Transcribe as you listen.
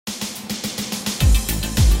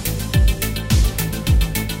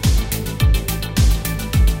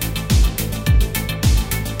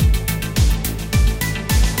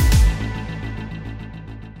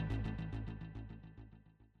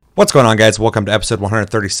What's going on, guys? Welcome to episode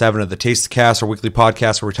 137 of the Taste of Cast, our weekly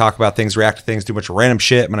podcast where we talk about things, react to things, do a bunch of random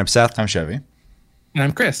shit. My name's Seth. I'm Chevy. And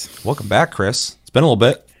I'm Chris. Welcome back, Chris. It's been a little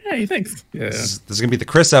bit. Hey, thanks. Yeah. This is going to be the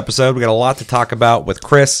Chris episode. We got a lot to talk about with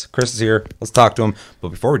Chris. Chris is here. Let's talk to him. But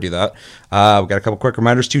before we do that, we got a couple quick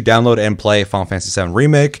reminders to download and play Final Fantasy VII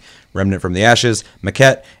Remake, Remnant from the Ashes,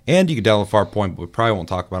 Maquette, and you can download Farpoint, but we probably won't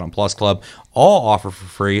talk about it on Plus Club. All offer for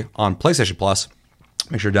free on PlayStation Plus.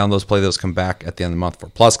 Make sure to download those, play those, come back at the end of the month for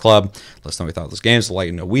Plus Club. Let us know what we thought of those games. We'll let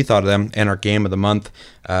you know we thought of them. And our game of the month,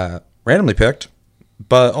 randomly picked,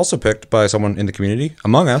 but also picked by someone in the community,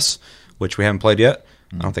 Among Us, which we haven't played yet.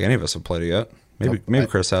 I don't think any of us have played it yet. Maybe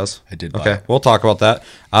Chris has. I did. Okay, we'll talk about that.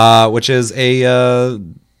 Which is a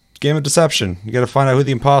game of deception. You got to find out who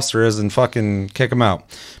the imposter is and fucking kick him out.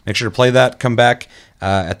 Make sure to play that. Come back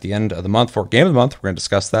at the end of the month for Game of the Month. We're going to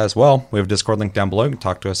discuss that as well. We have a Discord link down below. You can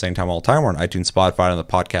talk to us anytime, all the time. We're on iTunes, Spotify, and the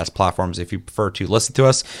podcast platforms if you prefer to listen to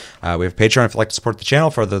us. We have a Patreon if you'd like to support the channel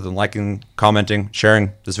further than liking, commenting,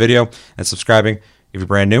 sharing this video, and subscribing if you're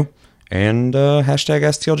brand new. And hashtag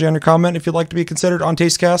STLJ on your comment if you'd like to be considered on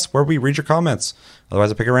Tastecast, where we read your comments.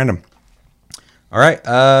 Otherwise, I pick at random. All right,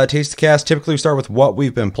 Tastecast. Typically, we start with what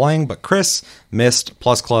we've been playing, but Chris missed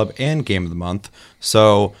Plus Club and Game of the Month.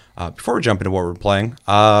 So before we jump into what we're playing,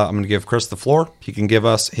 I'm going to give Chris the floor. He can give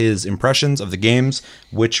us his impressions of the games,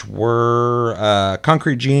 which were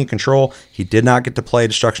Concrete Genie, Control. He did not get to play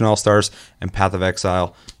Destruction All-Stars and Path of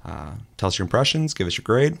Exile. Tell us your impressions, give us your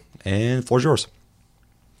grade, and the floor's yours.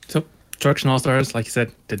 So, Destruction All-Stars, like you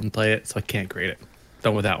said, didn't play it, so I can't grade it.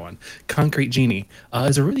 Done with that one. Concrete Genie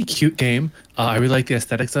is a really cute game. I really like the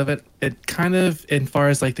aesthetics of it. It kind of, as far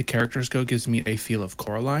as like the characters go, gives me a feel of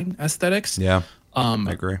Coraline aesthetics. Yeah, I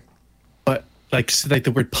agree. But like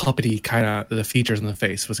the word puppety kind of the features in the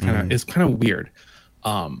face was kind of is kind of weird.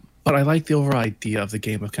 But I like the overall idea of the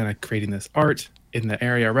game of kind of creating this art in the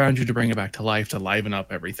area around you to bring it back to life, to liven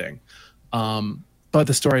up everything. But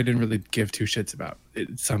the story I didn't really give two shits about.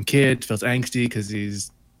 Some kid feels angsty because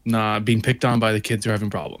he's not being picked on by the kids who are having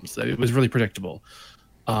problems. It was really predictable.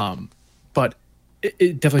 But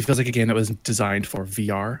it definitely feels like a game that was designed for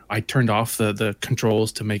VR. I turned off the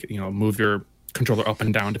controls to make it, move your controller up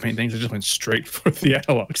and down to paint things. I just went straight for the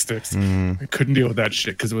analog sticks. I couldn't deal with that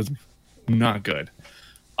shit because it was not good.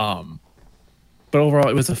 But overall,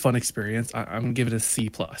 it was a fun experience. I'm gonna give it a C+.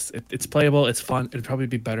 It's playable. It's fun. It'd probably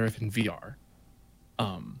be better if in VR.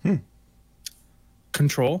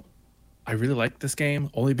 Control. I really like this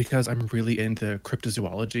game only because I'm really into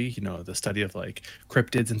cryptozoology, the study of like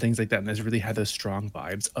cryptids and things like that. And this really had those strong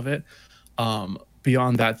vibes of it.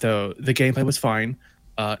 Beyond that, though, the gameplay was fine.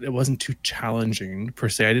 It wasn't too challenging per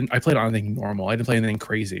se. I played on anything normal. I didn't play anything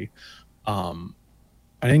crazy. I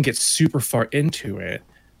didn't get super far into it,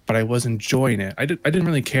 but I was enjoying it. I didn't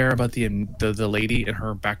really care about the lady and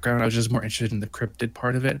her background. I was just more interested in the cryptid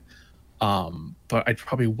part of it. But I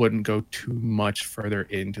probably wouldn't go too much further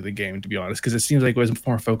into the game, to be honest, because it seems like it was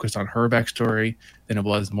more focused on her backstory than it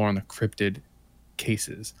was more on the cryptid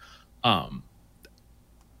cases.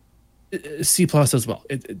 C+ as well.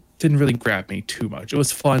 It didn't really grab me too much. It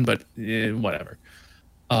was fun, but whatever.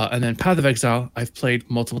 And then Path of Exile, I've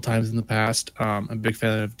played multiple times in the past. I'm a big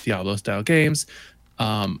fan of Diablo-style games,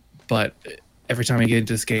 but every time I get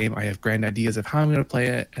into this game, I have grand ideas of how I'm going to play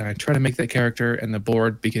it, and I try to make that character, and the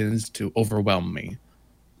board begins to overwhelm me.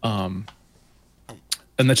 And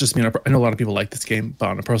that's just me. I know a lot of people like this game, but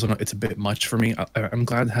on a personal note, it's a bit much for me. I'm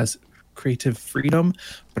glad it has creative freedom,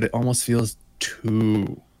 but it almost feels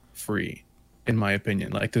too free, in my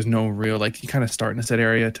opinion. Like, there's no real, like, you kind of start in a set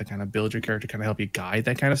area to kind of build your character, kind of help you guide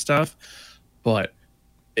that kind of stuff, but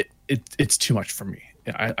it's too much for me.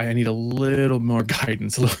 I need a little more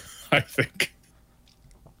guidance, I think.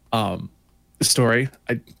 The story,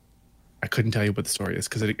 I couldn't tell you what the story is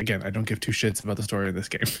because, again, I don't give two shits about the story of this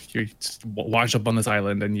game. You just wash up on this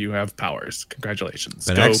island and you have powers. Congratulations.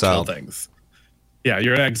 Been Go exiled. kill things. Yeah,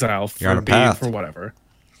 you're in exile You're on a being path. for whatever.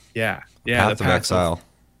 Yeah, Path the of Exile.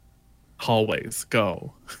 hallways.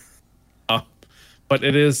 Go. But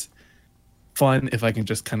it is fun if I can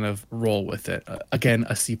just kind of roll with it. Again,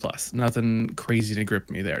 a C+. Nothing crazy to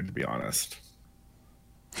grip me there, to be honest.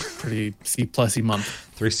 Pretty C+y month.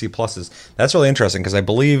 3 C+. That's really interesting because I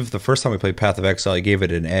believe the first time we played Path of Exile, you gave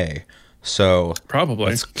it an A. So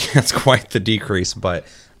Probably. that's quite the decrease, but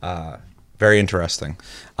very interesting.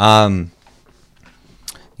 Yeah,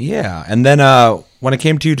 and then when it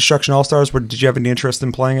came to Destruction All-Stars, did you have any interest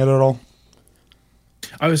in playing it at all?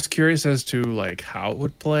 I was curious as to like how it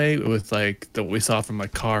would play with like what we saw from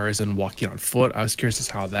like cars and walking on foot. I was curious as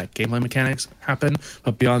to how that gameplay mechanics happen,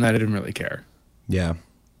 but beyond that, I didn't really care. Yeah.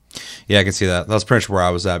 Yeah, I can see that. That's pretty much where I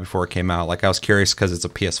was at before it came out. Like, I was curious because it's a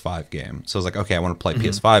PS5 game. So I was like, okay, I want to play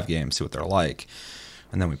PS5 games, see what they're like.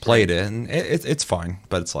 And then we played it, and it's fine,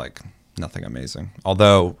 but it's like nothing amazing.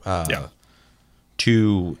 Although,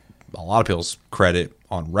 to a lot of people's credit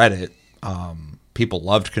on Reddit, people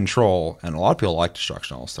loved Control, and a lot of people liked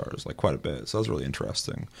Destruction All Stars, like quite a bit. So that was really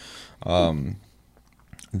interesting.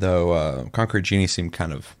 Though Concrete Genie seemed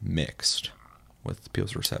kind of mixed with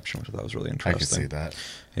people's reception, which I thought was really interesting. I can see that.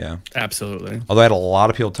 Yeah. Absolutely. Although I had a lot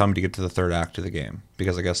of people tell me to get to the third act of the game,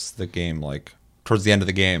 because I guess the game, like, towards the end of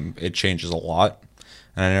the game, it changes a lot.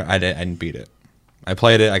 And I didn't beat it. I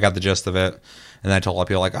played it, I got the gist of it, and then I told a lot of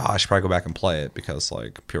people, like, oh, I should probably go back and play it, because,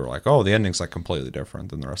 like, people were like, oh, the ending's, like, completely different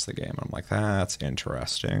than the rest of the game. And I'm like, that's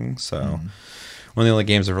interesting. So one of the only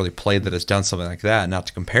games I've really played that has done something like that, not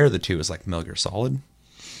to compare the two, is, like, Metal Gear Solid.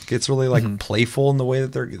 It's really, like, playful in the way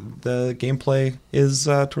that the gameplay is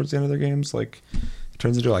towards the end of their games. Like, it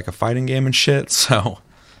turns into, like, a fighting game and shit. So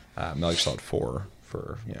Metal Gear Solid 4,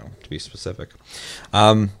 for, to be specific.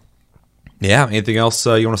 Yeah, anything else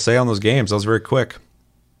you want to say on those games? That was very quick.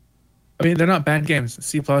 I mean, they're not bad games.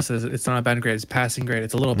 C+ it's not a bad grade. It's passing grade.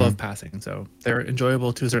 It's a little above passing. So they're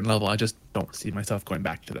enjoyable to a certain level. I just don't see myself going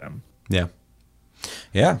back to them. Yeah.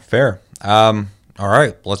 Yeah, fair. All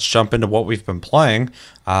right, let's jump into what we've been playing.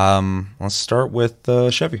 Let's start with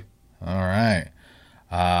Chevy. All right.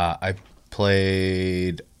 I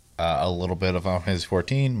played a little bit of Final Fantasy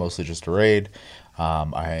 14, mostly just a raid.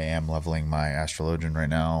 I am leveling my Astrologian right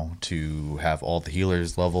now to have all the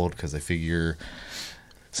healers leveled, because I figure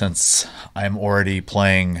since I'm already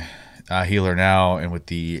playing healer now, and with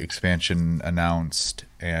the expansion announced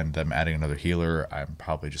and I'm adding another healer, I'm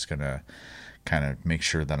probably just going to kind of make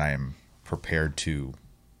sure that I am prepared to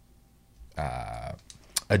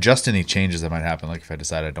adjust any changes that might happen. Like if I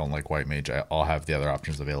decide I don't like White Mage, I'll have the other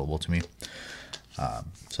options available to me.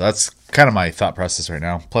 So that's kind of my thought process right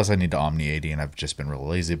now. Plus I need to Omni 80, and I've just been really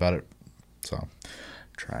lazy about it. So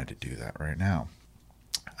trying to do that right now.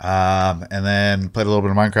 And then played a little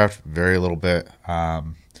bit of Minecraft, very little bit. I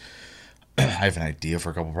have an idea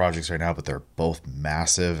for a couple projects right now, but they're both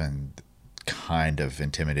massive and kind of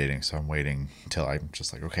intimidating. So I'm waiting until I'm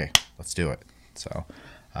just like, okay, let's do it. So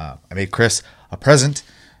I made Chris a present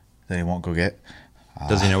that he won't go get.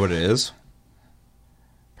 Does he know what it is?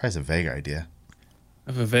 Probably a vague idea.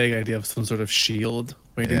 I have a vague idea of some sort of shield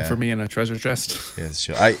waiting for me in a treasure chest. Yeah, it's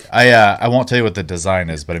shield. I won't tell you what the design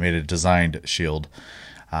is, but I made a designed shield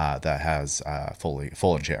that has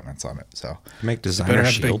full enchantments on it. So Make Better designer have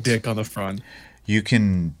a shields. big dick on the front. you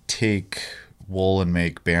can take wool and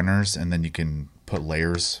make banners, and then you can put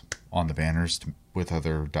layers on the banners with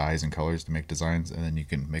other dyes and colors to make designs, and then you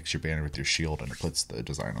can mix your banner with your shield, and it puts the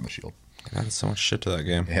design on the shield. God, there's so much shit to that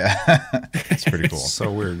game. Yeah, it's pretty cool.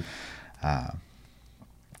 So weird.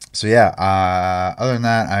 So yeah, other than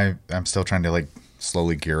that, I'm still trying to like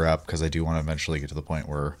slowly gear up, because I do want to eventually get to the point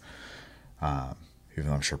where, even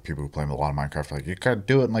though I'm sure people who play a lot of Minecraft are like, you could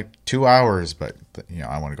do it in like 2 hours, but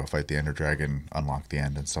I want to go fight the Ender Dragon, unlock the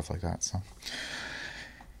end and stuff like that. So,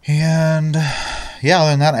 and yeah,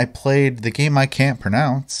 other than that, I played the game I can't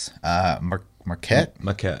pronounce, Marquette.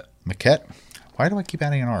 Maquette. Why do I keep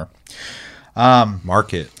adding an R?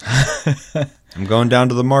 Market. I'm going down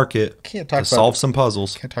to the market Can't to talk about solve some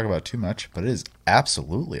puzzles. Can't talk about it too much, but it is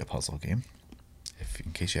absolutely a puzzle game.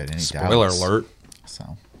 In case you had any Spoiler doubts. alert.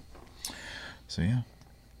 So yeah,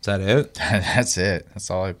 Is that it? that's it. That's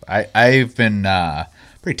all. I've been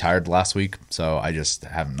pretty tired last week, so I just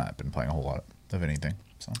have not been playing a whole lot of anything.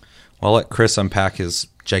 So Well, I'll let Chris unpack his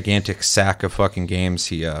gigantic sack of fucking games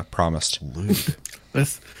he promised.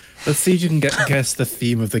 Let's see if you can guess the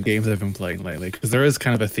theme of the games I've been playing lately, because there is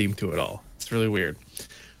kind of a theme to it all. It's really weird.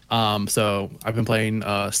 So I've been playing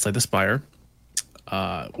Slay the Spire,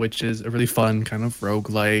 which is a really fun kind of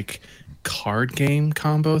roguelike card game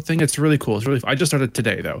combo thing. It's really cool. It's really. I just started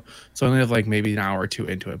today though, so I only have like maybe an hour or two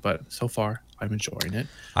into it. But so far, I'm enjoying it.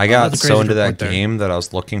 I got That's a so crazy into that report there. game that I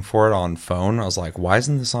was looking for it on phone. I was like, why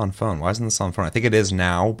isn't this on phone? Why isn't this on phone? I think it is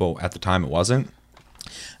now, but at the time it wasn't.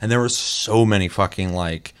 And there were so many fucking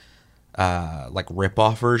like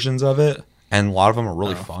rip-off versions of it, and a lot of them are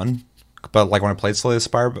really fun. But like when I played Slay the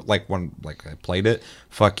Spire, but like when I played it,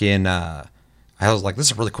 fucking I was like, this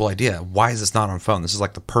is a really cool idea. Why is this not on phone? This is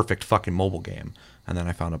like the perfect fucking mobile game. And then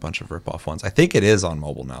I found a bunch of rip-off ones. I think it is on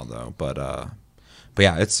mobile now though, but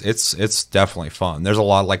yeah, it's definitely fun. There's a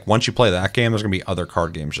lot, like once you play that game, there's gonna be other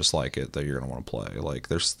card games just like it that you're gonna want to play. Like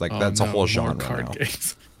there's like that's a whole genre card now.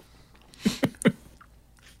 games.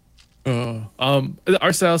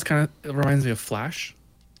 Our styles kind of reminds me of Flash.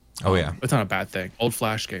 Oh yeah, It's not a bad thing. Old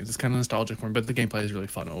Flash games. It's kind of nostalgic for me, but the gameplay is really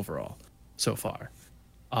fun overall so far.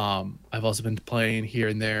 I've also been playing here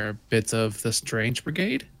and there bits of the Strange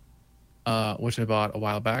Brigade, which I bought a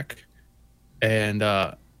while back, and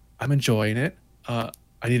I'm enjoying it. I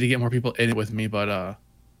need to get more people in it with me, but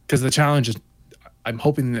because the challenge is, I'm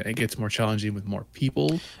hoping that it gets more challenging with more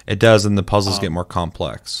people. It does, and the puzzles get more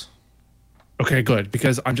complex. Okay, good,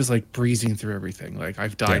 because I'm just like breezing through everything. Like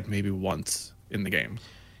I've died Yeah. maybe once in the game.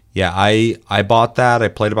 Yeah, I bought that. I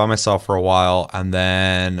played it by myself for a while, and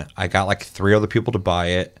then I got like 3 other people to buy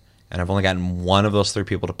it, and I've only gotten one of those 3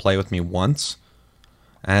 people to play with me once.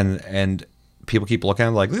 And people keep looking at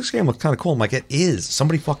it like, this game looks kind of cool. I'm like, it is.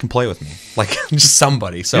 Somebody fucking play with me. Like, just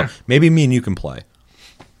somebody. So Yeah. maybe me and you can play.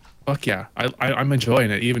 Fuck yeah, I'm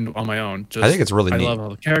enjoying it even on my own. Just, I think it's really I neat. love all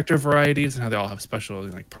the character varieties and how they all have special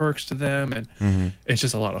like perks to them, and it's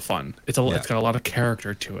just a lot of fun. It's Yeah. it's got a lot of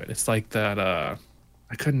character to it. It's like that.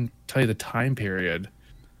 I couldn't tell you the time period.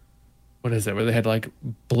 What is it? Where they had like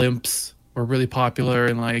blimps were really popular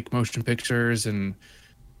in like motion pictures, and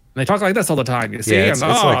they talk like this all the time. You see, Yeah, it's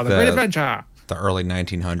and, like the Great Adventure. The early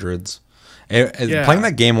 1900s. Yeah. Playing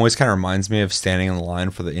that game always kind of reminds me of standing in the line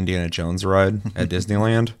for the Indiana Jones ride at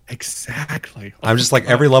Disneyland. Exactly. I'm just like,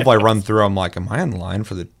 every level I run through, I'm like, am I in line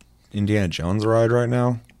for the Indiana Jones ride right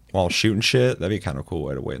now while shooting shit? That'd be kind of a cool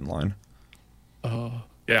way to wait in line. Oh,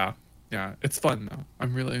 yeah. Yeah. It's fun, though.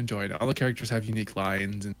 I'm really enjoying it. All the characters have unique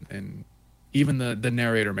lines, and even the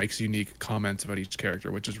narrator makes unique comments about each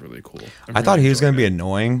character, which is really cool. I thought he was going to be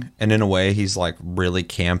annoying, and in a way, he's like really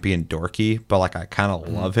campy and dorky, but like I kind of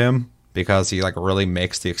love him because he like really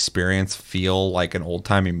makes the experience feel like an old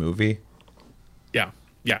timey movie. Yeah.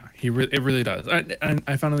 Yeah. It really does. And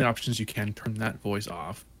I found in the options you can turn that voice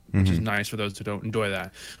off, which is nice for those who don't enjoy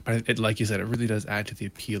that. But it, like you said, it really does add to the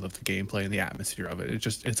appeal of the gameplay and the atmosphere of it.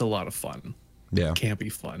 It's a lot of fun. Yeah. It can't be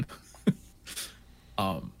fun.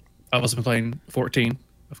 I've also been playing 14,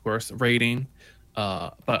 of course, raiding.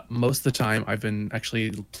 But most of the time I've been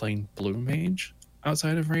actually playing Blue Mage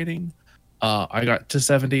outside of raiding. I got to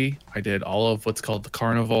 70. I did all of what's called the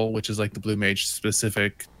Carnival, which is like the Blue Mage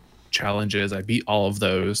specific challenges. I beat all of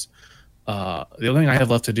those. The only thing I have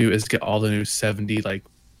left to do is get all the new 70 like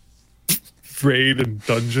raid and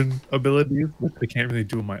dungeon abilities, which I can't really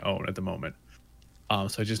do on my own at the moment.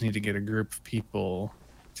 So I just need to get a group of people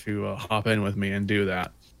to hop in with me and do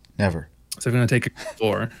that. Never. So I'm going to take a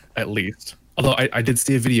 4 at least. Although I did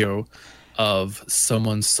see a video of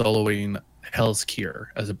someone soloing Hell's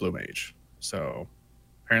Cure as a Blue Mage. So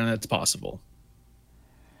apparently that's possible.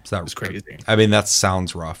 So that It's crazy. I mean, that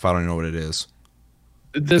sounds rough. I don't know what it is.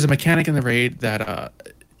 There's a mechanic in the raid that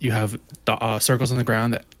you have circles on the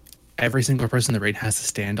ground that every single person in the raid has to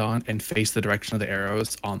stand on and face the direction of the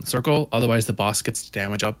arrows on the circle. Otherwise, the boss gets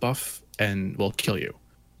damage up buff and will kill you.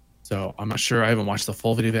 So I'm not sure. I haven't watched the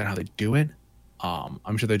full video of how they do it.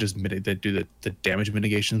 I'm sure they just they do the damage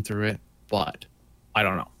mitigation through it, but I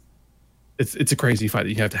don't know. It's a crazy fight that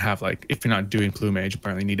you have to have. Like if you're not doing Blue Mage,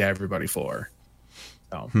 apparently you need everybody for.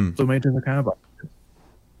 So Blue Mages are kind of busted,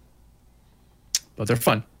 but they're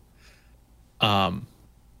fun.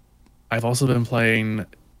 I've also been playing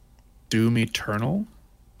Doom Eternal.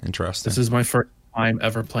 Interesting. This is my first time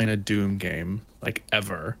ever playing a Doom game, like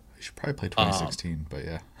ever. You should probably play 2016, but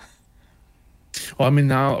yeah. Well, I mean,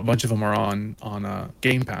 now a bunch of them are on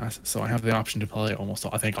Game Pass, so I have the option to play almost,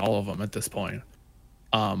 I think, all of them at this point.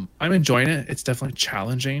 I'm enjoying it. It's definitely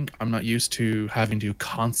challenging. I'm not used to having to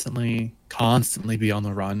constantly be on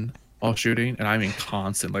the run while shooting, and I mean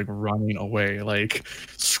constant, like running away, like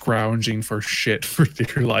scrounging for shit for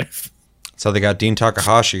dear life. So they got Dean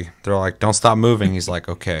Takahashi. They're like, don't stop moving. He's like,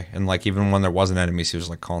 okay. And like, even when there wasn't enemies, he was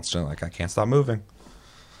like constant, like, I can't stop moving.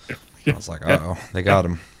 I was like, uh-oh, they got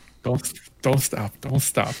him. Don't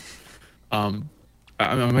stop. I'm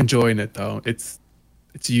enjoying it though. It's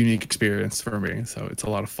a unique experience for me, so it's a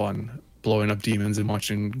lot of fun blowing up demons and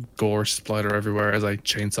watching gore splatter everywhere as I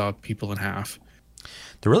chainsaw people in half.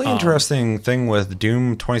 The really interesting thing with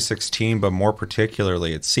Doom 2016, but more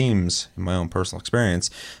particularly, it seems, in my own personal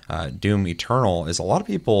experience, Doom Eternal is a lot of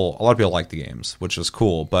people like the games, which is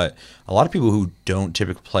cool, but a lot of people who don't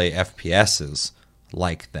typically play FPSs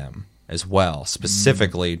like them as well,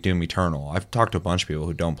 specifically Doom Eternal. I've talked to a bunch of people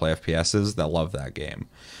who don't play FPSs that love that game.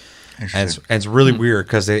 And it's really weird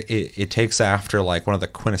because it takes after like one of the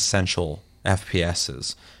quintessential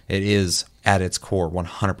FPSs. It is at its core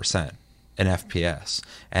 100% an FPS,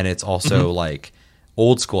 and it's also like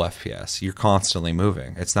old school FPS. You're constantly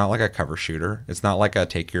moving. It's not like a cover shooter. It's not like a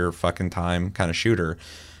take your fucking time kind of shooter.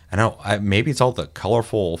 Maybe it's all the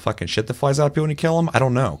colorful fucking shit that flies out of people when you kill them. I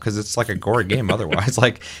don't know, because it's like a gory game otherwise.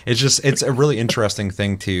 Like it's a really interesting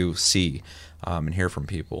thing to see and hear from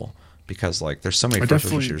people, because like there's so many I first person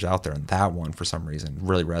definitely- shooters out there, and that one for some reason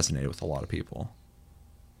really resonated with a lot of people.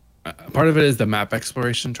 Part of it is the map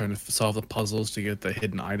exploration, trying to solve the puzzles to get the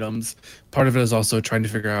hidden items. Part of it is also trying to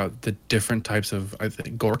figure out the different types of, I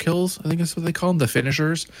think, gore kills. I think that's what they call them, the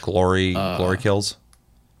finishers. Glory kills.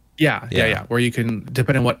 Yeah. Yeah. Where you can,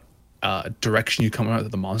 depending on what direction you come out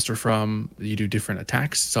of the monster from, you do different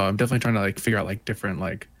attacks. So I'm definitely trying to like figure out like different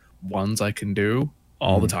like ones I can do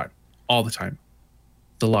all the time. It's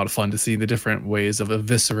a lot of fun to see the different ways of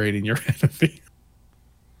eviscerating your enemy.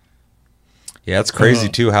 Yeah, it's crazy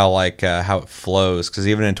too how how it flows, because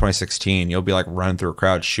even in 2016 you'll be like running through a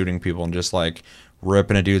crowd shooting people and just like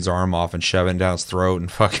ripping a dude's arm off and shoving it down his throat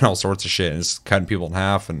and fucking all sorts of shit, and it's cutting people in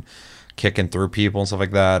half and kicking through people and stuff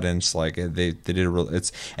like that. And it's like they did a real,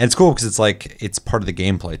 it's cool because it's like it's part of the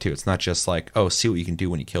gameplay too. It's not just like, oh, see what you can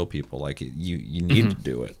do when you kill people. Like you need to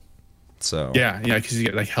do it. So Yeah, because you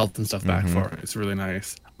get like health and stuff back for it. It's really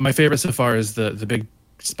nice. My favorite so far is the big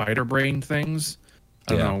spider brain things.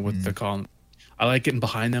 I don't Yeah. know what they're called. I like getting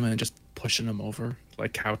behind them and just pushing them over,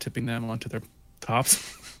 like cow tipping them onto their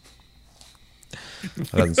tops.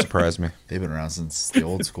 that doesn't surprise me. They've been around since the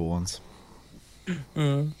old school ones.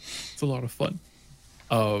 It's a lot of fun.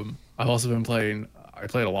 I've also been playing. I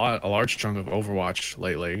played a large chunk of Overwatch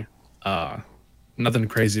lately. Nothing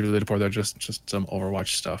crazy really to report there. Just some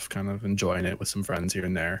Overwatch stuff. Kind of enjoying it with some friends here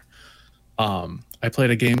and there. I played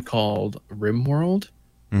a game called RimWorld,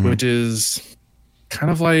 which is kind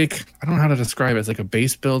of like, I don't know how to describe it. It's like a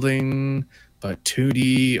base building, but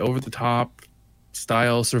 2D over the top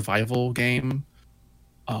style survival game.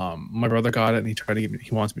 My brother got it and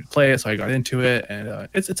he wants me to play it, so I got into it, and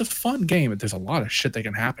it's a fun game. There's a lot of shit that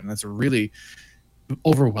can happen. It's really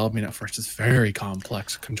overwhelming at first. It's very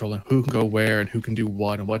complex, controlling who can go where and who can do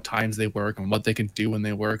what and what times they work and what they can do when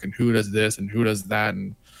they work and who does this and who does that.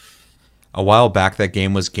 And A while back, that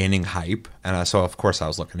game was gaining hype, and so of course I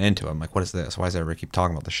was looking into it. I'm like, what is this? Why does everybody keep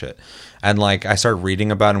talking about this shit? And like I started reading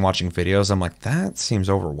about it and watching videos. I'm like, that seems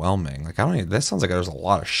overwhelming. Like this sounds like there's a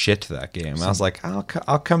lot of shit to that game. And I was like, I'll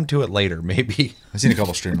come to it later, maybe. I've seen a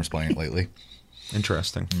couple streamers playing it lately.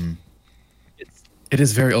 Interesting. it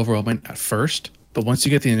is very overwhelming at first, but once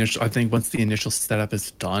you get once the initial setup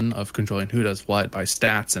is done of controlling who does what by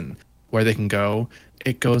stats and where they can go,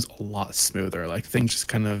 it goes a lot smoother. Like things just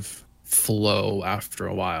kind of flow after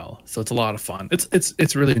a while, so it's a lot of fun.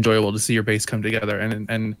 It's really enjoyable to see your base come together,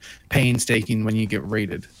 and painstaking when you get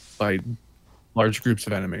raided by large groups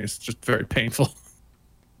of enemies. Just very painful.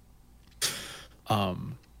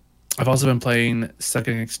 I've also been playing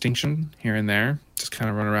Second Extinction here and there, just kind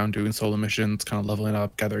of run around doing solo missions, kind of leveling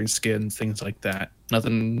up, gathering skins, things like that.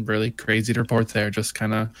 Nothing really crazy to report there, just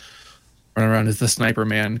kind of run around as the sniper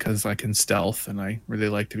man because I can stealth and I really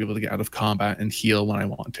like to be able to get out of combat and heal when I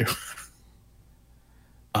want to.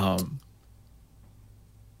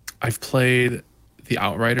 I've played the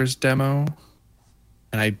Outriders demo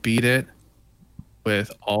and I beat it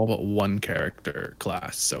with all but one character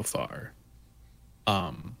class so far.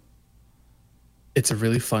 It's a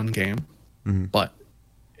really fun game, but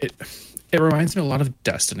it reminds me a lot of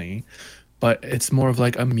Destiny, but it's more of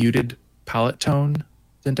like a muted palette tone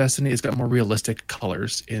than Destiny. It's got more realistic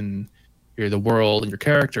colors in the world and your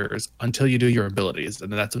characters until you do your abilities,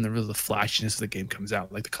 and that's when the flashiness of the game comes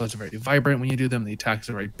out. Like the colors are very vibrant when you do them, the attacks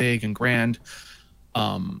are very big and grand.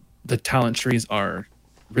 The talent trees are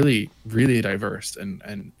really, really diverse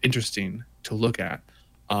and interesting to look at.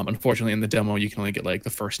 Unfortunately, in the demo, you can only get like the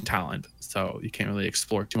first talent, so you can't really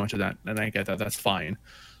explore too much of that. And I get that; that's fine.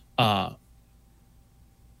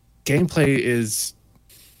 Gameplay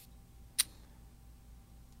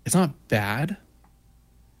it's not bad,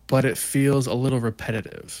 but it feels a little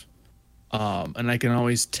repetitive. And I can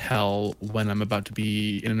always tell when I'm about to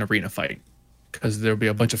be in an arena fight because there'll be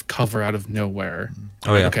a bunch of cover out of nowhere.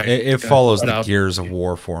 Oh yeah, Okay, it follows the up. Gears of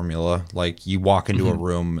War formula. Like you walk into a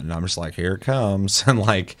room and I'm just like, here it comes, and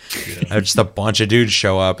like just a bunch of dudes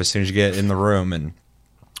show up as soon as you get in the room, and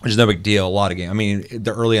which is no big deal. A lot of games. I mean,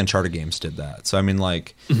 the early Uncharted games did that. So I mean,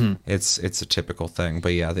 like it's a typical thing.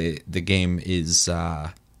 But yeah, the game is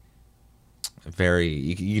very.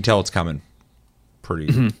 You can tell it's coming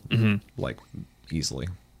pretty like easily.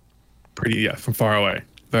 From far away.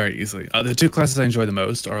 Very easily. The two classes I enjoy the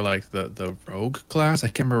most are like the rogue class. I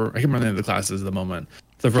can't remember the name of the classes at the moment.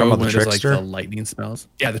 The rogue one is like the lightning spells.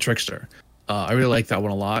 Yeah, the trickster. I really like that one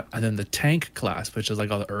a lot. And then the tank class, which is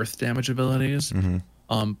like all the earth damage abilities.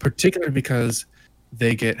 Particularly because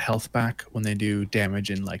they get health back when they do damage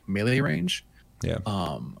in like melee range. Yeah.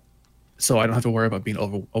 So I don't have to worry about being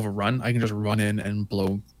overrun. I can just run in and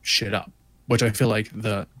blow shit up, which I feel like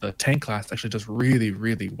the tank class actually does really,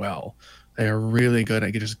 really well. They are really good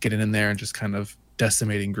at just getting in there and just kind of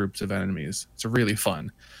decimating groups of enemies. It's really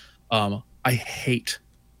fun. I hate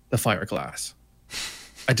the fire class.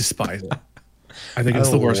 I despise it. I think it's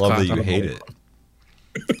the worst love class. that you hate it.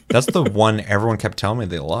 That's the one everyone kept telling me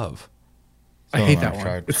they love. I hate that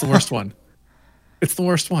one. It's the worst one. It's the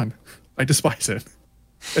worst one. I despise it.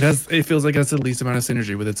 It feels like it has the least amount of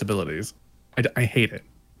synergy with its abilities. I hate it.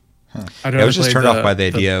 Huh. I was just turned off by the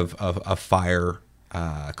idea of a fire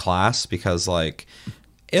class, because like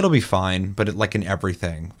it'll be fine, but like in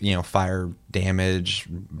everything, you know, fire damage,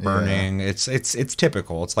 burning, it's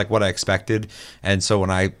typical. It's like what I expected. And so when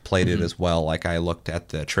I played it as well, like I looked at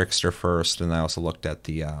the trickster first, and I also looked at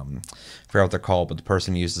the I forgot what they're called, but the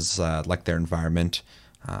person uses like their environment.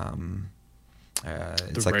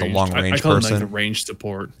 It's like the long range I call person. Them like the range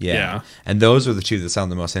support. Yeah. And those are the two that sound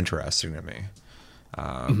the most interesting to me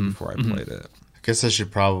before I played it. I guess I should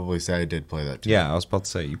probably say I did play that too. Yeah, I was about to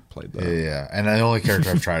say you played that. Yeah, and the only character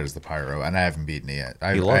I've tried is the Pyro, and I haven't beaten it yet.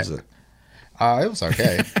 He loves it. It was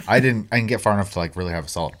okay. I didn't get far enough to like really have a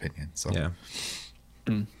solid opinion. So yeah.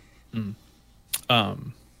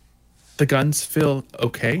 The guns feel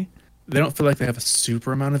okay. They don't feel like they have a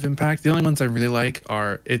super amount of impact. The only ones I really like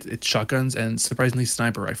are it's shotguns and surprisingly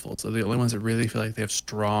sniper rifles. So the only ones that really feel like they have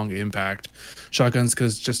strong impact. Shotguns,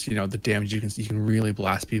 because just, you know, the damage you can really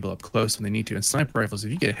blast people up close when they need to. And sniper rifles,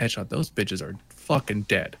 if you get a headshot, those bitches are fucking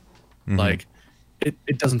dead. Like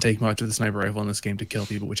it doesn't take much with the sniper rifle in this game to kill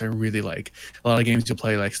people, which I really like. A lot of games you'll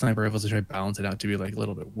play like sniper rifles to try to balance it out to be like a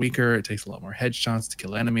little bit weaker. It takes a lot more headshots to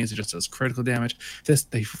kill enemies. It just does critical damage.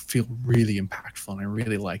 They feel really impactful, and I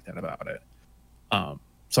really like that about it.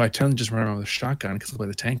 So I tend to just run around with a shotgun because I play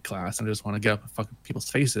the tank class, and I just want to get up and fuck people's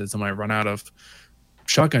faces. And when I run out of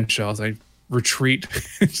shotgun shells, I retreat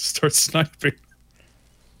and just start sniping.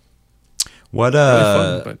 What really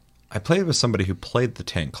fun, but I played with somebody who played the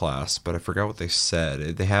tank class, but I forgot what they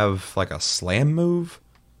said. They have like a slam move.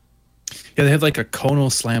 yeah, they have like a conal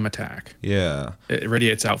slam attack. Yeah, It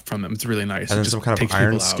radiates out from them. It's really nice. and It then just some kind of takes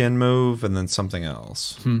iron people out. skin move, and then something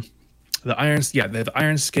else. The irons, yeah, they have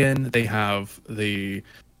iron skin. They have the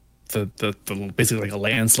basically like a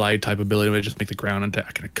landslide type ability where they just make the ground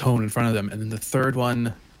attack and a cone in front of them. And then the third one,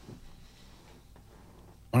 I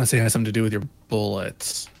want to say has something to do with your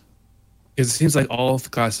bullets. Because it seems like all of the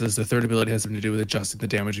classes, the third ability has something to do with adjusting the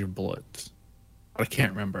damage of your bullets. But I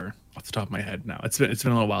can't remember off the top of my head now. It's been a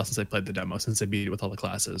little while since I played the demo, since I beat it with all the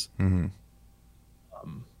classes.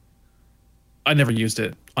 I never used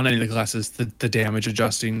it on any of the classes. The damage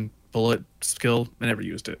adjusting bullet skill, I never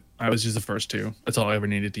used it. I always used the first two. That's all I ever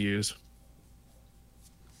needed to use.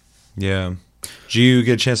 Yeah. Did you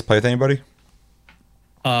get a chance to play with anybody?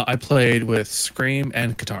 I played with Scream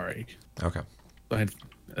and Katari. Okay. I had,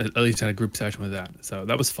 at least had a group session with that, so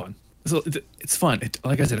that was fun. So it's fun.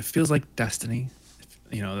 Like I said, it feels like Destiny.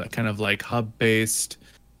 You know, that kind of like hub-based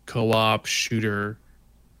co-op shooter,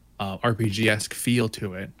 RPG-esque feel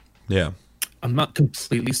to it. Yeah. I'm not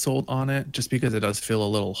completely sold on it just because it does feel a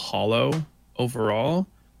little hollow overall.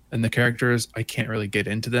 And the characters, I can't really get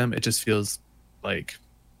into them. It just feels like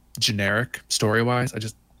generic story-wise.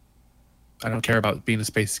 I don't care about being a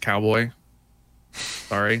space cowboy.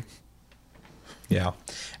 Sorry. Yeah.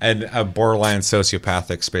 And a borderline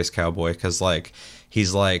sociopathic space cowboy, because like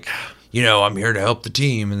he's like, you know, I'm here to help the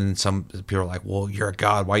team, and then some people are like, well, you're a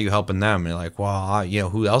god, why are you helping them? And you're like, well, you know,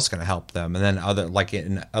 who else can help them? And then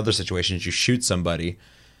in other situations, you shoot somebody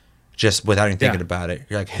just without even thinking about it.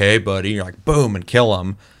 You're like, hey buddy, you're like, boom, and kill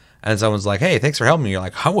them. And someone's like, hey, thanks for helping me. You're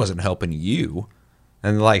like, I wasn't helping you.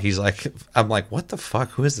 And like he's like, I'm like, what the fuck,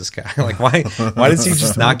 who is this guy? Like, why does he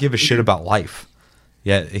just not give a shit about life?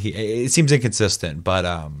 Yeah, it seems inconsistent, but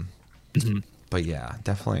yeah,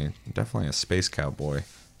 definitely a space cowboy.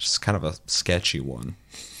 Just kind of a sketchy one.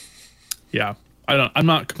 Yeah, I'm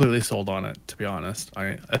not completely sold on it, to be honest.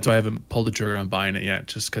 That's why I haven't pulled the trigger on buying it yet,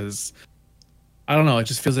 just because I don't know. It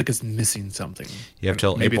just feels like it's missing something. You have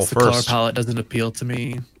till Maybe April it's the color 1st. palette doesn't appeal to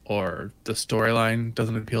me, or the storyline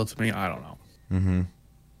doesn't appeal to me. I don't know.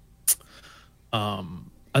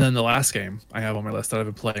 And then the last game I have on my list that I've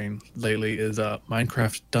been playing lately is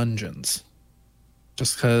Minecraft Dungeons.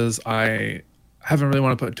 Just because I haven't really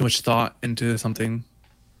want to put too much thought into something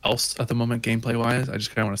else at the moment, gameplay wise. I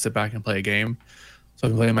just kind of want to sit back and play a game. So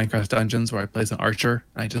I've been playing Minecraft Dungeons where I play as an archer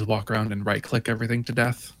and I just walk around and right click everything to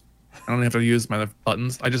death. I don't have to use my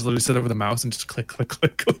buttons. I just literally sit over the mouse and just click, click,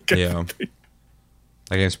 click, click. Yeah,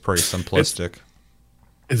 that game's pretty simplistic.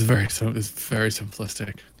 It's very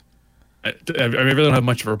simplistic. I really don't have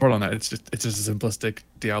much of a report on that. It's just a simplistic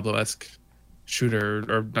Diablo-esque shooter,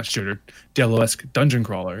 or not shooter, Diablo-esque dungeon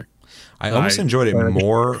crawler. I almost enjoyed it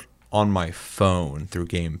more on my phone through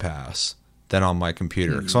Game Pass than on my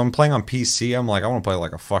computer. So I'm playing on PC. I'm like, I want to play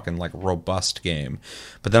like a fucking like robust game,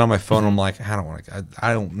 but then on my phone, I'm like, I don't want to.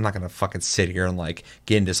 I'm not gonna fucking sit here and like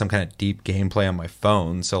get into some kind of deep gameplay on my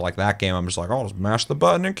phone. So like that game, I'm just like, oh, just mash the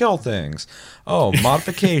button and kill things. Oh,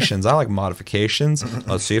 modifications. I like modifications.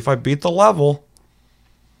 Let's see if I beat the level.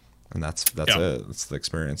 And that's it. That's the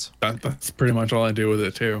experience. That's pretty much all I do with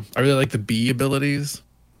it too. I really like the bee abilities,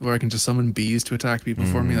 where I can just summon bees to attack people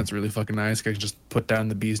for me. That's really fucking nice. I can just put down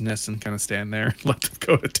the bee's nest and kind of stand there and let them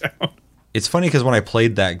go to town. It's funny because when I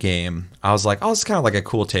played that game, I was like, oh, it's kind of like a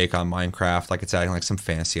cool take on Minecraft. Like it's adding like some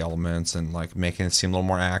fantasy elements and like making it seem a little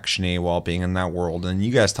more actiony while being in that world. And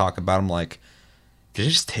you guys talk about them like, did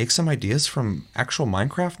it just take some ideas from actual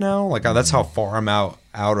Minecraft now? Like that's how far I'm out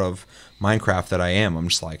of Minecraft that I am. I'm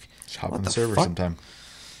just like, Just hop on the server sometime.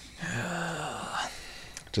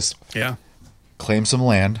 Just claim some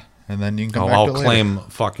land, and then you can come back to it later. Claim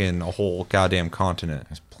fucking a whole goddamn continent.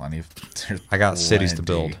 There's plenty of. I got cities to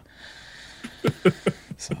build.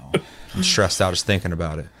 So I'm stressed out just thinking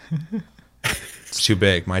about it. It's too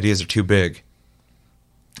big. My ideas are too big.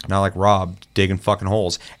 Not like Rob digging fucking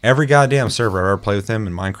holes. Every goddamn server I ever played with him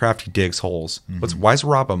in Minecraft, he digs holes. Why is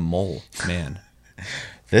Rob a mole, man?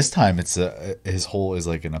 this time, it's his hole is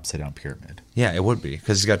like an upside down pyramid. Yeah, it would be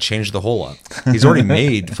because he's got to change the hole up. He's already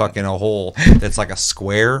made fucking a hole that's like a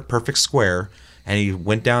square, perfect square, and he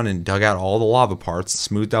went down and dug out all the lava parts,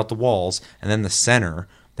 smoothed out the walls, and then the center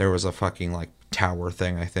there was a fucking like tower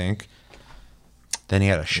thing, I think. Then he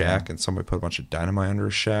had a shack, and somebody put a bunch of dynamite under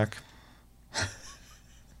his shack.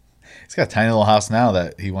 He's got a tiny little house now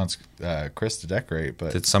that he wants Chris to decorate.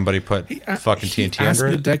 But did somebody put fucking TNT under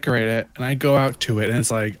it? To decorate it, and I go out to it, and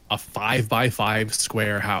it's like a 5x5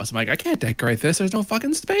 square house. I'm like, I can't decorate this. There's no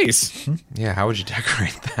fucking space. Yeah, how would you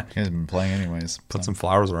decorate that? He hasn't been playing anyways. Put some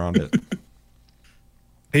flowers around it.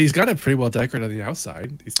 He's got it pretty well decorated on the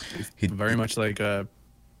outside. He's very much like a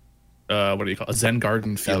what do you call it? A Zen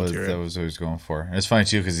garden feel to it. That was what he was going for. And it's funny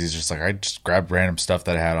too because he's just like, I just grabbed random stuff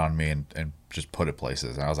that I had on me and just put it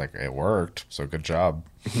places. And I was like, it worked. So good job.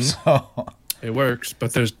 So it works,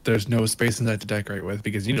 but there's no space inside to decorate with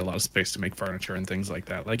because you need a lot of space to make furniture and things like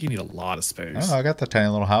that. Like you need a lot of space. I don't know, I got that tiny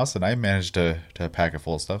little house and I managed to pack it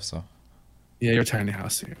full of stuff. So yeah, your tiny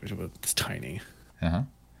house, it's tiny. Uh-huh.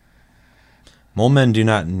 Mole men do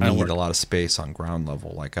not need a lot of space on ground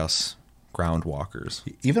level like us ground walkers.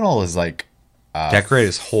 Even all his like decorate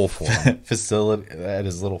his whole for him. Facility at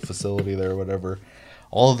his little facility there or whatever.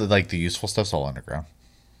 All of the like the useful stuff's all underground.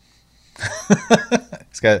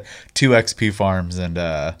 He's got 2 XP farms and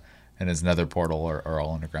his nether portal are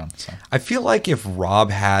all underground. So I feel like if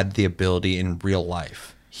Rob had the ability in real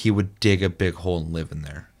life, he would dig a big hole and live in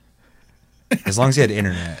there. As long as he had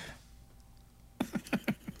internet.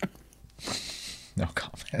 No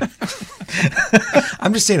comment.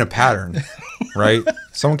 I'm just seeing a pattern, right?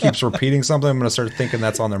 Someone keeps repeating something, I'm going to start thinking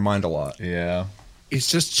that's on their mind a lot. Yeah. He's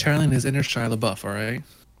just channeling his inner Shia LaBeouf, all right?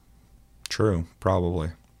 True, probably.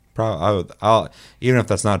 I'll even if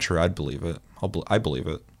that's not true, I'd believe it. I believe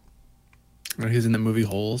it. He's in the movie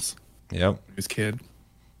Holes. Yep. His kid.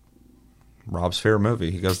 Rob's favorite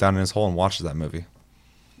movie. He goes down in his hole and watches that movie.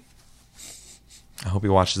 I hope he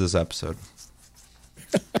watches this episode.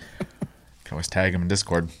 Can always tag him in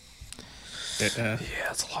Discord. Yeah,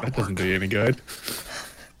 it's a lot that of doesn't work. do you any good.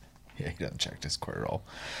 Yeah, he doesn't check Discord at all.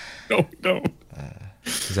 No.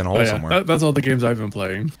 He's in a hole somewhere. That's all the games I've been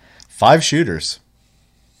playing. 5 shooters.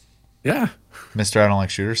 Yeah. Mister, I don't like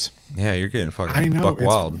shooters. Yeah, you're getting fucking I know, buck it's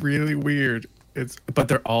wild. really weird. But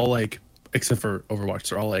they're all like, except for Overwatch,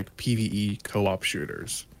 they're all like PvE co-op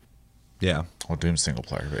shooters. Yeah. Well, Doom's single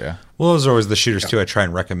player, but yeah. Well, those are always the shooters too. I try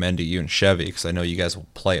and recommend to you and Chevy because I know you guys will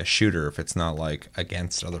play a shooter if it's not like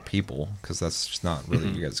against other people because that's just not really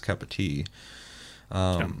you guys' cup of tea.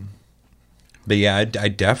 But yeah, I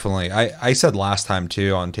definitely. I said last time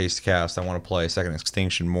too on Tastecast I want to play Second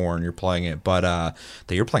Extinction more, and you're playing it, but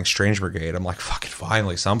that you're playing Strange Brigade. I'm like, fucking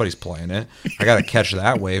finally somebody's playing it. I got to catch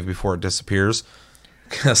that wave before it disappears.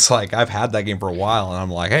 Because like I've had that game for a while, and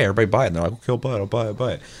I'm like, hey, everybody buy it. And they're like, okay, I'll buy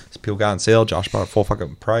it. So people got on sale. Josh bought it full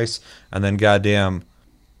fucking price, and then goddamn,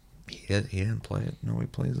 he didn't play it. No, he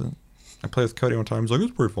plays it. I played with Cody one time. He's like,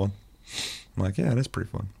 it's pretty fun. I'm like, yeah, it is pretty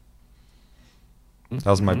fun. That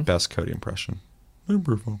was my best Cody impression. It's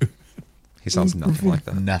pretty fun. He sounds nothing like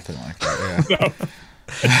that. Nothing like that,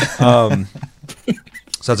 yeah.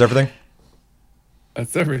 So that's everything.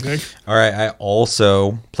 That's everything. All right, I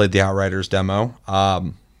also played the Outriders demo.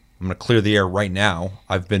 I'm going to clear the air right now.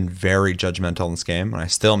 I've been very judgmental in this game, and I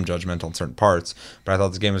still am judgmental in certain parts, but I thought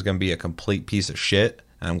this game was going to be a complete piece of shit,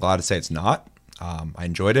 and I'm glad to say it's not. I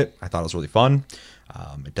enjoyed it. I thought it was really fun.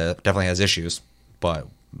 It definitely has issues, but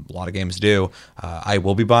a lot of games do. I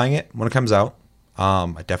will be buying it when it comes out.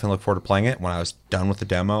 I definitely look forward to playing it. When I was done with the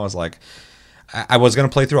demo, I was like, I was going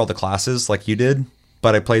to play through all the classes like you did,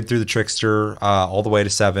 but I played through the Trickster all the way to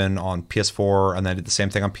 7 on PS4, and then I did the same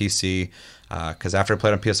thing on PC. Because after I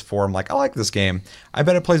played on PS4, I'm like, I like this game. I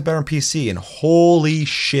bet it plays better on PC. And holy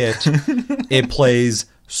shit, it plays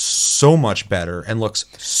so much better and looks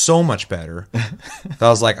so much better. That I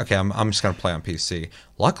was like, okay, I'm just going to play on PC.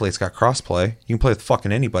 Luckily, it's got crossplay. You can play with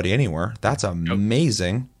fucking anybody anywhere. That's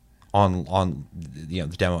amazing on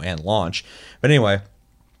the demo and launch. But anyway,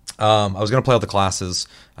 I was going to play all the classes.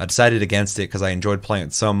 I decided against it because I enjoyed playing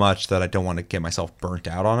it so much that I don't want to get myself burnt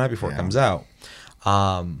out on it before it comes out.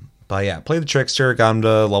 But yeah, played the Trickster, got him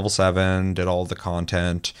to level 7, did all the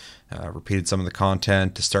content, repeated some of the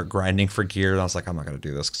content to start grinding for gear. And I was like, I'm not going to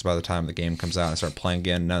do this because by the time the game comes out and I start playing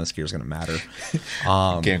again, none of this gear is going to matter.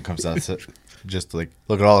 Game comes out, so just like,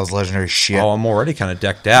 look at all this legendary shit. Oh, I'm already kind of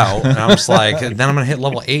decked out. And I'm just like, then I'm going to hit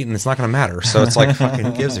level 8 and it's not going to matter. So it's like, fucking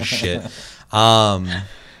who gives a shit.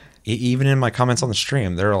 Even in my comments on the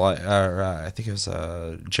stream, they're like, I think it was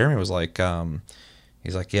Jeremy was like,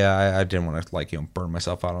 he's like, yeah, I didn't want to burn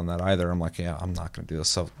myself out on that either. I'm like, yeah, I'm not going to do this.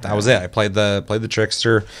 So that was it. I played the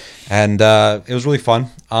Trickster, and it was really fun.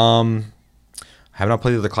 I have not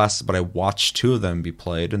played the other classes, but I watched 2 of them be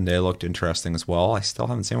played, and they looked interesting as well. I still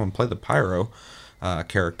haven't seen one play the Pyro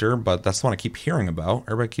character, but that's the one I keep hearing about.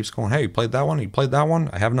 Everybody keeps going, hey, you played that one? You played that one?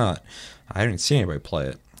 I have not. I haven't seen anybody play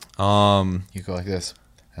it. You go like this,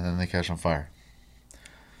 and then they catch on fire.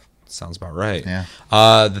 Sounds about right. Yeah.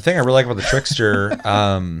 The thing I really like about the Trickster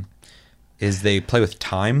is they play with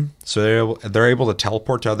time. So they're able to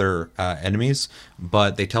teleport to other enemies,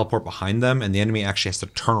 but they teleport behind them, and the enemy actually has to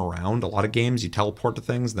turn around. A lot of games, you teleport to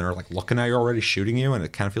things, and they're like looking at you already, shooting you, and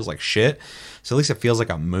it kind of feels like shit. So at least it feels like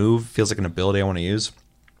a move, feels like an ability I want to use.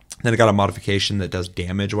 Then I got a modification that does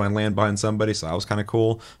damage when I land behind somebody, so that was kind of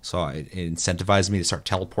cool. So it incentivized me to start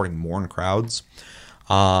teleporting more in crowds.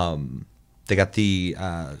 They got the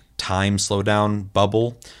time slowdown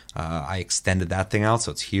bubble. I extended that thing out,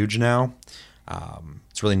 so it's huge now.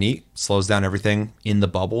 It's really neat. Slows down everything in the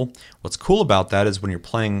bubble. What's cool about that is when you're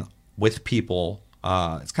playing with people,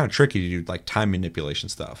 it's kind of tricky to do like time manipulation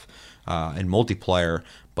stuff in multiplayer,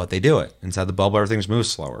 but they do it. Inside the bubble, everything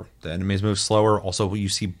moves slower. The enemies move slower. Also, when you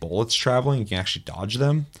see bullets traveling, you can actually dodge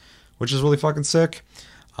them, which is really fucking sick.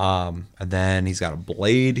 And then he's got a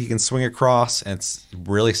blade he can swing across, and it's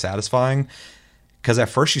really satisfying because at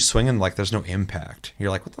first you swing and like there's no impact.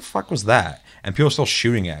 You're like, what the fuck was that? And people are still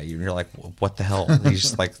shooting at you, and you're like, what the hell? And he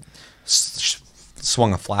just like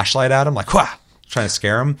swung a flashlight at him, like, wah, trying to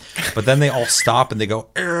scare him. But then they all stop and they go,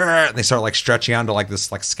 and they start like stretching out into like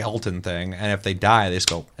this like skeleton thing. And if they die, they just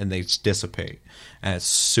go and they just dissipate. And it's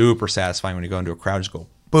super satisfying when you go into a crowd, just go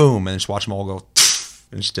boom, and just watch them all go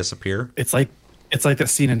and just disappear. It's like that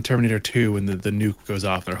scene in Terminator 2 when the nuke goes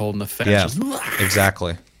off. They're holding the fence. Yeah, just,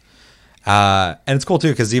 exactly. And it's cool too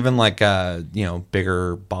because even like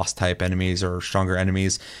bigger boss type enemies or stronger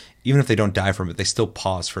enemies, even if they don't die from it, they still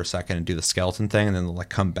pause for a second and do the skeleton thing, and then they'll like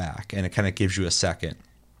come back, and it kind of gives you a second.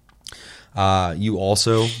 You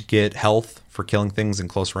also get health for killing things in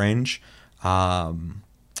close range,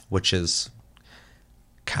 which is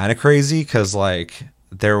kind of crazy because like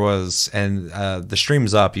there was, and the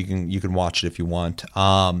stream's up. You can watch it if you want.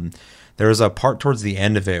 There was a part towards the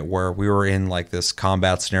end of it where we were in like this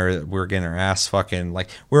combat scenario that we were getting our ass fucking, like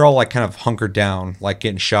we were all like kind of hunkered down, like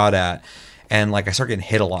getting shot at. And like I started getting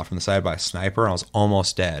hit a lot from the side by a sniper, and I was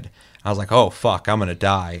almost dead. I was like, oh fuck, I'm gonna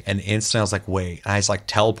die. And instantly I was like, wait. And I just like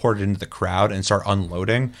teleported into the crowd and started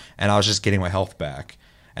unloading, and I was just getting my health back.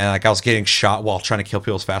 And like I was getting shot while trying to kill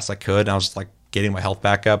people as fast as I could, and I was just like getting my health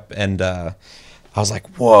back up, and I was like,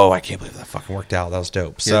 whoa, I can't believe that fucking worked out. That was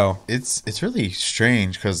dope. So it's really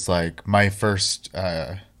strange because like my first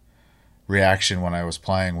reaction when I was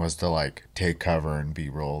playing was to like take cover and be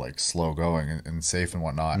real like slow going and safe and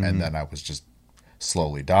whatnot, and then I was just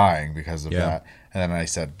slowly dying because of that. And then I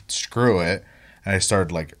said screw it, and I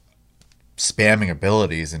started like spamming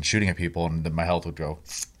abilities and shooting at people, and then my health would go.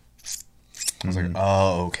 I was like,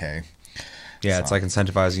 oh, okay. Yeah, so it's like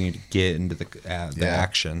incentivizing you to get into the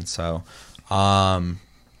action. So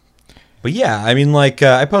but yeah, I mean, like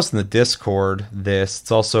I posted in the Discord this.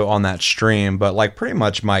 It's also on that stream, but like pretty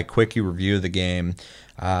much my quickie review of the game.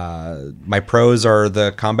 My pros are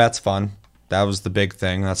the combat's fun. That was the big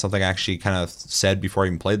thing. That's something I actually kind of said before I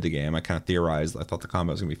even played the game. I kind of theorized. I thought the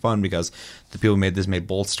combat was going to be fun because the people who made this made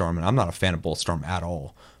Bulletstorm, and I'm not a fan of Bulletstorm at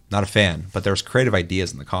all. Not a fan, but there's creative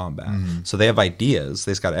ideas in the combat. So they have ideas.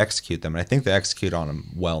 They just got to execute them, and I think they execute on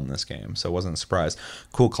them well in this game, so it wasn't a surprise.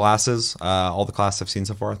 Cool classes. All the classes I've seen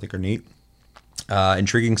so far I think are neat.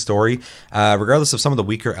 intriguing story. Regardless of some of the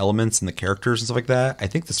weaker elements and the characters and stuff like that, I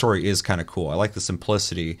think the story is kind of cool. I like the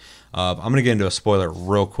simplicity of. I'm going to get into a spoiler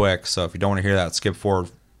real quick, so if you don't want to hear that, skip forward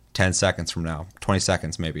 10 seconds from now, 20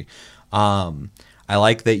 seconds maybe. I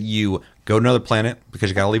like that you go to another planet because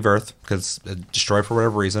you got to leave Earth because it's destroyed for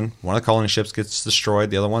whatever reason. One of the colony ships gets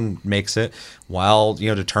destroyed, the other one makes it. While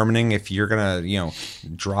determining if you're gonna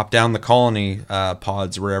drop down the colony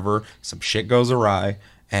pods or wherever, some shit goes awry.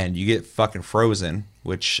 And you get fucking frozen,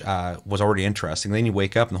 which was already interesting. Then you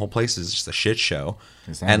wake up and the whole place is just a shit show.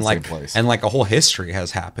 And like a whole history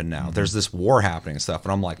has happened now. Mm-hmm. There's this war happening and stuff.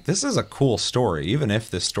 And I'm like, this is a cool story. Even if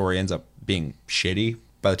this story ends up being shitty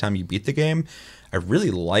by the time you beat the game, I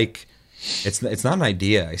really like. It's not an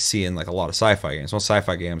idea I see in like a lot of sci-fi games. Most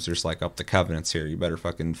sci-fi games are just like, up the covenants here. You better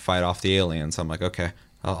fucking fight off the aliens. I'm like, okay,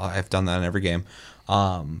 I've done that in every game.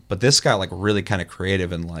 But this got like really kind of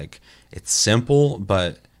creative and like it's simple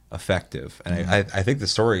but effective, and I think the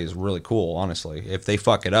story is really cool. Honestly, if they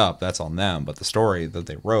fuck it up, that's on them. But the story that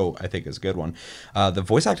they wrote, I think, is a good one. The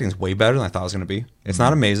voice acting is way better than I thought it was going to be. It's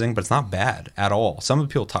not amazing, but it's not bad at all. Some of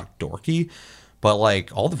the people talk dorky, but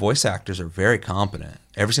like all the voice actors are very competent.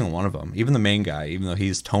 Every single one of them, even the main guy, even though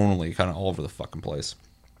he's tonally kind of all over the fucking place.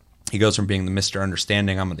 He goes from being the Mr.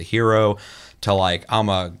 Understanding, I'm the hero, to like, I'm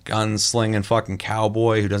a gunslinging fucking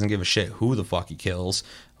cowboy who doesn't give a shit who the fuck he kills.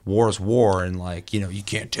 War is war, and like, you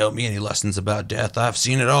can't tell me any lessons about death. I've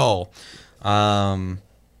seen it all. The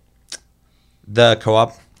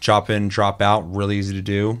co-op, drop in, drop out, really easy to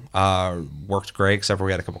do. Worked great, except for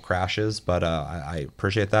we had a couple crashes, but I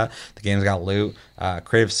appreciate that. The game's got loot.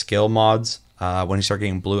 Creative skill mods. When you start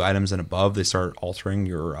getting blue items and above, they start altering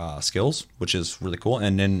your skills, which is really cool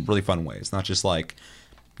and in really fun ways. Not just like,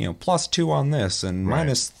 +2 on this and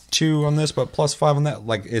 -2 on this, but +5 on that.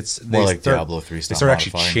 Like it's more like Diablo 3 stuff. They start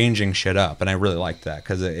actually changing shit up, and I really like that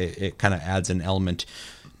because it kind of adds an element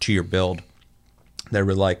to your build that I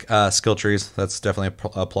really like. Skill trees, that's definitely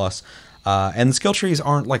a plus. And the skill trees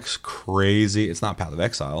aren't like crazy. It's not Path of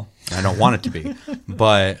Exile. I don't want it to be,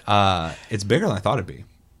 but it's bigger than I thought it'd be.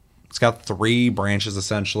 It's got 3 branches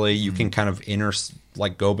essentially. You can kind of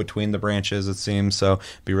go between the branches, it seems. So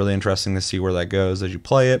it'd be really interesting to see where that goes as you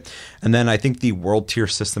play it. And then I think the world tier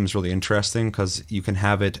system is really interesting because you can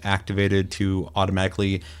have it activated to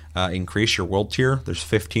automatically increase your world tier. There's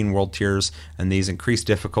 15 world tiers, and these increase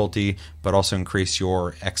difficulty, but also increase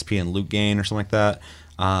your XP and loot gain or something like that.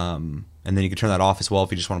 And then you can turn that off as well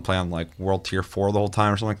if you just want to play on like world tier 4 the whole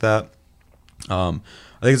time or something like that.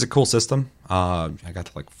 I think it's a cool system. I got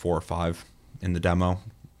to like 4 or 5 in the demo.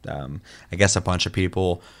 I guess a bunch of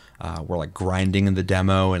people were like grinding in the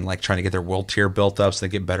demo and like trying to get their world tier built up so they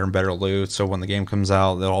get better and better loot. So when the game comes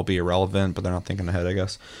out, they'll all be irrelevant, but they're not thinking ahead, I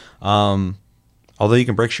guess. Although you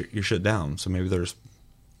can break your shit down, so maybe they're just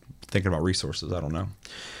thinking about resources. I don't know.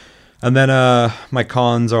 And then my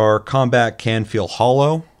cons are combat can feel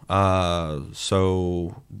hollow.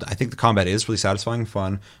 So I think the combat is really satisfying and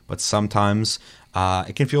fun, but sometimes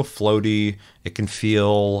it can feel floaty. It can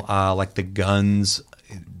feel like the guns,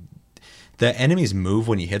 the enemies move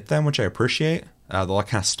when you hit them, which I appreciate. They'll all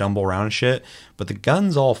kind of stumble around and shit, but the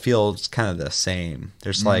guns all feel just kind of the same.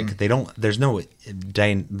 There's like there's no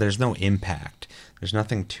impact. There's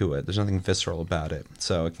nothing to it. There's nothing visceral about it.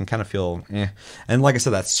 So it can kind of feel eh. And like I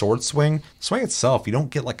said, that sword swing, the swing itself, you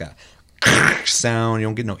don't get like a sound, you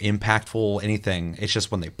don't get no impactful anything. It's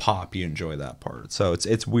just when they pop, you enjoy that part. So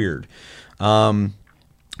it's weird.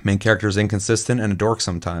 Main character is inconsistent and a dork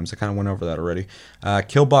sometimes. I kind of went over that already.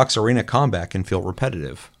 Killbox arena combat can feel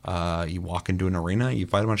repetitive. You walk into an arena, you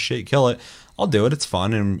fight a bunch of shit, you kill it. I'll do it. It's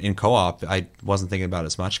fun. And in co-op, I wasn't thinking about it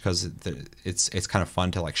as much because it's kind of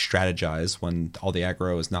fun to like strategize when all the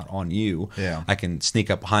aggro is not on you. Yeah. I can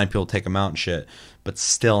sneak up behind people, take them out and shit. But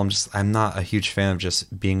still, I'm not a huge fan of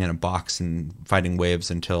just being in a box and fighting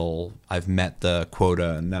waves until I've met the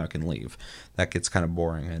quota and now I can leave. That gets kind of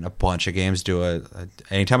boring, and a bunch of games do it.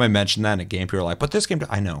 Anytime I mention that in a game, people are like, "But this game,"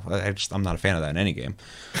 I know. I'm not a fan of that in any game.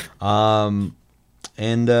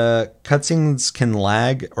 And cutscenes can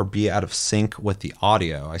lag or be out of sync with the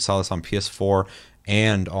audio. I saw this on PS4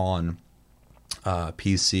 and on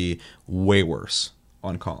PC. Way worse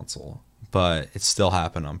on console, but it still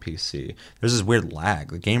happened on PC. There's this weird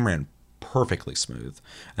lag. The game ran perfectly smooth,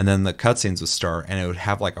 and then the cutscenes would start and it would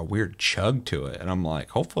have like a weird chug to it, and I'm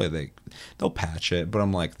like, hopefully they'll patch it, but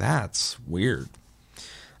I'm like, that's weird.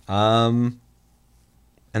 And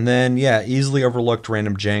then easily overlooked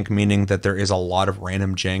random jank, meaning that there is a lot of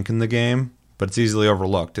random jank in the game, but it's easily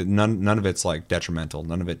overlooked. None of it's like detrimental.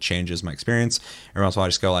 None of it changes my experience. Every once in a while I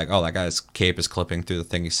just go like, oh, that guy's cape is clipping through the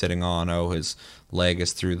thing he's sitting on. Oh, his leg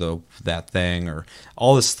is through that thing, or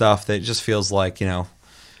all this stuff that just feels like,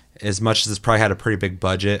 as much as this probably had a pretty big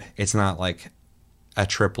budget, it's not like a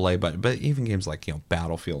AAA, but even games like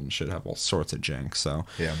Battlefield and shit have all sorts of jank. So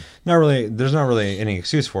Yeah. there's not really any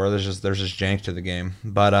excuse for it. There's just jank to the game.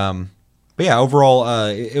 But yeah, overall,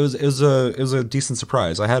 it was a decent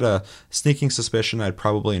surprise. I had a sneaking suspicion I'd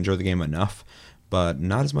probably enjoy the game enough, but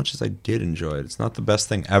not as much as I did enjoy it. It's not the best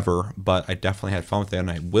thing ever, but I definitely had fun with it, and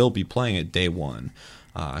I will be playing it day one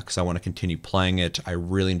because I want to continue playing it. I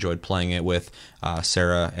really enjoyed playing it with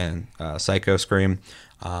Sarah and Psycho Scream.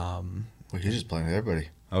 Well, he's just playing with everybody.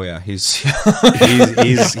 Oh yeah, he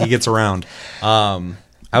gets around.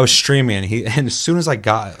 I was streaming, and as soon as I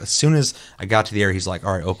got to the air, he's like,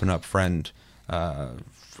 "All right, open up friend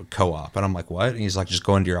co-op," and I'm like, "What?" And he's like, "Just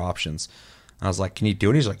go into your options." And I was like, "Can you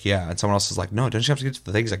do it?" He's like, "Yeah." And someone else is like, "No, don't you have to get to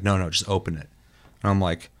the thing?" He's like, "No, just open it." And I'm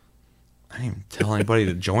like, I didn't even tell anybody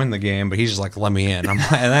to join the game, but he's just like, "Let me in." And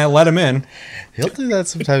I let him in. He'll do that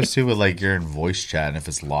sometimes too, with like you're in voice chat, and if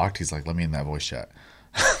it's locked, he's like, "Let me in that voice chat."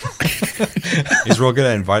 He's real good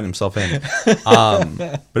at inviting himself in.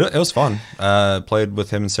 But it was fun. Played with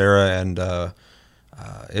him and Sarah, and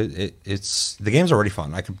it's the game's already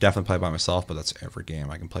fun. I could definitely play by myself, but that's every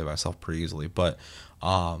game. I can play by myself pretty easily. But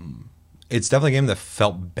it's definitely a game that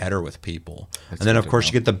felt better with people. And then, of course,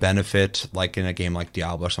 you get the benefit, like in a game like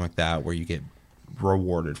Diablo or something like that, where you get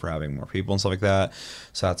rewarded for having more people and stuff like that.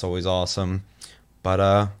 So that's always awesome.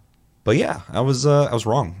 But yeah, I was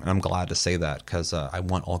wrong, and I'm glad to say that because I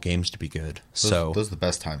want all games to be good. Those are the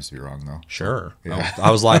best times to be wrong, though. Sure, Yeah. I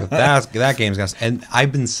was like that game's gonna. And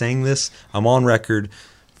I've been saying this. I'm on record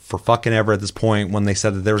for fucking ever at this point. When they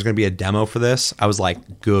said that there was gonna be a demo for this, I was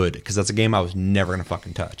like, good, because that's a game I was never gonna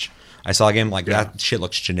fucking touch. I saw a game like that shit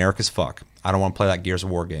looks generic as fuck. I don't want to play that Gears of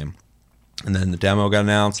War game. And then the demo got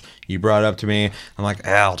announced. You brought it up to me. I'm like,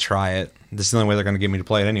 I'll try it. This is the only way they're gonna get me to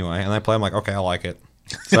play it anyway. And I play. I'm like, okay, I like it.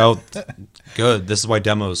 So good. This is why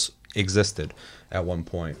demos existed at one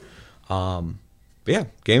point. But yeah,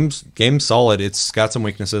 game's solid. It's got some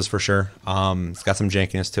weaknesses for sure. It's got some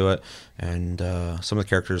jankiness to it, and some of the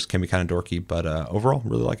characters can be kind of dorky. But overall,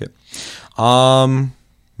 really like it.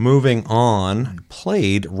 Moving on,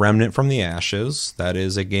 played Remnant from the Ashes. That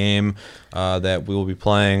is a game that we will be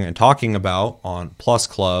playing and talking about on Plus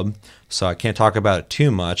Club. So I can't talk about it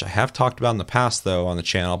too much. I have talked about it in the past, though, on the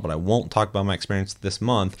channel, but I won't talk about my experience this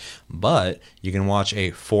month. But you can watch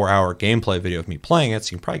a 4-hour gameplay video of me playing it,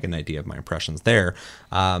 so you can probably get an idea of my impressions there.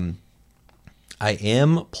 I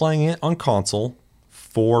am playing it on console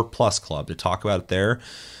for Plus Club to talk about it there.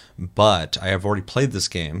 But I have already played this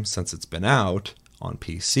game since it's been out on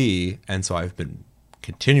PC, and so I've been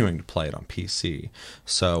continuing to play it on PC.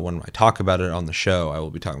 So when I talk about it on the show, I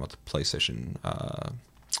will be talking about the PlayStation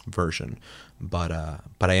version, but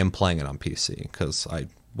I am playing it on PC because I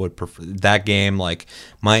would prefer that game. Like,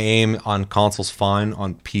 my aim on console's fine.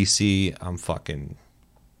 On PC, I'm fucking.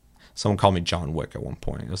 Someone called me John Wick at one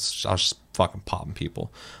point. I was just fucking popping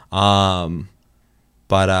people. But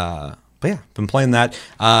yeah, been playing that.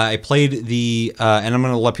 I played the and I'm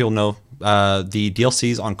gonna let people know the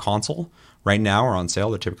DLCs on console right now are on sale.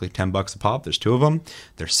 They're typically $10 a pop. There's 2 of them.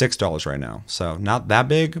 They're $6 right now. So not that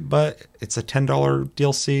big, but it's a $10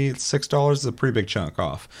 DLC. It's $6 is a pretty big chunk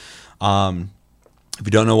off. If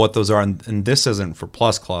you don't know what those are, and this isn't for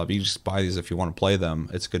Plus Club, you just buy these if you want to play them.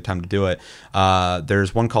 It's a good time to do it.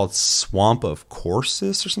 There's one called Swamp of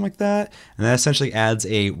Corsus or something like that, and that essentially adds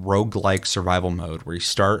a roguelike survival mode where you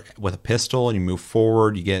start with a pistol and you move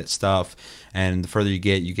forward, you get stuff, and the further you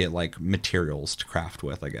get like materials to craft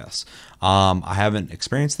with, I guess. I haven't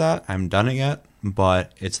experienced that. I haven't done it yet,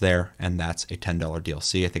 but it's there, and that's a $10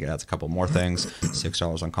 DLC. I think it adds a couple more things,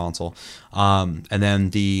 $6 on console. And then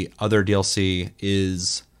the other DLC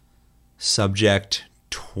is Subject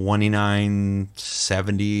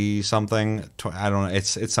 2970 something. I don't know.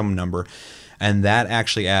 It's some number, and that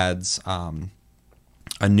actually adds a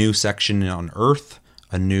new section on Earth,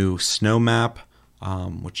 a new snow map,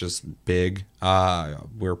 which is big.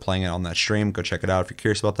 We're playing it on that stream. Go check it out if you're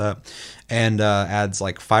curious about that. And adds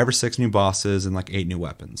like 5 or 6 new bosses and like 8 new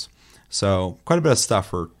weapons. So quite a bit of stuff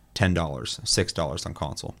for $10, $6 on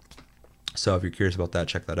console. So if you're curious about that,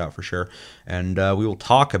 check that out for sure. And we will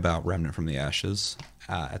talk about Remnant from the Ashes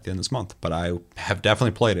at the end of this month. But I have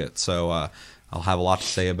definitely played it, so I'll have a lot to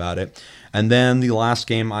say about it. And then the last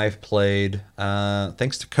game I've played,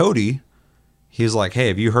 thanks to Cody, he's like, hey,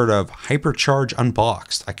 have you heard of Hypercharge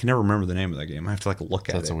Unboxed? I can never remember the name of that game. I have to like look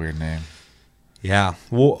at it. That's a weird name. Yeah.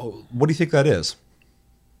 Well, what do you think that is?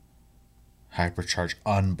 Hypercharge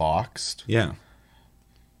Unboxed. Yeah.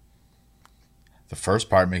 The first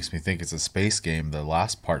part makes me think it's a space game. The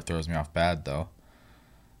last part throws me off bad, though.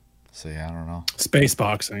 So, yeah, I don't know. Space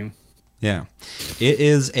boxing. Yeah. It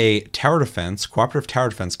is a tower defense, cooperative tower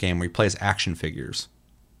defense game where you play as action figures.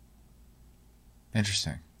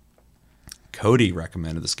 Interesting. Cody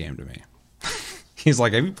recommended this game to me. He's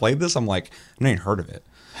like, have you played this? I'm like, I've not even heard of it.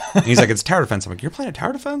 And he's like, it's tower defense. I'm like, you're playing a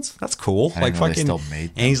tower defense? That's cool. I Like didn't know they fucking. still made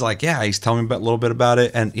them. And he's like, yeah. He's telling me a little bit about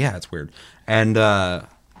it, and yeah, it's weird. And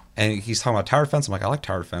he's talking about tower defense. I'm like, I like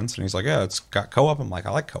tower defense. And he's like, yeah, it's got co-op. I'm like,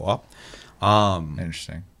 I like co-op.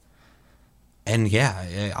 Interesting. And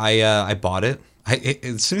yeah, I bought it.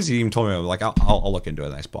 As soon as he even told me, I was like, I'll look into it.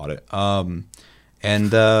 And I just bought it.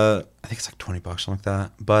 And I think it's like $20, something like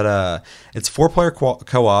that. But it's 4-player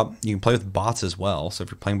co-op. You can play with bots as well. So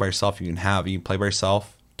if you're playing by yourself, you can play by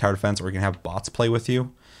yourself, tower defense, or you can have bots play with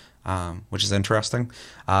you, which is interesting.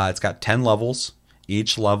 It's got 10 levels.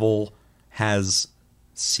 Each level has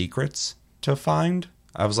secrets to find.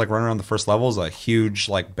 I was like running around the first level. Is a huge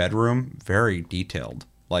like bedroom, very detailed.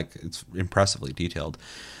 Like it's impressively detailed.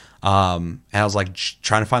 And I was like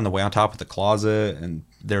trying to find the way on top of the closet, and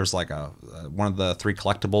there's like one of the 3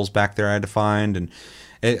 collectibles back there I had to find, and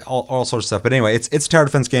all sorts of stuff. But anyway, it's a tower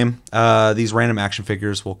defense game. These random action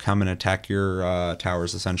figures will come and attack your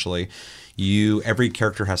towers. Essentially, every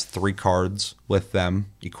character has 3 cards with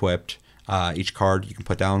them equipped. Each card you can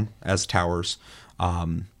put down as towers.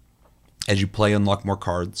 As you play, unlock more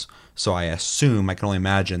cards. So I can only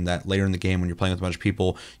imagine that later in the game when you're playing with a bunch of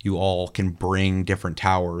people, you all can bring different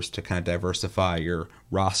towers to kind of diversify your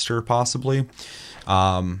roster possibly.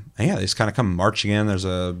 And yeah, they just kind of come marching in. There's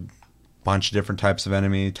a bunch of different types of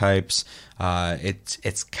enemy types.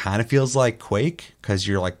 It's kind of feels like Quake because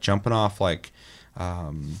you're like jumping off like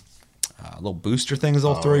little booster things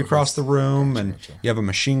they'll throw you across the room. And you have a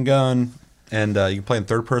machine gun, and you can play in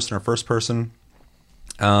third person or first person.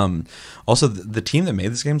 Also the team that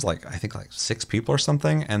made this game's like, I think like 6 people or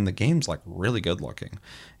something, and the game's like really good looking.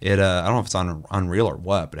 I don't know if it's on Unreal or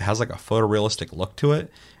what, but it has like a photorealistic look to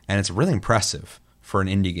it, and it's really impressive for an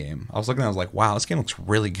indie game. I was looking at it, I was like, wow, this game looks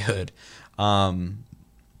really good. Also,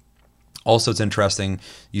 it's interesting.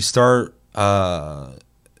 You start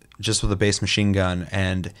just with a base machine gun,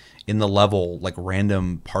 and in the level, like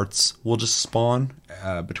random parts will just spawn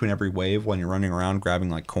between every wave when you're running around grabbing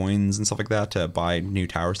like coins and stuff like that to buy new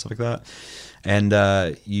towers, stuff like that.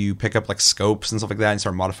 And you pick up like scopes and stuff like that and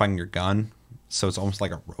start modifying your gun. So it's almost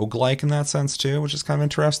like a roguelike in that sense too, which is kind of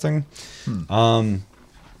interesting. And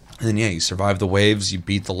then yeah, you survive the waves, you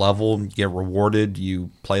beat the level, you get rewarded,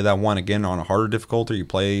 you play that one again on a harder difficulty, you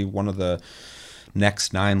play one of the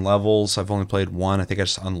next 9 levels. I've only played 1. I think I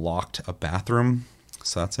just unlocked a bathroom,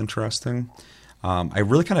 so that's interesting. I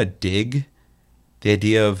really kind of dig the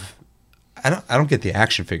idea of I don't get the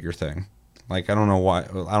action figure thing. Like I don't know why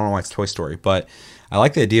it's Toy Story, but I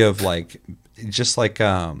like the idea of like just like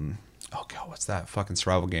oh god, what's that fucking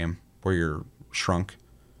survival game where you're shrunk?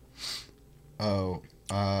 It's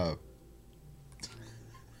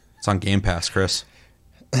on Game Pass, Chris.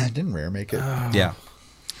 Didn't Rare make it? Yeah.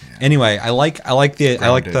 Anyway, I like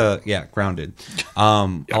the Grounded.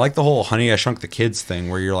 I like the whole Honey I Shrunk the Kids thing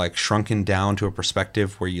where you're like shrunken down to a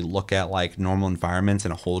perspective where you look at like normal environments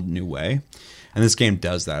in a whole new way. And this game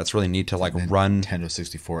does that. It's really neat to like run Nintendo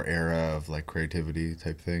 64 era of like creativity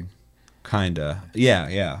type thing. Kinda.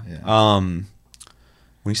 Yeah.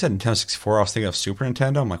 When you said Nintendo 64, I was thinking of Super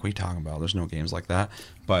Nintendo. I'm like, what are you talking about? There's no games like that.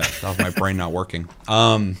 But that was my brain not working.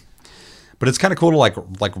 But it's kind of cool to like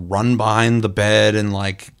run behind the bed and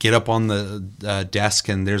like get up on the desk,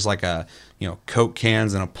 and there's like a Coke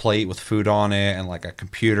cans and a plate with food on it and like a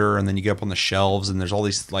computer, and then you get up on the shelves and there's all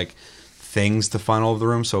these like things to find all over the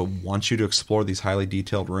room. So it wants you to explore these highly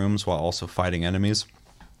detailed rooms while also fighting enemies.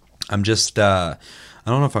 I'm just I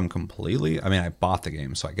don't know if I'm completely. I mean, I bought the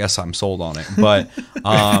game, so I guess I'm sold on it. But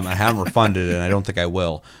I haven't refunded it, and I don't think I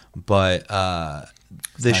will. But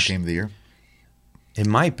this game of the year. It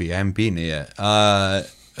might be. I haven't beaten it yet. But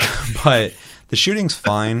the shooting's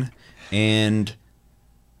fine, and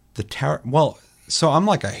the tower. Well, so I'm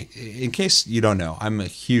like in case you don't know, I'm a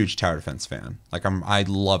huge tower defense fan. Like I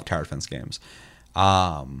love tower defense games,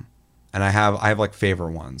 and I have like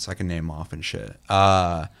favorite ones I can name off and shit.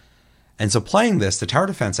 And so playing this, the tower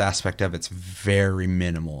defense aspect of it's very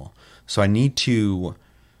minimal. So I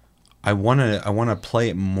want to play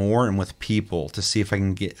it more and with people to see if I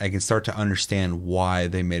can start to understand why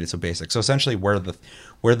they made it so basic. So essentially where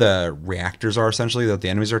the reactors are, essentially that the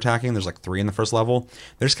enemies are attacking, there's like 3 in the first level.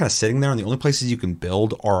 They're just kind of sitting there, and the only places you can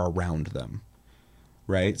build are around them.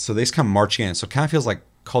 Right? So they just come marching in. So it kind of feels like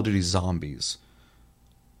Call of Duty Zombies.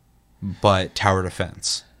 but tower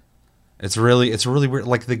defense. It's really weird.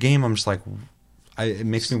 Like the game, I'm just like, it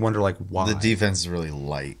makes me wonder like why. The defense is really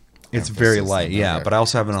light. It's very light, yeah. But I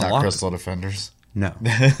also haven't Not unlocked Crystal Defenders. No,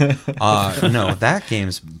 no, that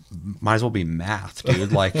game's might as well be math,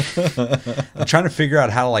 dude. Like, I'm trying to figure out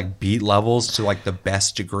how to like beat levels to like the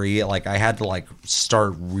best degree. Like, I had to like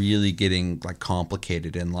start really getting like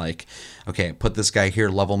complicated and like, okay, put this guy here,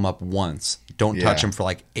 level him up once. Don't touch him for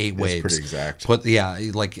like 8 waves. Pretty exact.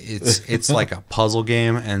 Like it's like a puzzle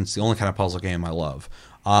game, and it's the only kind of puzzle game I love.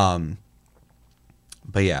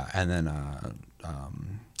 But yeah, and then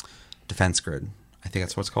Defense Grid. I think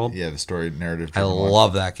that's what it's called. Yeah, the story narrative. I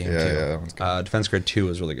love that game too. Yeah, that one's good. Defense Grid 2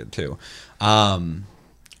 is really good too.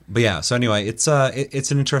 But yeah, so anyway, it's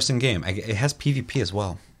an interesting game. It has PvP as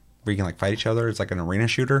well, where you can like fight each other. It's like an arena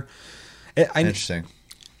shooter. Interesting.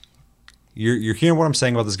 You're hearing what I'm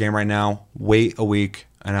saying about this game right now. Wait a week,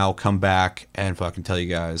 and I'll come back and fucking tell you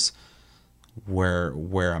guys where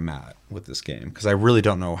I'm at with this game, because I really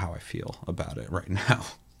don't know how I feel about it right now.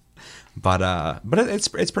 But it's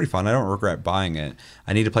pretty fun. I don't regret buying it.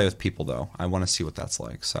 I need to play with people though. I want to see what that's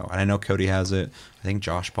like. So, and I know Cody has it. I think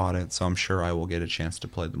Josh bought it, so I'm sure I will get a chance to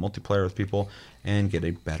play the multiplayer with people and get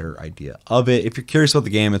a better idea of it. If you're curious about the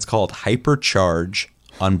game, it's called Hypercharge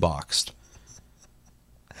Unboxed.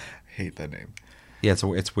 I hate that name. Yeah,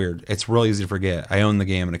 it's weird. It's real easy to forget. I own the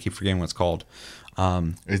game and I keep forgetting what it's called.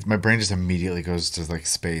 My brain just immediately goes to like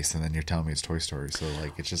space, and then you're telling me it's Toy Story, so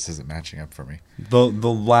like it just isn't matching up for me. The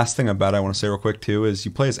last thing about it I want to say real quick too is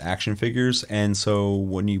you play as action figures, and so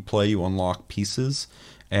when you play, you unlock pieces,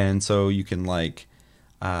 and so you can like,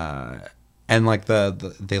 and like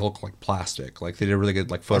they look like plastic, like they did a really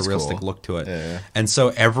good like photorealistic look to it, Yeah. And so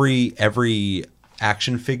every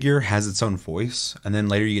action figure has its own voice, and then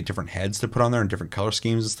later you get different heads to put on there and different color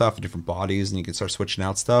schemes and stuff and different bodies, and you can start switching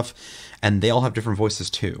out stuff, and they all have different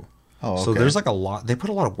voices too. Oh, okay. So there's like a lot. They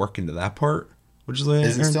put a lot of work into that part, which is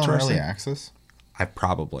Is it still in interesting. early access?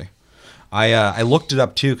 I looked it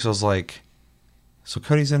up too, because I was like, so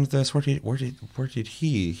Cody's into this. Where did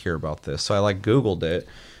he hear about this? So I like Googled it,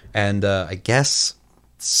 and I guess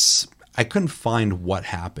I couldn't find what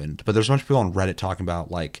happened, but there's a bunch of people on Reddit talking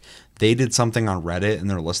about like they did something on Reddit and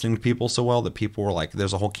they're listening to people so well that people were like,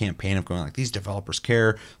 there's a whole campaign of going like, these developers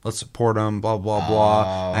care, let's support them, blah blah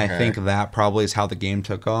blah. Okay. And I think that probably is how the game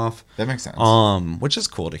took off. That makes sense. Which is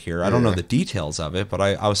cool to hear. I don't know the details of it, but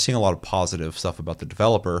I was seeing a lot of positive stuff about the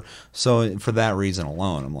developer. So for that reason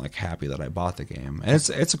alone, I'm like happy that I bought the game. And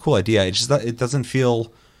it's a cool idea. It's just that it doesn't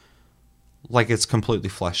feel like it's completely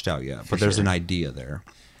fleshed out yet, but there's an idea there,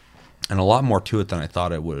 and a lot more to it than I thought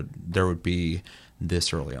there would be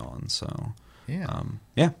this early on. So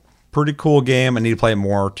yeah, pretty cool game. I need to play it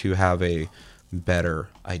more to have a better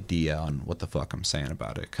idea on what the fuck I'm saying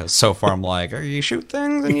about it, because so far I'm like, you shoot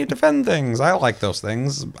things and you defend things. I like those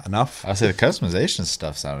things enough. I'll say the customization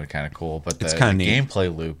stuff sounded kind of cool, but It's the kinda neat.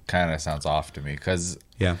 gameplay loop kind of sounds off to me, because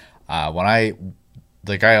Yeah, when I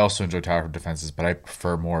also enjoy tower defenses, but I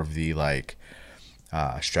prefer more of the like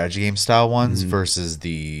strategy game style ones versus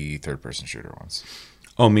the third person shooter ones.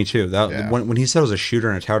 oh, me too. Yeah. When he said it was a shooter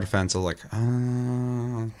and a tower defense, I was like,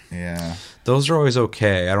 Yeah. those are always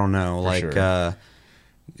okay. I don't know, For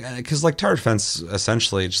because like tower defense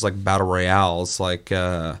essentially just like battle royale. It's like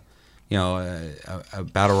a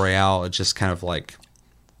battle royale. It just kind of like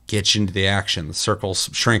gets you into the action. The circle's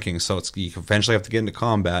shrinking, so you eventually have to get into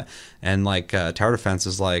combat. And like tower defense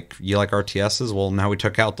is like, you like RTSs. Well, now we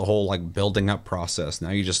took out the whole like building up process. Now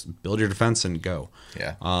you just build your defense and go.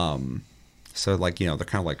 Yeah. So like, they're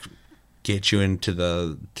kind of like get you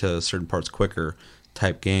to certain parts quicker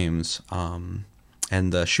type games. And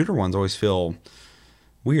the shooter ones always feel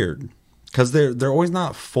weird, because they're always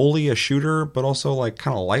not fully a shooter, but also like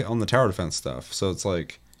kind of light on the tower defense stuff. So it's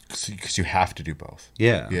like, Because you have to do both.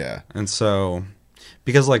 yeah. Yeah. And so,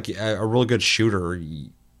 because like a really good shooter,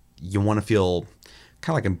 you want to feel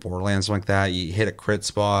kind of like in Borderlands, like that. You hit a crit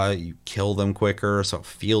spot, you kill them quicker, so it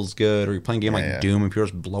feels good. Or you're playing a game like Doom and people are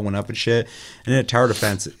just blowing up and shit. And in a tower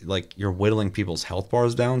defense, like you're whittling people's health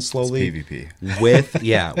bars down slowly. It's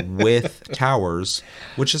PvP. with towers,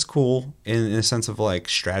 which is cool in a sense of like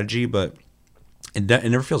strategy, but it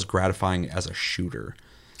never feels gratifying as a shooter.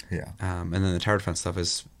 Yeah. And then the tower defense stuff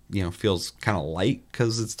is, feels kind of light,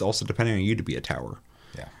 because it's also depending on you to be a tower.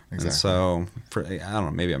 Yeah. And Exactly. so, I don't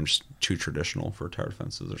know, maybe I'm just too traditional for tower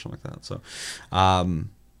defenses or something like that. So,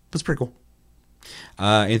 that's pretty cool.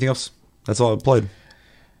 Anything else? That's all I played.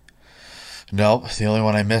 Nope. The only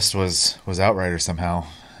one I missed was Outrider somehow.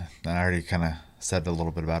 And I already kind of said a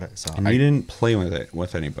little bit about it. So And you didn't play with it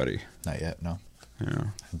with anybody. not yet. No. Yeah.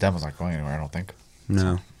 The demo's not going anywhere, I don't think.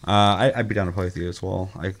 No. I'd be down to play with you as well.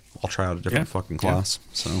 I'll try out a different fucking class.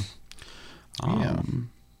 So,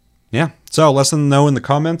 yeah. So let us know in the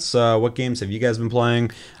comments what games have you guys been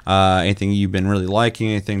playing, anything you've been really liking,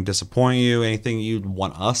 anything disappoint you, anything you'd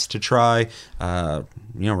want us to try,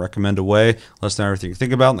 recommend away. Let us know everything you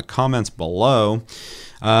think about in the comments below.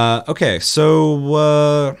 Okay,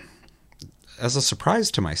 so as a surprise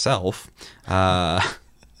to myself,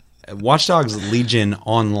 Watch Dogs Legion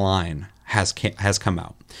Online has come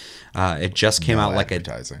out. It just came out like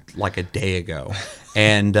a day ago,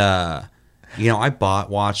 and I bought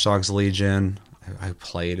Watch Dogs Legion. I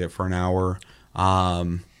played it for an hour.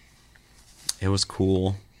 It was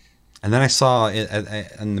cool, and then I saw it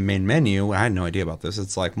in the main menu. I had no idea about this.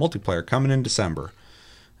 It's like multiplayer coming in December,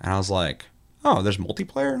 and I was like, "Oh, there's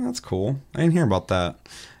multiplayer? That's cool." I didn't hear about that.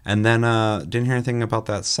 And then didn't hear anything about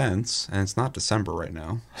that since, and it's not December right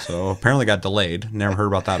now. So apparently got delayed. Never heard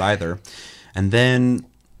about that either. And then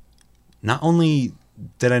not only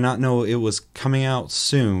did I not know it was coming out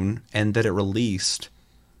soon and that it released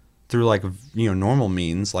through like normal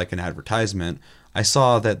means like an advertisement, I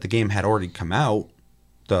saw that the game had already come out,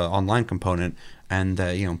 the online component, and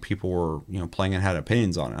that people were playing and had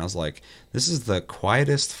opinions on it. I was like, this is the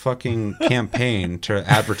quietest fucking campaign to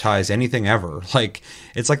advertise anything ever. Like,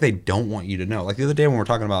 it's like they don't want you to know. Like the other day when we were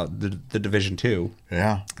talking about the Division 2,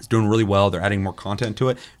 yeah, it's doing really well. They're adding more content to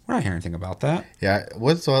it. We're not hearing anything about that. Yeah,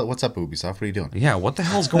 what's up, Ubisoft? What are you doing? Yeah, what the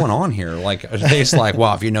hell's going on here? Like, are they just like,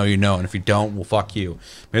 well, if you know, and if you don't, well, fuck you.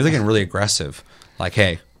 Maybe they're getting really aggressive. Like,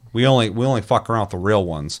 hey, we only fuck around with the real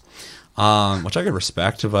ones. Which I could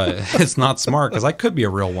respect, but it's not smart because I could be a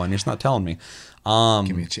real one. You're just not telling me.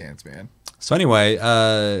 Give me a chance, man. So anyway,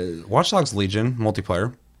 Watch Dogs Legion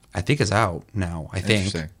multiplayer, I think is out now. I think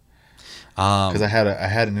Interesting. Because I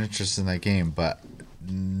had an interest in that game, but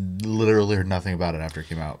literally heard nothing about it after it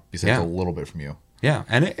came out, besides a little bit from you. Yeah,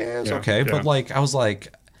 and it was okay, but like I was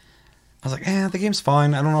like, the game's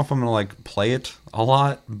fine. I don't know if I'm gonna like play it a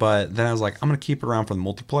lot, but then I was like, I'm gonna keep it around for the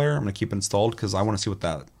multiplayer. I'm gonna keep it installed because I want to see what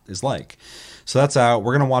that is like. So that's out.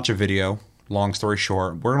 We're gonna watch a video. Long story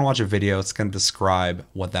short, we're gonna watch a video. It's gonna describe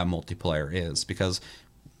what that multiplayer is because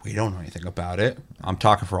we don't know anything about it. I'm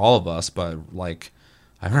talking for all of us, but like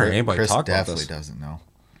I haven't heard anybody talk about this. Chris definitely doesn't know.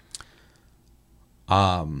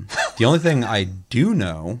 The only thing I do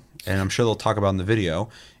know, and I'm sure they'll talk about in the video,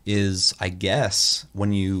 is I guess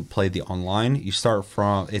when you play the online, you start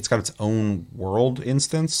from, it's got its own world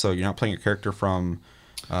instance, so you're not playing your character from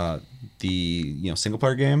the single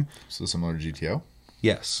player game. So similar to GTO?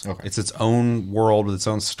 Yes. Okay. It's its own world with its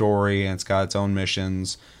own story, and it's got its own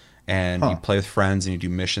missions, and you play with friends and you do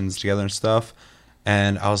missions together and stuff.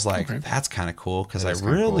 And I was like, that's kind of cool because I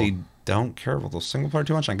really don't care about the single player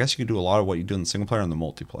too much. I guess you can do a lot of what you do in the single player and the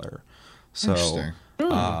multiplayer. So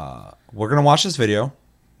we're going to watch this video.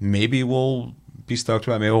 Maybe we'll be stoked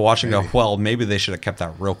about it. Maybe we'll watch and go, well, maybe they should have kept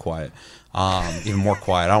that real quiet. Even more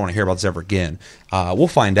quiet. I don't want to hear about this ever again. We'll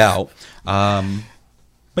find out.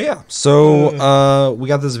 But yeah, so we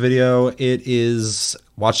got this video. It is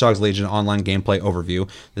Watch Dogs Legion online gameplay overview.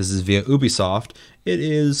 This is via Ubisoft. It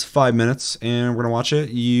is 5 minutes, and we're going to watch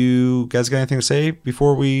it. You guys got anything to say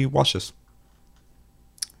before we watch this?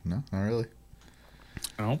 No, not really.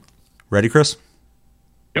 No. Ready, Chris?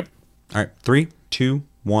 Yep. All right, 3, 2,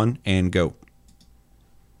 1, and go.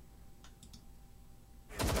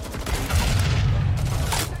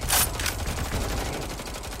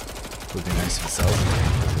 Would be nice if it sells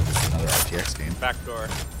again. It's another RTX game. Backdoor.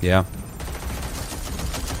 Yeah.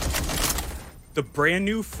 The brand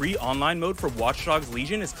new free online mode for Watch Dogs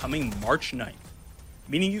Legion is coming March 9th.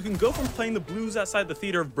 Meaning you can go from playing the blues outside the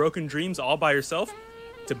theater of broken dreams all by yourself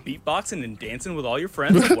to beatboxing and dancing with all your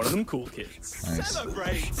friends like one of them cool kids. Nice.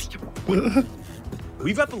 Celebrate!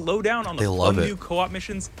 We've got the lowdown on the fun new co-op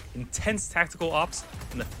missions, intense tactical ops,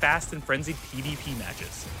 and the fast and frenzied PvP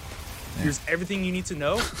matches. Here's everything you need to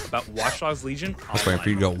know about Watch Dogs Legion online. I was waiting for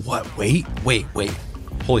you to go, what? Wait.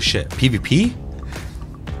 Holy shit. PvP?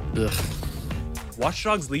 Ugh. Watch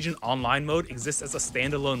Dogs Legion online mode exists as a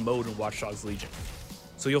standalone mode in Watch Dogs Legion,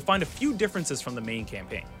 so you'll find a few differences from the main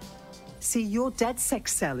campaign. See, your DedSec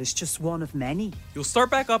cell is just one of many. You'll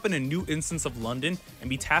start back up in a new instance of London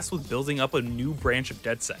and be tasked with building up a new branch of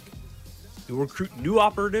DedSec. You'll recruit new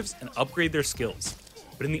operatives and upgrade their skills.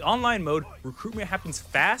 But in the online mode, recruitment happens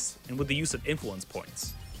fast and with the use of influence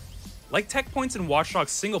points. Like tech points in Watch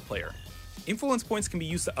Dogs single player, influence points can be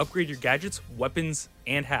used to upgrade your gadgets, weapons,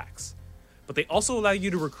 and hacks. But they also allow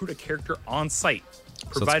you to recruit a character on site,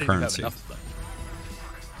 provided you have enough of them.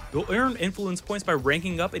 You'll earn influence points by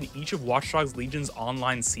ranking up in each of Watch Dogs Legion's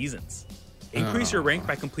online seasons. Increase your rank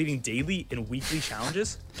by completing daily and weekly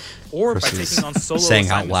challenges, or by taking on solo saying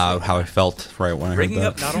out assignments. loud how I felt right when I heard Ranking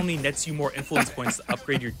up that. not only nets you more influence points to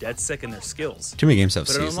upgrade your DeadSec and their skills, Too many games have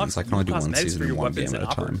but it unlocks seasons. I can only new do one cosmetics season for in your one weapons game at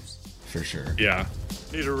and a time. operatives. For sure. Yeah.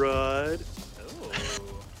 Need a ride? Oh,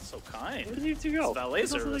 so kind. Where do you need to go? Valet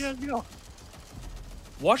service.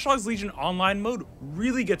 Watch Dogs Legion online mode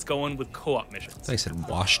really gets going with co-op missions. I said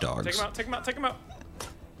wash dogs. Take them out.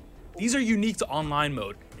 These are unique to online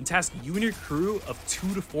mode and task you and your crew of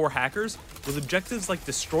 2 to 4 hackers with objectives like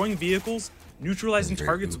destroying vehicles, neutralizing Very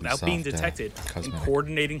targets without being Ubisoft, detected, and cosmetic.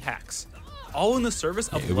 coordinating hacks. All in the service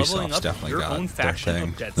of leveling Ubisoft's up definitely your got own their faction thing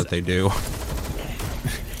of that DeadSec. they do.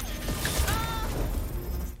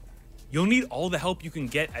 You'll need all the help you can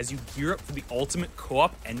get as you gear up for the ultimate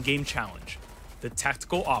co-op endgame challenge, the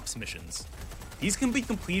Tactical Ops missions. These can be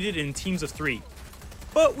completed in teams of 3,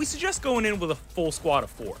 but we suggest going in with a full squad of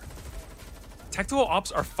 4. Tactical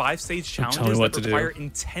Ops are 5-stage Tell me challenges what that to do. require I'm gonna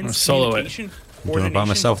intense solo it. communication, I'm doing it by coordination,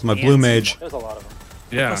 myself with my and blue mage. teamwork.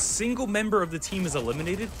 Yeah. If a single member of the team is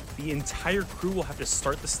eliminated, the entire crew will have to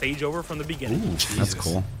start the stage over from the beginning. Ooh, that's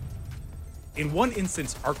cool. In one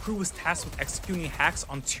instance, our crew was tasked with executing hacks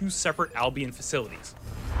on 2 separate Albion facilities.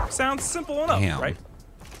 Sounds simple enough, Damn. right?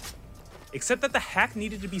 Except that the hack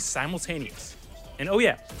needed to be simultaneous. And oh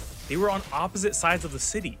yeah, they were on opposite sides of the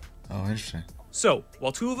city. Oh, interesting. So,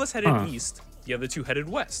 while 2 of us headed east, the other 2 headed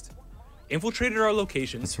west. Infiltrated our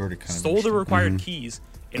locations, That's already kind of stole the interesting. required keys,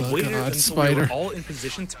 and Oh waited God, until we were spider. all in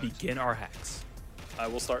position to begin our hacks. I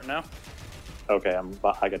will start now. Okay,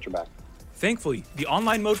 I got your back. Thankfully, the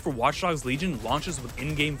online mode for Watch Dogs Legion launches with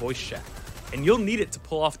in-game voice chat, and you'll need it to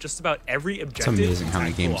pull off just about every It's objective. amazing how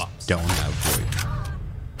many Tactical games Ops. don't have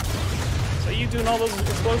voice. So you doing all those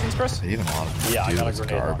explosions, Chris? Even a lot of them Yeah, I do got a is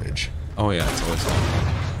grenade launcher. garbage. Oh yeah, it's always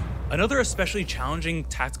Another especially challenging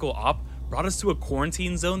tactical op brought us to a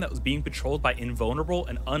quarantine zone that was being patrolled by invulnerable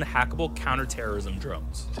and unhackable counterterrorism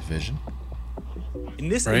drones. Division? In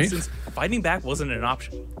this Right? instance, fighting back wasn't an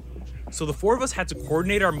option. So the 4 of us had to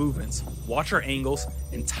coordinate our movements, watch our angles,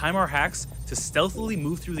 and time our hacks to stealthily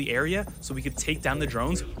move through the area so we could take down the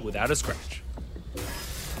drones without a scratch. I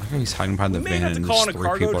think he's hiding behind the We may van have to and call just in a 3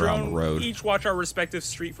 cargo people around the drone, road. each watch our respective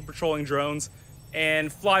street for patrolling drones,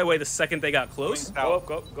 and fly away the second they got close. Go up,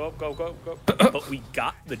 go. But we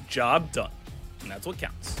got the job done, and that's what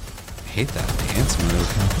counts. I hate that dance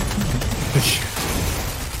move.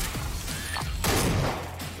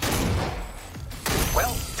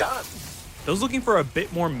 Well done. Those looking for a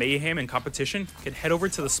bit more mayhem and competition can head over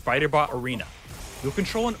to the Spiderbot Arena. You'll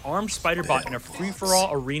control an armed Spiderbot in a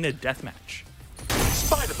free-for-all arena deathmatch.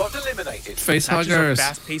 Spider-bot eliminated. Face Matches are huggers.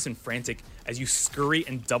 fast-paced and frantic as you scurry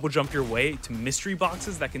and double jump your way to mystery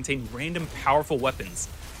boxes that contain random powerful weapons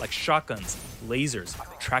like shotguns, lasers,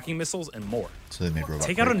 tracking missiles, and more. So they made robot.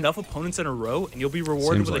 Take out Break. enough opponents in a row and you'll be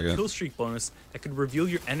rewarded Seems with like a it. kill streak bonus that could reveal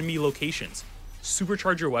your enemy locations,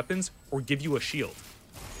 supercharge your weapons, or give you a shield.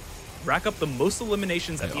 Rack up the most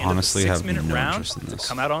eliminations at I the end of the honestly have 6-minute no round interest in to this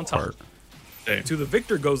come out on top. part. To the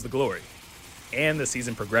victor goes the glory, and the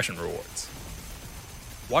season progression rewards.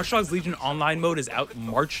 Watch Dogs Legion Online mode is out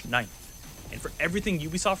March 9th. And for everything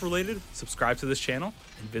Ubisoft related, subscribe to this channel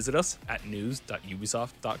and visit us at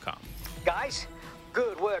news.ubisoft.com. Guys,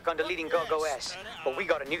 good work on deleting GogOS, but we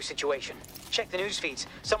got a new situation. Check the news feeds.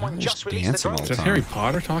 Someone Who's just released the dancing all drone. Is that Harry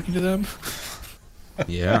Potter talking to them?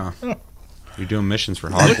 Yeah. You're doing missions for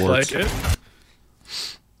Looked Hogwarts. like it.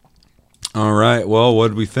 All right. Well, what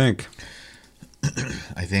did we think?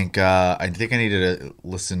 I think I need to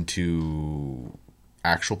listen to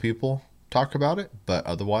actual people talk about it, but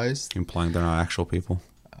otherwise, Implying they're not actual people.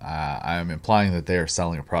 I'm implying that they are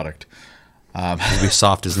selling a product.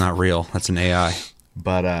 Ubisoft is not real. That's an AI.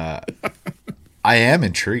 But I am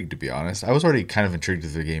intrigued, to be honest. I was already kind of intrigued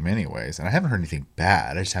with the game, anyways, and I haven't heard anything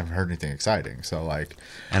bad. I just haven't heard anything exciting. So, like,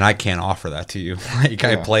 And I can't offer that to you. Like,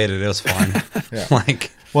 I Yeah. played it. It was fun. Yeah.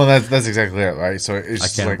 Like, well, that's exactly it, right? So it's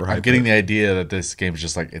just can't like I'm overhype getting it. the idea that this game is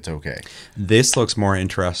just like it's okay. this looks more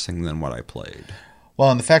interesting than what I played. Well,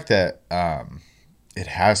 and the fact that it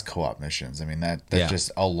has co-op missions, I mean that Yeah. just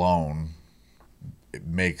alone it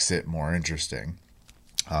makes it more interesting.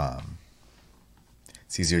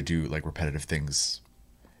 It's easier to do like repetitive things,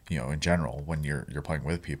 you know, in general when you're playing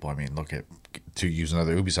with people. I mean, look at, to use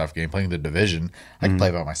another Ubisoft game, playing The Division. I can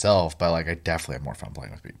play by myself, but like I definitely have more fun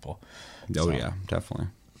playing with people. Oh, So- yeah, definitely.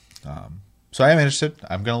 So I am interested.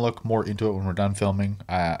 I'm gonna look more into it when we're done filming.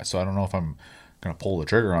 So I don't know if I'm gonna pull the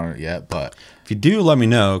trigger on it yet, but If you do, let me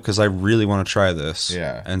know because I really want to try this.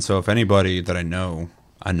 Yeah. And so if anybody that I know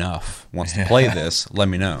enough wants to play this, let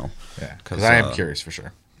me know. yeah, because I am uh, curious for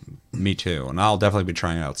sure. Me too, and I'll definitely be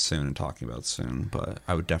trying it out soon and talking about it soon. But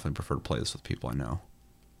I would definitely prefer to play this with people I know.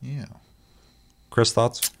 Yeah. Chris,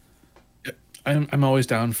 thoughts? I'm always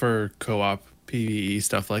down for co-op PvE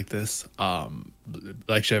stuff like this.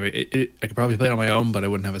 Like Chevy, I could probably play it on my own, but I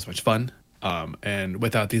wouldn't have as much fun. And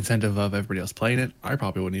without the incentive of everybody else playing it, I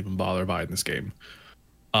probably wouldn't even bother buying this game.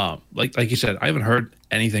 Like you said, I haven't heard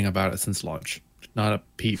anything about it since launch. Not a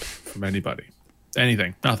peep from anybody.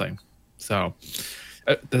 Anything, nothing. So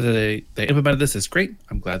they implemented this is great.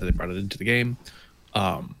 I'm glad that they brought it into the game.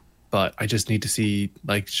 But I just need to see,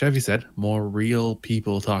 like Chevy said, more real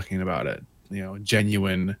people talking about it. You know,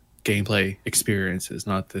 genuine gameplay experiences,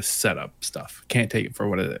 not this setup stuff. Can't take it for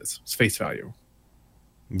what it is. It's face value.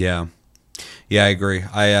 Yeah, I agree.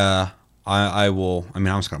 I will. I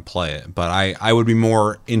mean, I'm just gonna play it, but I would be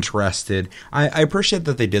more interested. I appreciate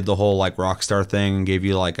that they did the whole like Rockstar thing and gave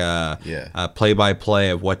you like a play-by-play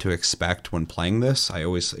of what to expect when playing this. I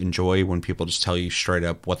always enjoy when people just tell you straight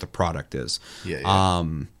up what the product is.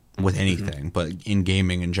 With anything, but in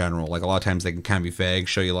gaming in general, like a lot of times they can kind of be vague,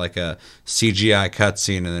 show you like a CGI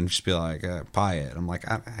cutscene, and then just be like, buy it. I'm like,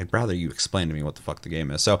 I'd rather you explain to me what the fuck the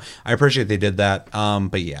game is. So I appreciate they did that.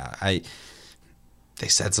 But yeah, they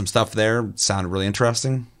said some stuff there sounded really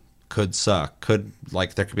interesting. Could suck. There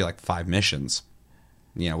could be like 5 missions.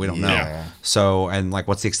 You know, we don't know. So, and like,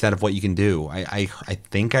 what's the extent of what you can do? I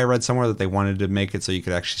think I read somewhere that they wanted to make it so you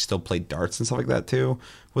could actually still play darts and stuff like that too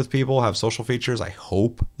with people, have social features. I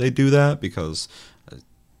hope they do that because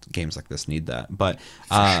games like this need that. But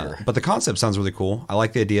but the concept sounds really cool. I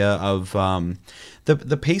like the idea of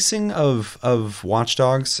the pacing of Watch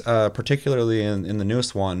Dogs, particularly in the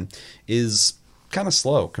newest one, is kind of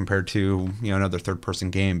slow compared to another third-person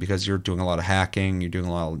game because you're doing a lot of hacking, you're doing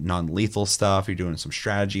a lot of non-lethal stuff, you're doing some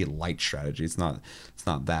strategy, light strategy. It's not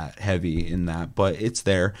that heavy in that, but it's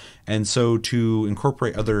there. And so to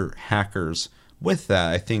incorporate other hackers with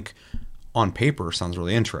that, I think on paper sounds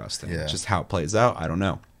really interesting. Yeah. Just how it plays out, I don't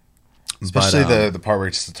know. Especially the part where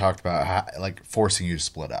it's talked about like forcing you to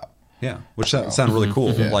split up. Yeah, which sounded really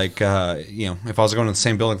cool. Yeah. Like, if I was going to the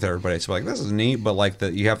same building with everybody, it's like, this is neat, but like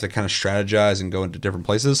you have to kind of strategize and go into different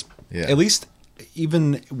places. Yeah. At least,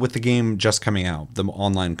 even with the game just coming out, the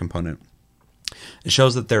online component, it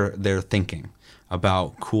shows that they're thinking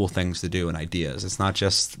about cool things to do and ideas. It's not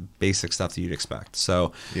just basic stuff that you'd expect.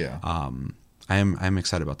 So, yeah, I'm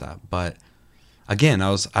excited about that. But again, I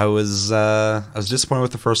was disappointed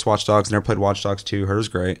with the first Watch Dogs. Never played Watch Dogs 2. Heard it was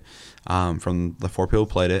great. From the 4 people who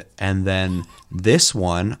played it, and then this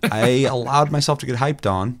one I allowed myself to get hyped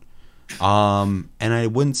on, and I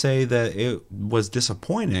wouldn't say that it was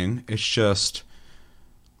disappointing. It's just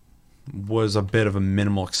was a bit of a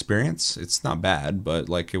minimal experience. It's not bad, but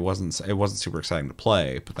like it wasn't super exciting to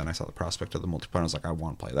play. But then I saw the prospect of the multiplayer, and I was like, I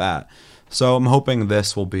want to play that. So I'm hoping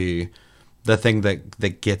this will be the thing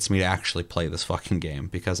that gets me to actually play this fucking game,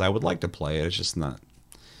 because I would like to play it. It's just not.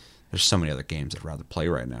 There's so many other games I'd rather play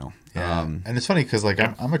right now. Yeah, and it's funny because like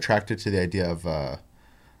I'm attracted to the idea of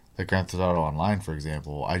like Grand Theft Auto Online, for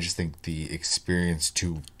example. I just think the experience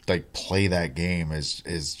to like play that game is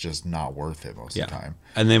just not worth it most of the time.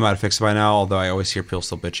 And they might have fixed it by now, although I always hear people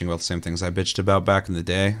still bitching about the same things I bitched about back in the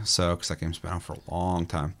day. So because that game's been out for a long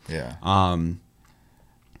time. Yeah.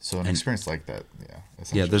 So an experience like that,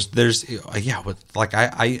 there's with like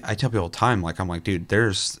I tell people all the time, like I'm like, dude,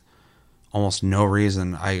 there's almost no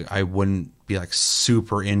reason I wouldn't be like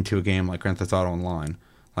super into a game like Grand Theft Auto Online.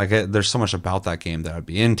 Like there's so much about that game that I'd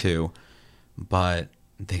be into, but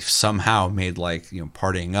they've somehow made like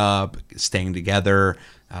partying up, staying together,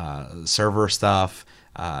 server stuff,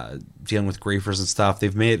 dealing with griefers and stuff.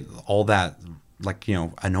 They've made all that like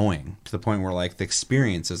annoying to the point where like the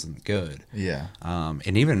experience isn't good. Yeah.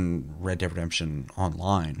 And even Red Dead Redemption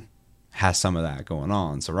Online has some of that going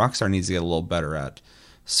on. So Rockstar needs to get a little better at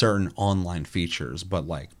certain online features, but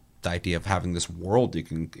like the idea of having this world you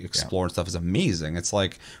can explore and stuff is amazing. It's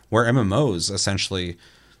like where MMOs essentially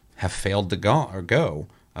have failed to go.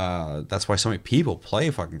 That's why so many people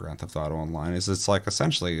play fucking Grand Theft Auto Online. It's like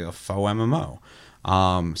essentially a faux MMO.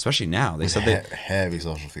 Especially now, they said they heavy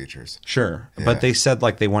social features. Sure, but they said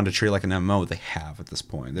like they wanted to treat it like an MMO. They have at this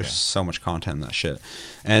point. There's so much content in that shit,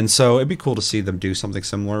 and so it'd be cool to see them do something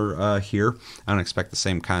similar here. I don't expect the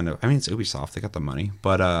same kind of. I mean, it's Ubisoft; they got the money,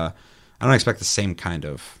 but I don't expect the same kind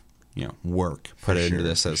of work put into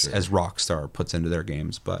this as Rockstar puts into their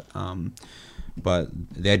games. But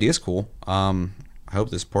the idea is cool. I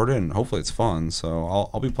hope they support it, and hopefully it's fun. So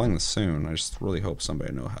I'll be playing this soon. I just really hope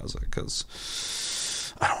somebody has it,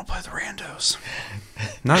 because I don't want to play the randos.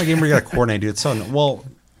 Not a game where you got to coordinate, dude. It's so well.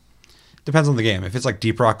 depends on the game. If it's like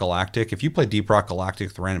Deep Rock Galactic, if you play Deep Rock Galactic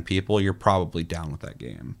with random people, you're probably down with that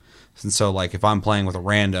game. And so like if I'm playing with a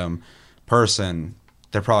random person,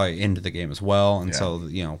 they're probably into the game as well. And so,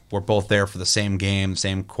 you know, we're both there for the same game,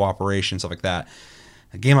 same cooperation, stuff like that.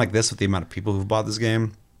 A game like this with the amount of people who've bought this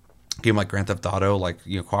game, a game like Grand Theft Auto, like,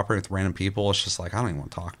 you know, cooperating with random people, it's just like, I don't even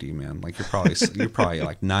want to talk to you, man. Like you're probably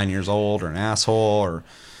like 9 years old or an asshole, or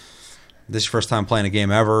this is your first time playing a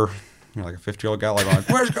game ever. You're like a 50-year-old guy like,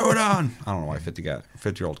 where's it going on? I don't know why a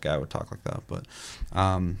 50-year-old guy would talk like that, but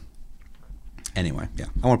anyway, yeah,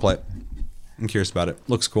 I want to play it. I'm curious about it.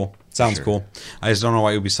 Looks cool. Sounds cool. I just don't know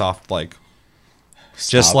why Ubisoft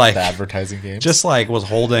just like the advertising games. Just like was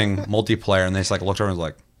holding multiplayer, and they just like looked over and was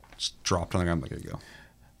like, just dropped on the ground. Like, here you go.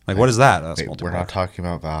 Like, what is that? That's multiplayer. We're not talking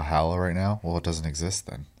about Valhalla right now. Well, it doesn't exist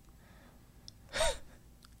then.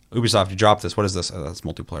 Ubisoft, you dropped this. What is this? That's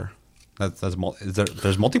multiplayer. There's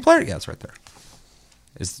multiplayer? Yeah, it's right there.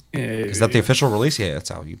 Is that the official release? Yeah, that's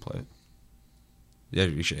how you play it. Yeah,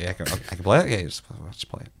 you should. Yeah, I can play it. Yeah, just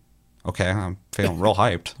play it. Okay, I'm feeling real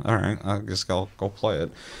hyped. All right, I'll just go play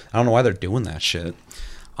it. I don't know why they're doing that shit.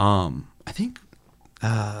 I think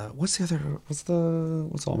what's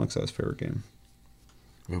Almex's favorite game?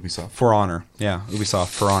 Ubisoft. For Honor. Yeah, Ubisoft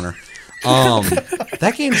For Honor.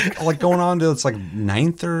 That game's like going on to its like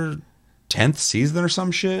 9th or 10th season or some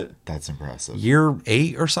shit. That's impressive. Year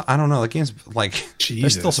 8 or something. I don't know. That game's like they're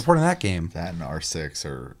still supporting that game. That and R6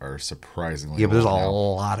 are surprisingly. Yeah, but there's a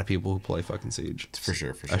lot of people who play fucking Siege. For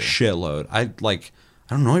sure. A shitload. I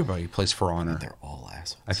don't know anybody who plays For Honor. They're all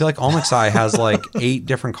assholes. I feel like Almexai has like 8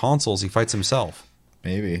 different consoles. He fights himself.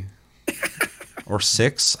 Maybe. Or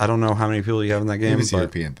 6. I don't know how many people you have in that game. Maybe it's a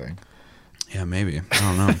European thing. Yeah, maybe. I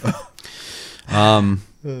don't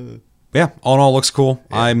know. Yeah, all in all, looks cool.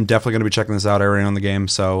 Yeah. I'm definitely going to be checking this out. I already own the game,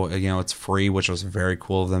 so you know it's free, which was very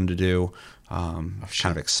cool of them to do. Kind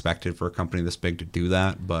of expected for a company this big to do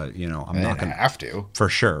that, but you know I'm not going to have to for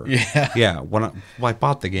sure. Yeah. When I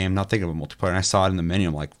bought the game, not thinking of a multiplayer, and I saw it in the menu,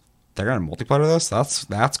 I'm like, they're going to multiplayer this?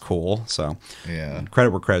 That's cool. So yeah, credit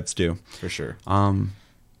where credit's due for sure. And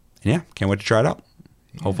yeah, can't wait to try it out.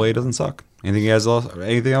 Yeah. Hopefully, it doesn't suck. Anything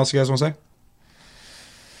else you guys want to say?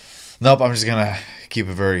 Nope. I'm just gonna keep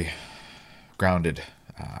a very grounded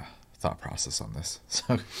thought process on this.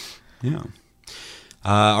 So yeah.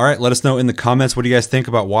 All right, let us know in the comments, what do you guys think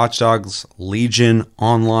about Watch Dogs Legion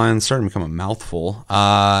Online? It's starting to become a mouthful.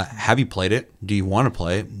 Have you played it? Do you want to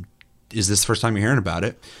play it? Is this the first time you're hearing about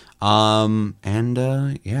it? Yeah,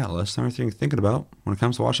 let us know everything you're thinking about when it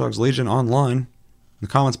comes to Watch Dogs Legion Online in the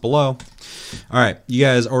comments below. All right, you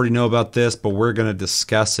guys already know about this, but we're going to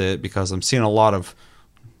discuss it because I'm seeing a lot of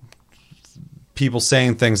people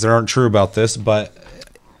saying things that aren't true about this, but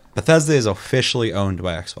Bethesda is officially owned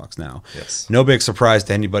by Xbox now. Yes. No big surprise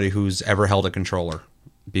to anybody who's ever held a controller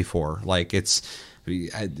before. Like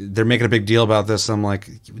they're making a big deal about this. I'm like,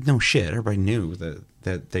 no shit. Everybody knew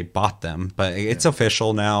that they bought them, but it's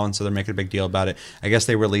official now, and so they're making a big deal about it. I guess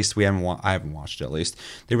they released. I haven't watched it at least.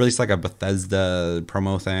 They released like a Bethesda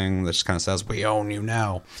promo thing that just kind of says, "We own you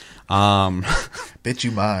now." Bet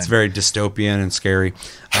you mind. It's very dystopian and scary.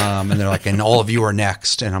 And they're like, and all of you are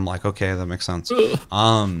next. And I'm like, okay, that makes sense. So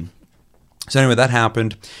anyway, that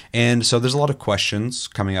happened. And so there's a lot of questions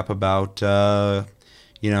coming up about,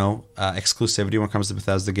 exclusivity when it comes to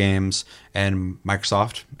Bethesda games, and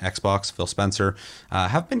Microsoft, Xbox, Phil Spencer,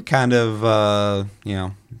 have been kind of,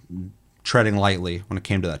 treading lightly when it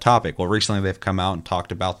came to that topic. Well, recently they've come out and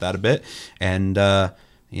talked about that a bit. And,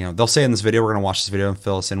 they'll say in this video, we're going to watch this video and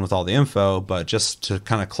fill us in with all the info, but just to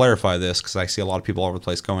kind of clarify this, because I see a lot of people all over the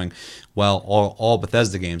place going, well, all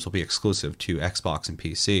Bethesda games will be exclusive to Xbox and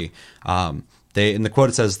PC. In the quote,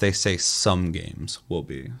 it says they say some games will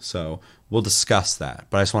be. So we'll discuss that.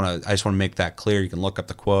 But I just want to make that clear. You can look up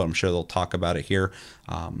the quote. I'm sure they'll talk about it here.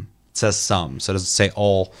 It says some, so it doesn't say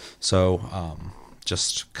all. So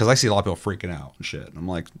just because I see a lot of people freaking out and shit. And I'm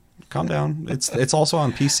like, calm down. It's also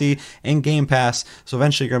on PC and Game Pass, so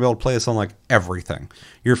eventually you're gonna be able to play this on like everything.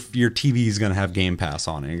 Your TV is gonna have Game Pass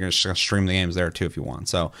on it. You're just gonna stream the games there too if you want.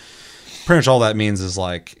 So pretty much all that means is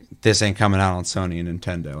like this ain't coming out on Sony and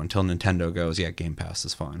Nintendo until Nintendo goes, yeah, Game Pass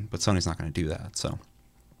is fine, but Sony's not gonna do that. So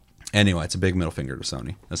anyway, it's a big middle finger to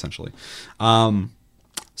Sony essentially.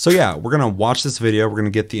 So yeah, we're going to watch this video, we're going to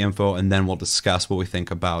get the info, and then we'll discuss what we think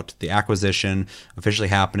about the acquisition officially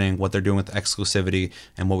happening, what they're doing with exclusivity,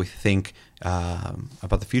 and what we think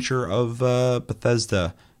about the future of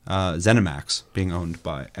Bethesda, ZeniMax being owned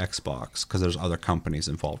by Xbox, because there's other companies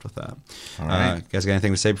involved with that. All right. You guys got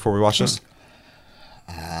anything to say before we watch this?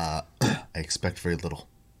 I expect very little.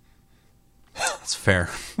 That's fair.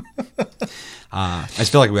 I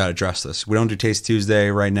just feel like we got to address this. We don't do Taste Tuesday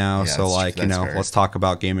right now, Yeah, so that's- like that's fair. let's talk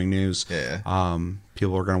about gaming news. Yeah.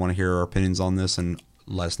 People are going to want to hear our opinions on this, and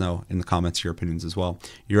let us know in the comments your opinions as well.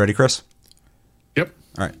 You ready, Chris? Yep.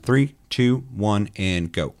 All right, 3, 2, 1,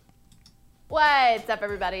 and go. What's up,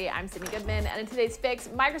 everybody? I'm Sydney Goodman, and in today's fix,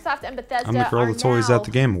 Microsoft and Bethesda I'm the girl are that's always now at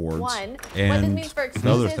the Game Awards one. What this and means for other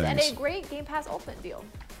exclusives and things. a great Game Pass Ultimate deal.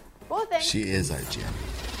 Roll a thing. She is IGN.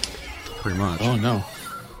 Pretty much. Oh no.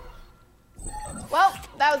 Well,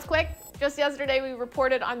 that was quick. Just yesterday, we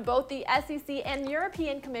reported on both the SEC and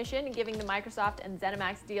European Commission giving the Microsoft and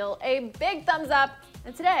ZeniMax deal a big thumbs up.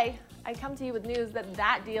 And today, I come to you with news that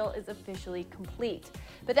that deal is officially complete.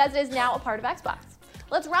 Bethesda is now a part of Xbox.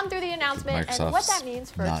 Let's run through the announcement and what that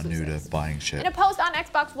means for not new exclusives. to buying shit. In a post on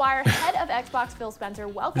Xbox Wire, head of Xbox Phil Spencer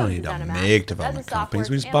welcomed We don't need to ZeniMax, make development Bethesda companies,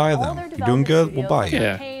 we just Softworks, buy and all them. their You're doing good, we'll development buy studios you.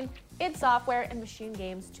 Yeah. to maintain its software and machine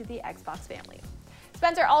games to the Xbox family.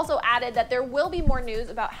 Spencer also added that there will be more news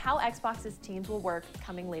about how Xbox's teams will work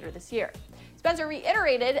coming later this year. Spencer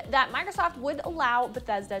reiterated that Microsoft would allow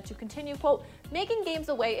Bethesda to continue, quote, making games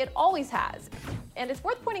the way it always has. And it's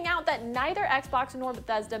worth pointing out that neither Xbox nor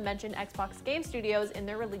Bethesda mentioned Xbox Game Studios in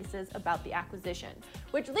their releases about the acquisition,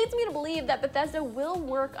 which leads me to believe that Bethesda will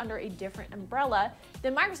work under a different umbrella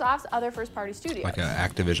than Microsoft's other first-party studios. Like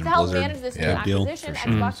Activision To help Blizzard manage this new deal. acquisition,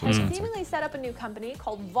 Xbox has seemingly set up a new company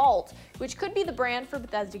called Vault, which could be the brand for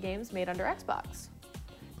Bethesda games made under Xbox.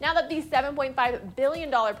 Now that the $7.5 billion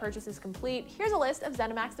purchase is complete, here's a list of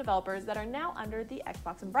ZeniMax developers that are now under the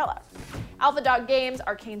Xbox umbrella. Alpha Dog Games,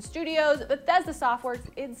 Arcane Studios, Bethesda Softworks,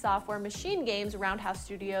 id Software, Machine Games, Roundhouse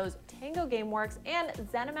Studios, Tango Gameworks, and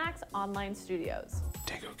ZeniMax Online Studios.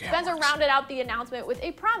 Spencer rounded out the announcement with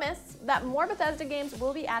a promise that more Bethesda games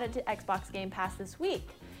will be added to Xbox Game Pass this week.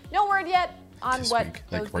 No word yet on This what week,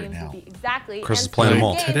 like those right games now. will be exactly. Chris and is playing them speaking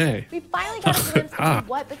all. of games, Today. We finally got a glimpse into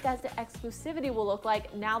what Bethesda exclusivity will look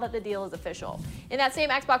like now that the deal is official. In that same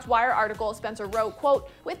Xbox Wire article, Spencer wrote,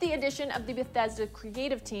 quote, with the addition of the Bethesda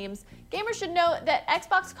creative teams, gamers should know that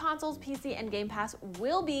Xbox consoles, PC, and Game Pass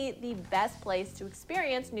will be the best place to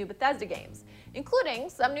experience new Bethesda games, including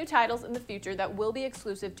some new titles in the future that will be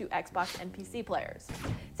exclusive to Xbox and PC players.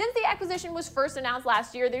 Since the acquisition was first announced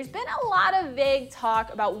last year, there's been a lot of vague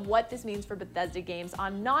talk about what this means for Bethesda games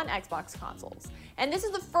on non-Xbox consoles. And this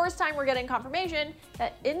is the first time we're getting confirmation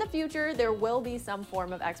that in the future there will be some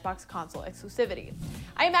form of Xbox console exclusivity.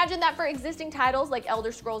 I imagine that for existing titles like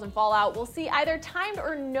Elder Scrolls and Fallout, we'll see either timed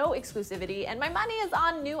or no exclusivity, and my money is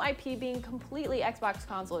on new IP being completely Xbox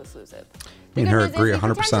console exclusive. Me and The her good news is agree you 100%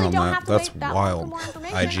 on potentially don't that. have to That's wait that long for wild. more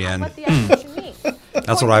information IGN. on what the acquisition means. That's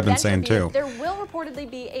According what I've to been saying, VentureBeat, too. There will reportedly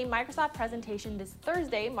be a Microsoft presentation this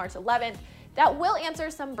Thursday, March 11th, that will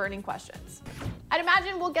answer some burning questions. I'd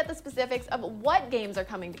imagine we'll get the specifics of what games are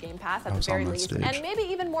coming to Game Pass at the was on very that least, stage. and maybe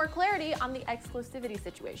even more clarity on the exclusivity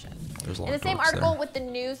situation. There's a lot In the of same dorks article there. with the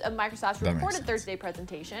news of Microsoft's That makes reported sense. Thursday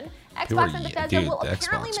presentation, People Xbox are and ye- Bethesda dude, will the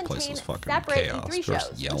apparently Xbox place maintain is fucking separate chaos. E3 Just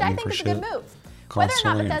shows, which yelling I think for is a good shit move. Whether or constantly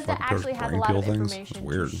not and Bethesda fucking actually has a brain lot of peel things. information It's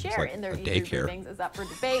weird. to It's share like in their a E3 daycare. briefings is up for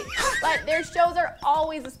debate, but their shows are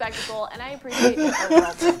always a spectacle, and I appreciate their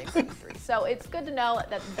overall branding for E3. So it's good to know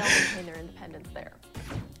that they'll maintain their independence there.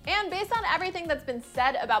 And based on everything that's been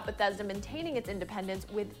said about Bethesda maintaining its independence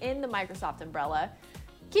within the Microsoft umbrella,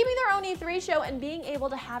 keeping their own E3 show and being able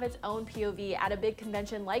to have its own POV at a big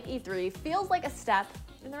convention like E3 feels like a step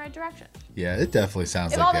in the right direction. Yeah, it definitely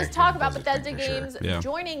sounds If like all the this talk about Activision Bethesda thing for sure. games Yeah.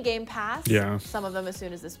 joining Game Pass, Yeah. some of them as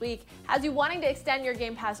soon as this week, has you wanting to extend your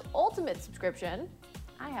Game Pass Ultimate subscription,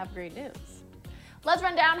 I have great news. Let's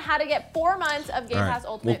run down how to get 4 months of Game All right. Pass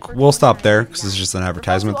Ultimate. for We'll stop there, 'cause $29.99 this is just an for folks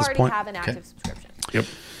advertisement who at this already point. have an active Okay. subscription. Yep.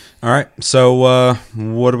 All right. So,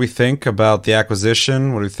 what do we think about the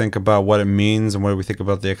acquisition? What do we think about what it means, and what do we think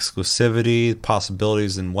about the exclusivity,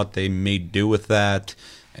 possibilities, and what they may do with that?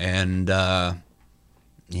 And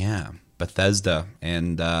yeah, Bethesda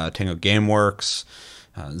and Tango GameWorks,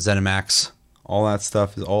 ZeniMax, all that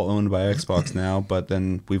stuff is all owned by Xbox now. But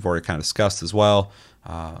then we've already kind of discussed as well.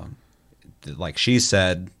 Like she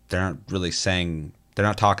said, they're not really saying. They're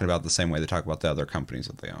not talking about it the same way they talk about the other companies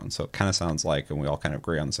that they own. So it kind of sounds like, and we all kind of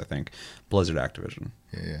agree on this, I think, Blizzard Activision.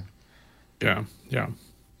 Yeah. Yeah. Yeah.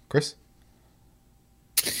 Chris?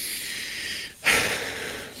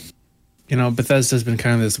 You know, Bethesda's been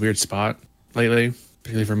kind of this weird spot lately,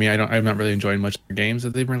 particularly for me. I'm not really enjoying much of their games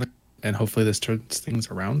that they've released, and hopefully this turns things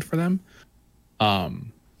around for them. I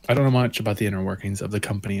don't know much about the inner workings of the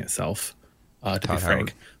company itself, to be Todd frank,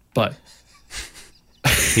 Howard. but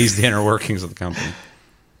He's the inner workings of the company.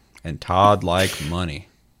 And Todd like money.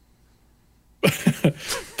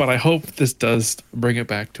 But I hope this does bring it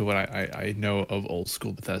back to what I know of old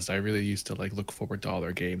school Bethesda. I really used to like look forward to all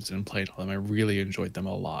their games and played all of them. I really enjoyed them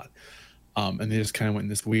a lot. And they just kind of went in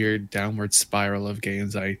this weird downward spiral of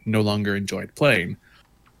games I no longer enjoyed playing.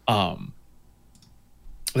 That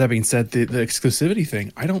being said, the exclusivity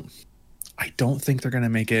thing, I don't think they're going to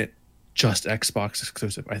make it just Xbox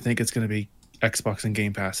exclusive. I think it's going to be Xbox and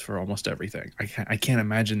Game Pass for almost everything. I can't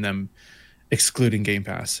imagine them excluding Game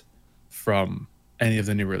Pass from any of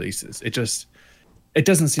the new releases. It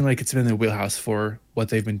doesn't seem like it's been in the wheelhouse for what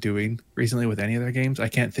they've been doing recently with any of their games. I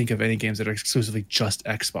can't think of any games that are exclusively just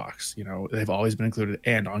Xbox. You know, they've always been included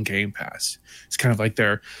and on Game Pass. It's kind of like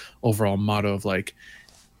their overall motto of like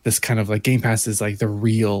this kind of like Game Pass is like the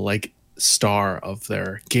real like star of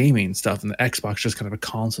their gaming stuff, and the Xbox just kind of a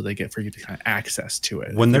console they get for you to kind of access to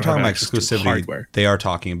it. When they're talking about exclusivity, they are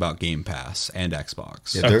talking about Game Pass and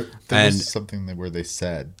Xbox. Yeah, there was something where they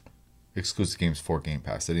said exclusive games for Game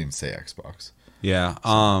Pass. They didn't say Xbox. Yeah.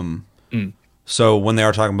 So when they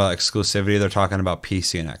are talking about exclusivity, they're talking about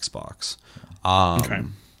PC and Xbox,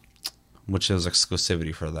 which is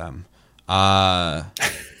exclusivity for them.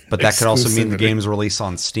 But that could also mean the games release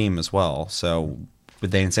on Steam as well. So but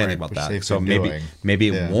they didn't say anything about that. So maybe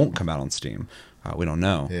it won't come out on Steam. We don't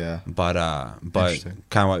know. Yeah. But kind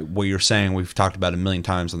of like what you're saying, we've talked about it a million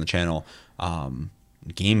times on the channel.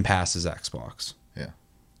 Game Pass is Xbox. Yeah.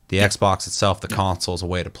 The Xbox itself, the console, is a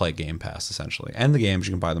way to play Game Pass essentially, and the games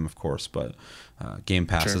you can buy them, of course. But Game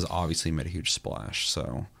Pass has obviously made a huge splash.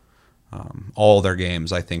 So all their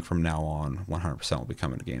games, I think, from now on, 100% will be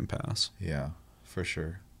coming to Game Pass. Yeah, for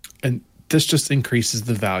sure. And this just increases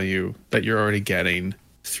the value that you're already getting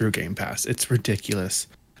through Game Pass. It's ridiculous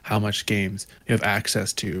how much games you have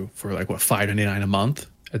access to for like what, $5.99 a month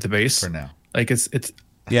at the base for now. Like it's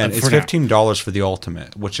yeah, it's $15 for the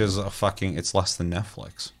Ultimate, which is it's less than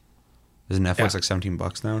Netflix. Isn't Netflix like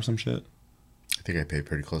 $17 now or some shit? I think I paid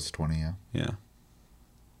pretty close to 20. Yeah.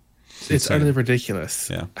 It's utterly ridiculous.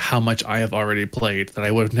 Yeah. How much I have already played that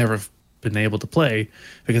I would have never been able to play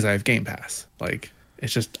because I have Game Pass. Like,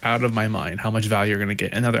 it's just out of my mind how much value you're going to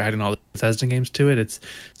get. And now they're adding all the Bethesda games to it. It's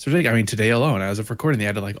ridiculous. I mean, today alone, as of recording, they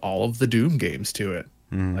added like all of the Doom games to it.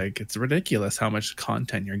 Like, it's ridiculous how much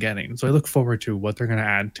content you're getting. So I look forward to what they're going to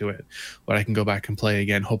add to it, what I can go back and play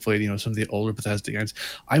again. Hopefully, some of the older Bethesda games.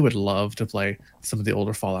 I would love to play some of the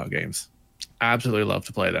older Fallout games. Absolutely love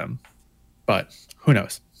to play them. But who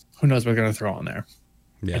knows? Who knows what they're going to throw on there?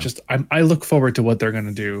 Yeah. I look forward to what they're going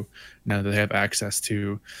to do now that they have access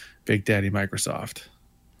to Big Daddy Microsoft.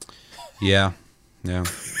 Yeah.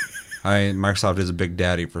 Microsoft is a big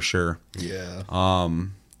daddy for sure. Yeah.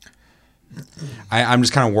 I'm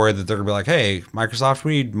just kind of worried that they're gonna be like, "Hey, Microsoft,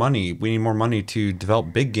 we need money. We need more money to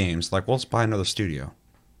develop big games. Like, well, let's buy another studio.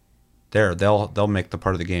 They'll make the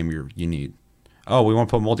part of the game you need. Oh, we want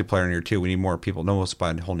to put multiplayer in here too. We need more people. No, let's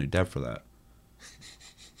buy a whole new dev for that.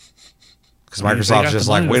 Because Microsoft's just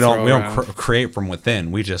like, we don't create from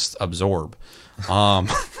within. We just absorb.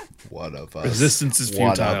 What of us? Resistance is futile.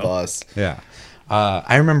 What of us? Yeah.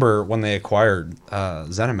 I remember when they acquired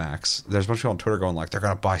ZeniMax, there's a bunch of people on Twitter going like, they're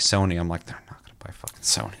going to buy Sony. I'm like, they're not going to buy fucking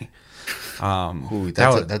Sony. Ooh,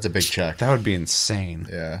 that's a big check. That would be insane.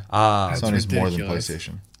 Yeah. ridiculous. Sony's more than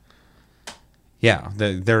PlayStation. Yeah.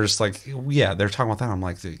 They're just like, they're talking about that. I'm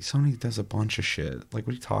like, Sony does a bunch of shit. Like, what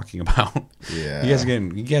are you talking about? Yeah. You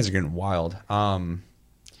guys are getting wild.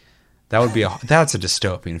 That's a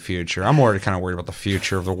dystopian future. I'm already kind of worried about the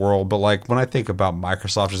future of the world, but like when I think about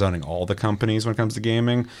Microsoft just owning all the companies when it comes to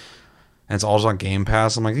gaming, and it's all just on Game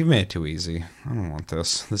Pass, I'm like, you've made it too easy. I don't want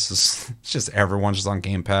this. It's just everyone's just on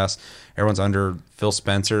Game Pass. Everyone's under Phil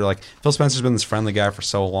Spencer. Like, Phil Spencer's been this friendly guy for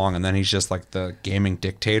so long, and then he's just like the gaming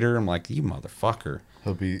dictator. I'm like, you motherfucker.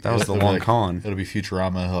 That was the long con. It'll be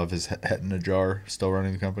Futurama. He'll have his head in a jar, still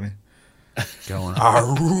running the company. Going,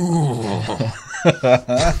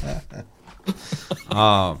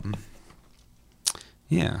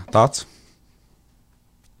 yeah, thoughts?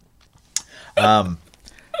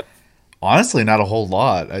 Honestly, not a whole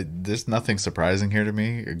lot. There's nothing surprising here to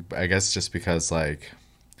me. I guess just because, like,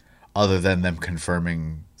 other than them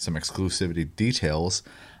confirming some exclusivity details,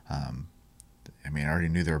 I mean, I already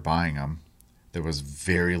knew they were buying them. There was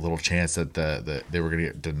very little chance that they were going to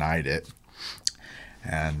get denied it.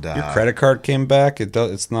 And your credit card came back.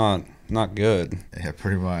 It's not good. Yeah,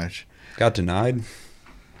 pretty much. Got denied.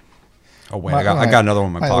 Oh wait, I got another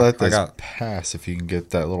one in my pocket. I got pass if you can get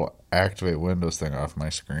that little activate Windows thing off my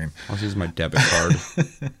screen. I'll use my debit card.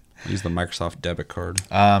 I'll use the Microsoft debit card.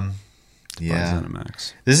 Yeah.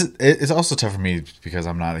 ZeniMax. It's also tough for me because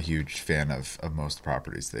I'm not a huge fan of most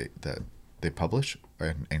properties that they publish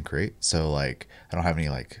and create. So like, I don't have any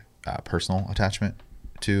like personal attachment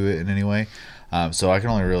to it in any way. So I can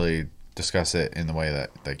only really discuss it in the way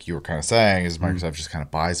that, like you were kind of saying, is Microsoft just kind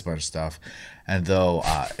of buys a bunch of stuff. And though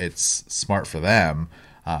it's smart for them,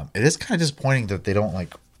 it is kind of disappointing that they don't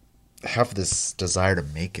like have this desire to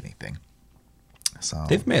make anything. So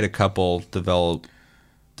they've made a couple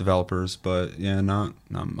developers, but yeah, not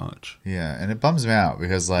much. Yeah, and it bums me out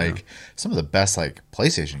because like some of the best like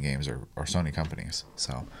PlayStation games are Sony companies.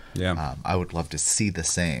 So yeah, I would love to see the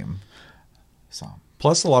same. So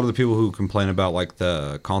plus, a lot of the people who complain about like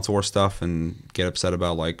the console war stuff and get upset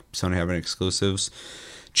about like Sony having exclusives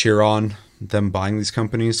cheer on them buying these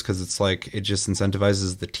companies because it's like it just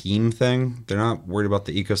incentivizes the team thing. They're not worried about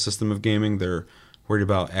the ecosystem of gaming. They're worried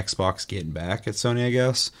about Xbox getting back at Sony, I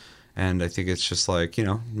guess. And I think it's just like, you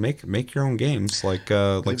know, make your own games like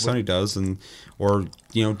Sony does, and or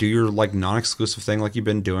you know, do your like non-exclusive thing like you've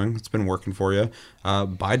been doing. It's been working for you.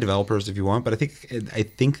 Buy developers if you want, but I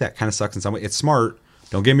think that kind of sucks in some way. It's smart.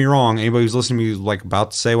 Don't get me wrong. Anybody who's listening to me like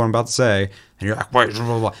about to say what I'm about to say, and you're like, wait, blah,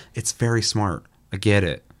 blah, blah. It's very smart. I get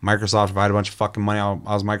it. Microsoft, if I had a bunch of fucking money, I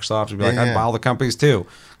was Microsoft, I'd be like, I'd buy all the companies too.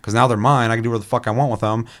 Because now they're mine. I can do whatever the fuck I want with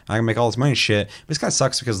them. And I can make all this money shit. But this kind of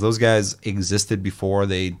sucks because those guys existed before.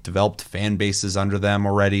 They developed fan bases under them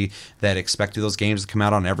already that expected those games to come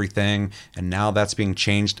out on everything. And now that's being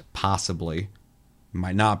changed, possibly.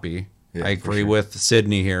 Might not be. Yeah, I agree with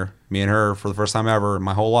Sydney here. Me and her, for the first time ever in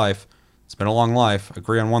my whole life. It's been a long life.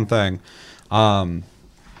 Agree on one thing. But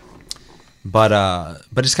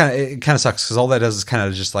it kind of sucks because all that does is kind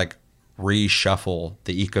of just like reshuffle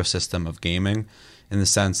the ecosystem of gaming in the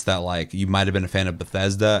sense that like you might have been a fan of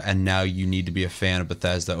Bethesda and now you need to be a fan of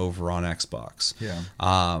Bethesda over on Xbox. Yeah.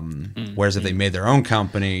 Whereas if they made their own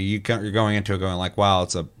company, you're going into it going like, wow,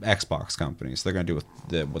 it's a Xbox company, so they're going to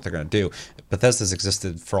do what they're going to do. Bethesda's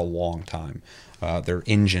existed for a long time. Their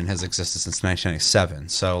engine has existed since 1997,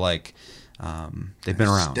 so like they've been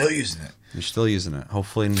around. Still using it. You're still using it.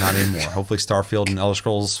 Hopefully not anymore. Hopefully Starfield and Elder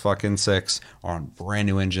Scrolls fucking 6 are on brand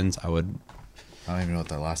new engines. I don't even know what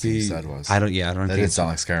that last thing you said was. I don't That think didn't sound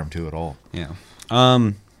like Skyrim 2 at all. Yeah.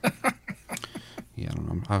 Yeah, I don't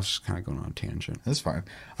know. I was just kind of going on a tangent. That's fine.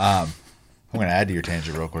 I'm going to add to your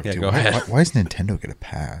tangent real quick, Yeah, too. go ahead. Why does Nintendo get a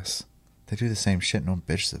pass? They do the same shit. No one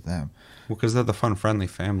bitches at them. Well, because they're the fun-friendly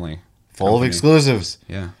family. Full company. of exclusives.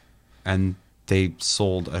 Yeah. And they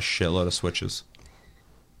sold a shitload of Switches.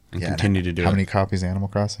 And Yeah, continue to do How it. many copies of Animal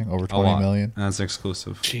Crossing? Over A 20 lot. million? And that's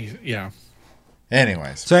exclusive. Jeez, yeah.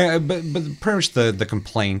 Anyways. So, but pretty much the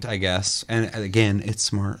complaint, I guess, and again, it's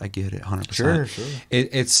smart. I get it, 100%. Sure.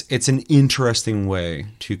 It's an interesting way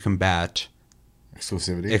to combat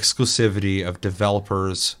exclusivity of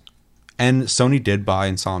developers. And Sony did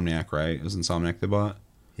buy Insomniac, right? It was Insomniac they bought?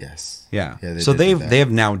 Yes. Yeah. Yeah, So they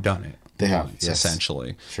have now done it. They have, once, yes.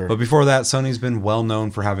 essentially. Sure. But before that, Sony's been well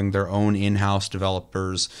known for having their own in-house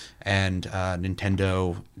developers, and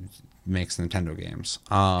Nintendo makes Nintendo games.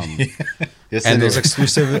 Yes, and they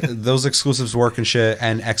those do. those exclusives work and shit.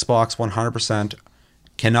 And Xbox 100%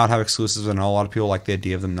 cannot have exclusives. I know a lot of people like the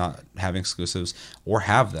idea of them not having exclusives or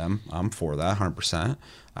have them. I'm for that 100%.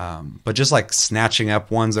 But just like snatching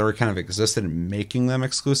up ones that already kind of existed and making them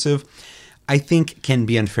exclusive, I think can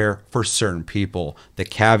be unfair for certain people. The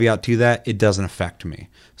caveat to that, it doesn't affect me.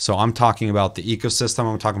 So I'm talking about the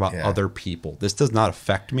ecosystem. I'm talking about other people. This does not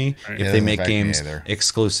affect me if they make games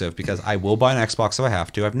exclusive, because I will buy an Xbox if I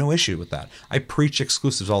have to. I have no issue with that. I preach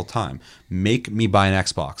exclusives all the time. Make me buy an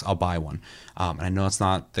Xbox. I'll buy one. And I know it's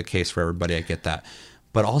not the case for everybody. I get that.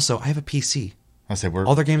 But also, I have a PC. I say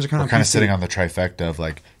all their games are we're kind of sitting on the trifecta of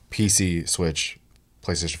like PC, Switch,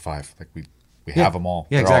 PlayStation 5. Like we have them all.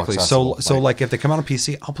 Yeah, They're all exactly. accessible. So like if they come out on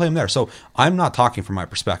PC, I'll play them there. So I'm not talking from my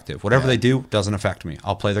perspective. Whatever they do doesn't affect me.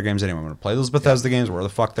 I'll play their games anyway. I'm going to play those Bethesda games where the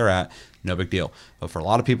fuck they're at. No big deal. But for a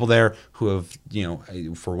lot of people there who have, you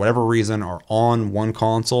know, for whatever reason are on one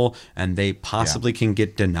console and they possibly can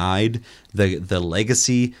get denied the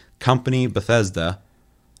legacy company Bethesda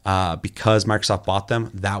because Microsoft bought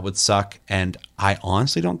them, that would suck. And I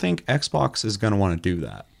honestly don't think Xbox is going to want to do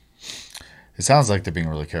that. It sounds like they're being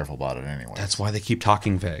really careful about it anyway. That's why they keep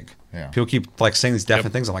talking vague. Yeah. People keep like saying these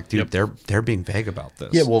definite things. I'm like, dude, they're being vague about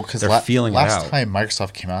this. Yeah, well, because they're feeling last it out. time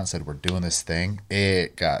Microsoft came out and said we're doing this thing,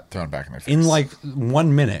 it got thrown back in their face. In like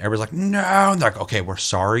 1 minute, everybody's like, no. And they're like, okay, we're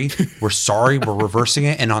sorry. We're sorry. We're reversing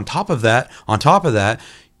it. And on top of that,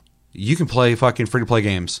 you can play fucking free to play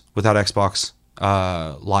games without Xbox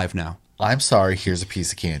Live now. I'm sorry. Here's a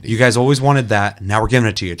piece of candy. You guys always wanted that. Now we're giving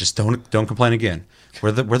it to you. Just don't complain again.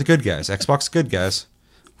 We're the good guys. Xbox good guys.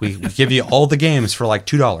 We give you all the games for like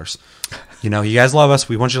 $2. You know, you guys love us.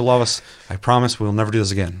 We want you to love us. I promise we'll never do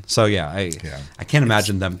this again. So yeah, I can't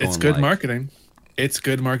imagine them going It's good like, marketing. it's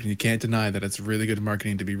good marketing. You can't deny that it's really good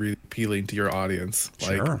marketing to be really appealing to your audience.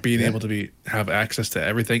 Sure. Like being able to have access to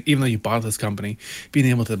everything, even though you bought this company, being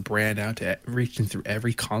able to brand out to reaching through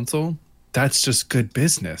every console. That's just good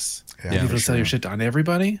business. Yeah, You able for to sell your shit on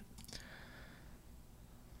everybody.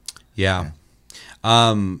 Yeah.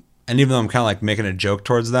 And even though I'm kind of like making a joke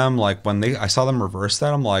towards them, like when I saw them reverse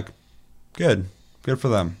that, I'm like, good for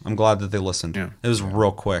them. I'm glad that they listened. Yeah. It was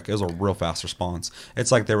real quick. It was a real fast response.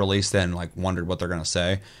 It's like they released it and like wondered what they're going to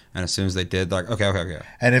say. And as soon as they did, they're like, okay.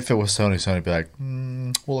 And if it was Sony would be like,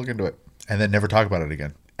 we'll look into it. And then never talk about it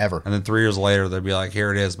again. Ever. And then 3 years later, they'd be like,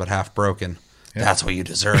 here it is, but half broken. Yeah. That's what you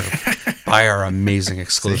deserve. Buy our amazing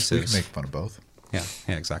exclusives. We can make fun of both. Yeah,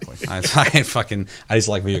 exactly. I just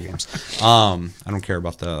like video games. I don't care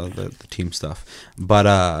about the team stuff. But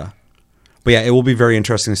yeah, it will be very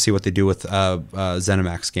interesting to see what they do with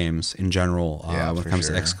ZeniMax games in general when it comes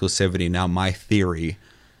to exclusivity. Now, my theory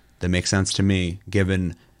that makes sense to me,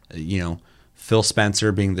 given Phil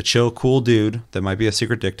Spencer being the chill, cool dude that might be a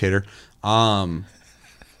secret dictator, and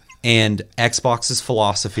Xbox's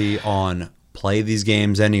philosophy on play these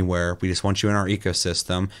games anywhere. We just want you in our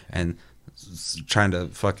ecosystem, and trying to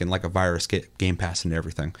fucking like a virus get Game Pass into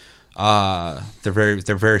everything. They're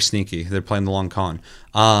very sneaky. They're playing the long con.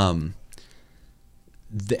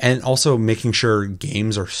 And also making sure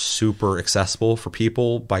games are super accessible for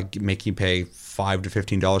people by making you pay $5 to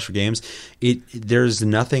 $15 for games. There's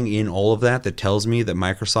nothing in all of that tells me that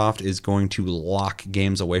Microsoft is going to lock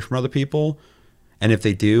games away from other people. And if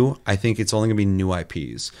they do, I think it's only going to be new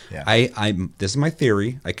IPs. Yeah. This is my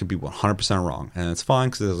theory. I could be 100% wrong, and it's fine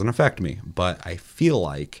because it doesn't affect me. But I feel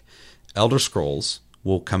like Elder Scrolls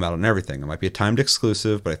will come out on everything. It might be a timed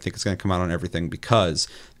exclusive, but I think it's going to come out on everything because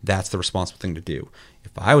that's the responsible thing to do.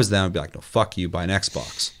 If I was them, I'd be like, no, fuck you, buy an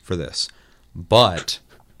Xbox for this. But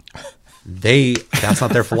that's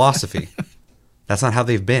not their philosophy. That's not how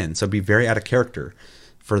they've been. So it'd be very out of character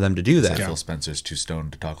for them to do that. Phil Spencer's too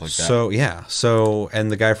stoned to talk like that. So yeah,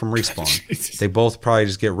 and the guy from Respawn, they both probably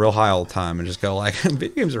just get real high all the time and just go like, video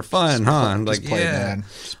games are fun, huh? And like, play, yeah, man.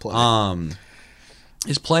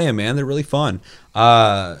 Just play them, man. They're really fun.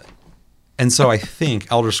 And so I think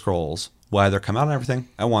Elder Scrolls will either come out on everything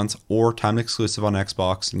at once or timed exclusive on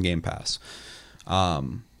Xbox and Game Pass.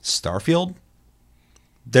 Starfield,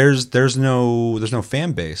 there's no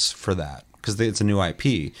fan base for that because it's a new IP.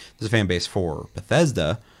 There's a fan base for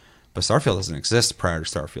Bethesda, but Starfield doesn't exist prior to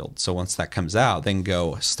Starfield. So once that comes out, they can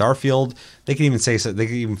go Starfield. They can even say so. They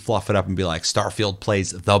can even fluff it up and be like, Starfield plays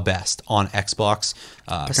the best on Xbox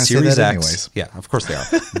Series X. Anyways. Yeah, of course they are.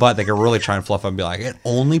 But they can really try and fluff up and be like, it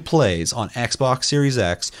only plays on Xbox Series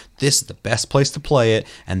X. This is the best place to play it,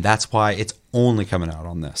 and that's why it's only coming out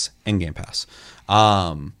on this and Game Pass.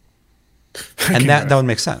 And that would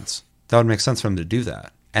make sense. That would make sense for them to do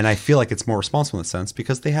that. And I feel like it's more responsible in that sense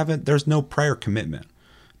because there's no prior commitment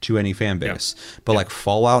to any fan base. Yeah. But like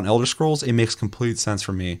Fallout and Elder Scrolls, it makes complete sense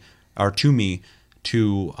for me, or to me,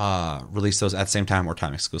 to release those at the same time or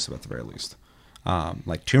time exclusive at the very least.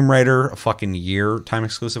 Like Tomb Raider, a fucking year time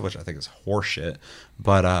exclusive, which I think is horseshit.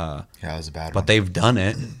 But yeah, that was a bad one. But they've done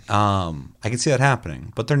it. I can see that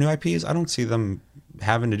happening. But their new IPs, I don't see them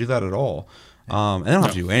having to do that at all. And they don't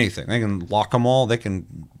have to do anything. They can lock them all. They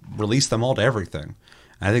can release them all to everything.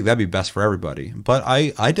 I think that'd be best for everybody. But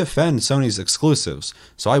I defend Sony's exclusives,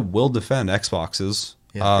 so I will defend Xbox's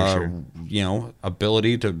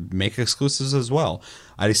ability to make exclusives as well.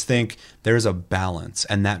 I just think there's a balance,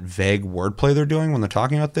 and that vague wordplay they're doing when they're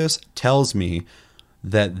talking about this tells me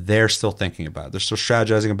that they're still thinking about it. They're still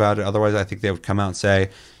strategizing about it. Otherwise, I think they would come out and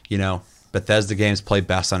say, Bethesda games play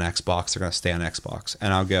best on Xbox. They're going to stay on Xbox.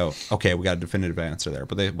 And I'll go, okay, we got a definitive answer there.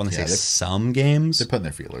 But when they say some games, they're putting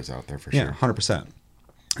their feelers out there for sure. Yeah, 100%.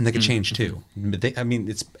 And they could change too. But it's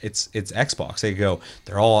Xbox. They go,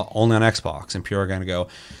 they're all only on Xbox, and people are going to go,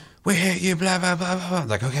 we hate you, blah blah blah blah.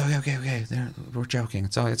 Like, okay. We're joking.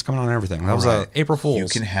 It's coming on everything. That was April Fool's. You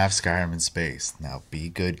can have Skyrim in space now. Be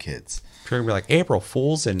good, kids. People are gonna be like, April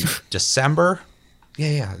Fool's in December.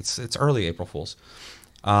 Yeah. It's early April Fool's.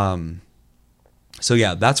 So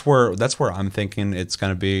yeah, that's where I'm thinking it's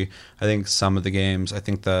going to be. I think some of the games, I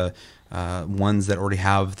think the ones that already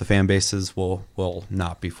have the fan bases will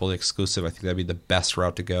not be fully exclusive. I think that'd be the best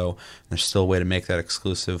route to go. There's still a way to make that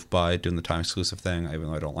exclusive by doing the time exclusive thing, even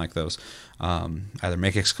though I don't like those. Either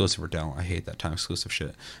make it exclusive or don't. I hate that time exclusive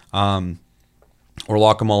shit. Or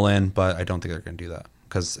lock them all in, but I don't think they're going to do that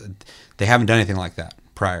because they haven't done anything like that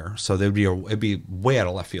prior. So it'd be way out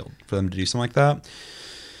of left field for them to do something like that.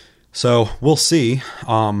 So we'll see.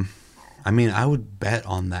 I would bet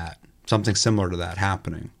on that, something similar to that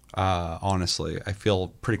happening. Honestly, I feel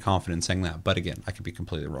pretty confident saying that. But again, I could be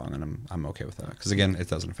completely wrong, and I'm okay with that because again, it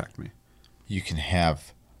doesn't affect me. You can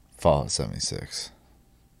have Fallout 76.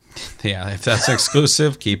 Yeah, if that's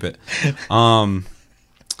exclusive, keep it. But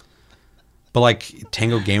like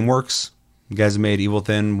Tango Gameworks, you guys have made Evil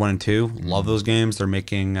Within 1 and 2. Love those games. They're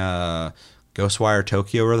making Ghostwire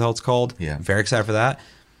Tokyo, whatever the hell it's called. Yeah. Very excited for that.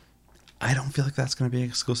 I don't feel like that's going to be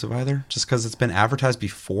exclusive either, just because it's been advertised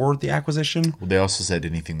before the acquisition. Well, they also said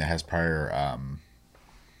anything that has prior,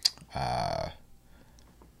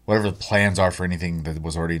 whatever the plans are for anything that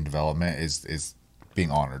was already in development is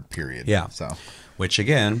being honored, period. Yeah. So, which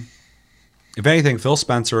again, if anything, Phil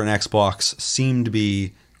Spencer and Xbox seem to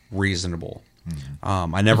be reasonable.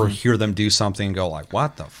 I never hear them do something and go like,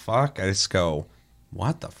 what the fuck? I just go,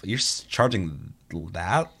 what the you're charging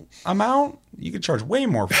that amount? You could charge way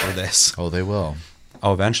more for this. oh, they will.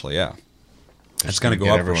 Oh, eventually, yeah. It's going to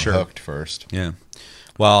go up for sure. Hooked first. Yeah.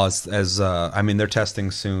 Well, I mean, they're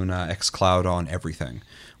testing soon xCloud on everything,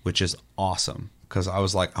 which is awesome. Because I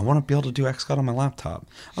was like, I want to be able to do xCloud on my laptop.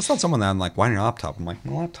 I was telling someone that, I'm like, why on your laptop? I'm like,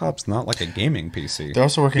 my laptop's not like a gaming PC. They're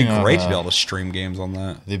also working It'd be great on, to be able to stream games on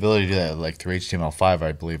that. The ability to do that like through HTML5,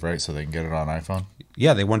 I believe, right? So they can get it on iPhone.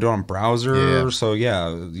 Yeah, they want to do it on browser. Yeah. So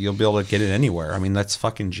yeah, you'll be able to get it anywhere. I mean, that's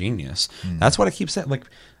fucking genius. That's what I keep saying. Like,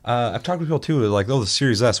 I've talked to people too, like, oh, the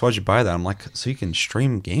Series S, why'd you buy that? I'm like, so you can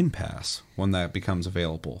stream Game Pass when that becomes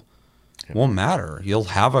available. It won't matter. You'll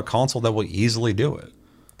have a console that will easily do it.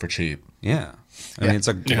 For cheap. Yeah. I mean, it's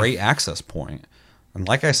a great access point. And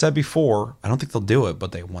like I said before, I don't think they'll do it,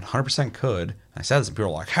 but they 100% could. I said this, and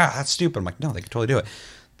people are like, that's stupid. I'm like, no, they could totally do it.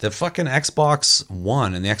 The fucking Xbox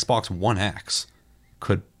One and the Xbox One X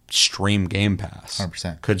could stream Game Pass.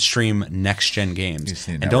 100%. Could stream next-gen games.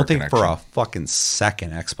 And don't think for a fucking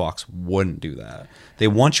second Xbox wouldn't do that. They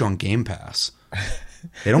want you on Game Pass.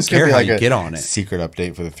 They don't care how you get on it. Secret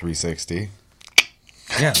update for the 360.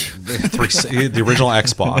 Yeah, the original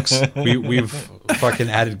Xbox. We've fucking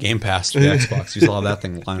added Game Pass to the Xbox. You still have that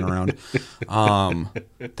thing lying around.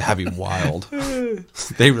 That'd be wild.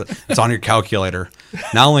 It's on your calculator.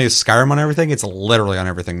 Not only is Skyrim on everything, it's literally on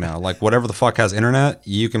everything now. Like whatever the fuck has internet,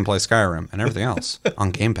 you can play Skyrim and everything else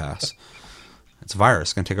on Game Pass. It's a virus.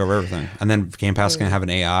 It's going to take over everything. And then Game Pass is going to have an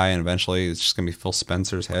AI, and eventually it's just going to be Phil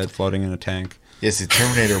Spencer's head floating in a tank. Yes, the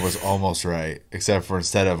Terminator was almost right, except for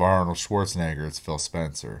instead of Arnold Schwarzenegger, it's Phil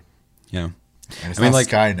Spencer. Yeah. And it's not like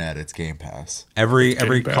Skynet, it's Game Pass. Every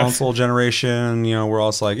console generation, we're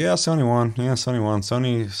all like, yeah, Sony won. Yeah, Sony won.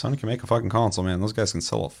 Sony can make a fucking console, man. Those guys can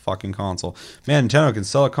sell a fucking console. Man, Nintendo can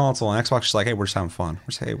sell a console, and Xbox is like, hey, we're just having fun.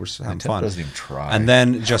 We're just having fun. Doesn't even try. And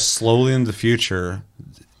then just slowly in the future,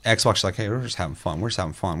 Xbox is like, hey, we're just having fun. We're just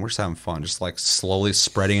having fun. We're just having fun. Just like slowly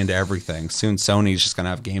spreading into everything. Soon Sony's just going to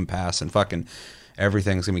have Game Pass, and fucking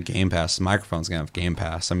everything's going to be Game Pass. The microphone's going to have Game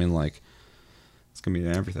Pass. I mean, like, it's going to be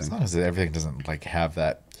everything. As long as everything doesn't like have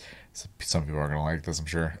that. Some people are going to like this, I'm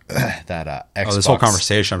sure. That Xbox. This whole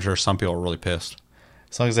conversation, I'm sure some people are really pissed.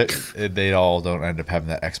 As long as they all don't end up having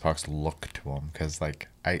that Xbox look to them. Because, like,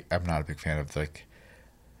 I'm not a big fan of, like,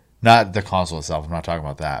 not the console itself. I'm not talking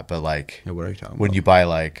about that. But, like, what are you talking when about? You buy,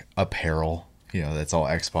 like, apparel, that's all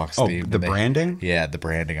Xbox themed. The branding? Yeah, the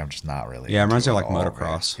branding, I'm just not really. Yeah, it reminds me of, like,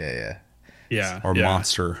 motocross. Right? Yeah. Or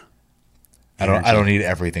Monster. I don't need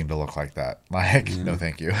everything to look like that. Like, no,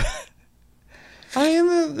 thank you. I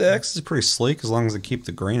mean, the X is pretty sleek as long as they keep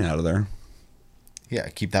the grain out of there. Yeah,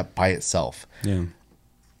 keep that by itself. Yeah.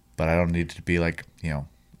 But I don't need it to be like,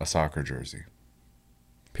 a soccer jersey.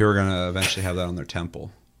 People are going to eventually have that on their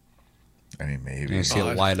temple. I mean, maybe. You're going to see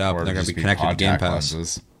it light up, and they're going to be connected to Game Pass.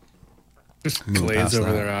 Lenses. Just glaze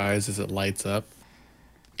over their eyes as it lights up.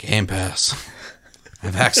 Game Pass. I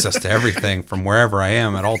have access to everything from wherever I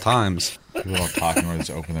am at all times. People don't talk anymore. They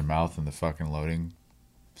just open their mouth and the fucking loading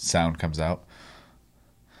sound comes out.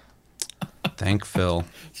 Thank Phil.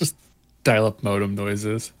 Just dial-up modem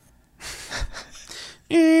noises.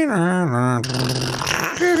 The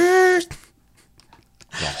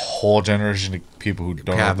whole generation of people who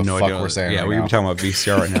don't know what the fuck we're saying. Yeah, we could be talking about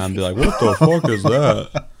VCR right now and be like, what the fuck is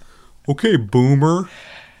that? Okay, boomer.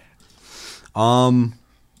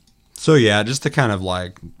 So yeah, just to kind of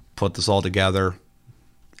like put this all together,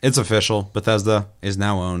 it's official. Bethesda is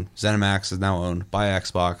now owned. ZeniMax is now owned by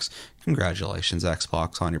Xbox. Congratulations,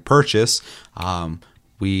 Xbox, on your purchase.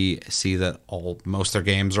 We see that most of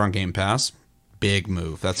their games are on Game Pass. Big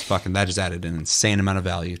move. That just added an insane amount of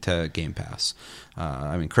value to Game Pass.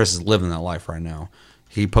 I mean, Chris is living that life right now.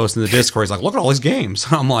 He posted in the Discord, he's like, look at all these games.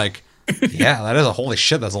 I'm like, yeah, that is holy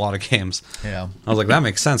shit, that's a lot of games. Yeah. I was like, that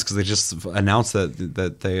makes sense because they just announced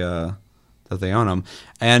that they own them.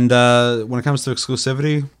 And when it comes to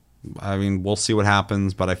exclusivity, I mean, we'll see what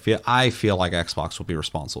happens, but I feel like Xbox will be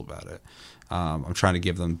responsible about it. I'm trying to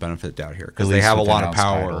give them the benefit of the doubt here because they have a lot of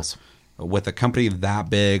power. Titles. With a company that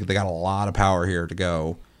big, they got a lot of power here to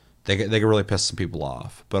go. They can really piss some people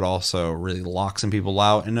off, but also really lock some people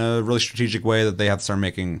out in a really strategic way that they have to start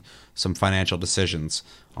making some financial decisions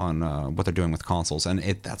on what they're doing with consoles. And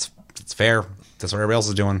it's fair. That's what everybody else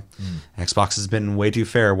is doing. Xbox has been way too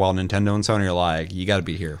fair, while Nintendo and Sony are like, you got to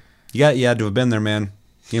be here. You had to have been there, man.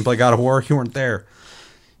 Gameplay God of War, you weren't there.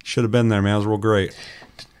 Should have been there, man. It was real great.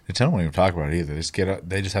 Nintendo won't even talk about it either.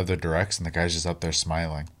 They just have their directs, and the guy's just up there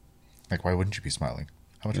smiling. Like, why wouldn't you be smiling?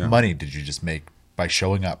 How much money did you just make by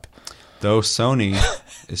showing up? Though Sony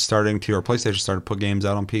is starting to, or PlayStation started to put games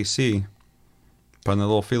out on PC, putting their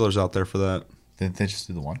little feelers out there for that. Didn't they just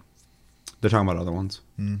do the one? They're talking about other ones.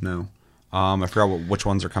 No. I forgot which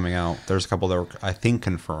ones are coming out. There's a couple that were, I think,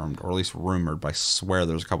 confirmed, or at least rumored, but I swear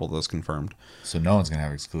there's a couple of those confirmed. So no one's going to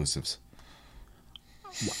have exclusives.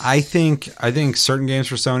 I think certain games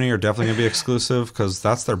for Sony are definitely going to be exclusive because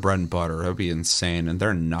that's their bread and butter. It would be insane, and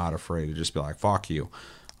they're not afraid to just be like, fuck you.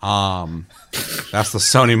 That's the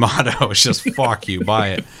Sony motto. It's just fuck you, buy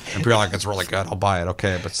it. And people are like, it's really good, I'll buy it.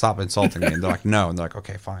 Okay, but stop insulting me. And they're like, no. And they're like,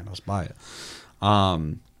 okay, fine, I'll just buy it.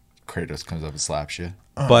 Kratos comes up and slaps you.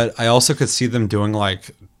 But I also could see them doing like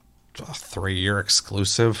a 3-year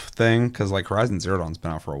exclusive thing because like Horizon Zero Dawn's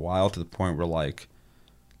been out for a while to the point where like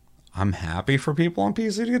I'm happy for people on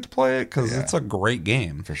PC to get to play it because it's a great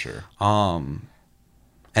game. For sure.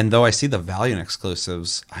 And though I see the value in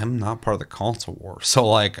exclusives, I'm not part of the console war. So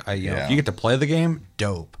like, you know, if you get to play the game,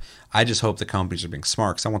 dope. I just hope the companies are being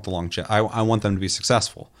smart because I want the longevity. I want them to be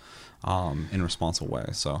successful in a responsible way.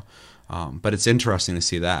 So, but it's interesting to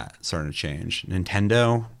see that starting to change.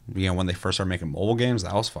 Nintendo, you know, when they first started making mobile games,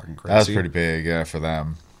 that was fucking crazy. That was pretty big for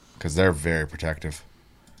them because they're very protective.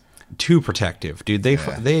 Too protective, dude. They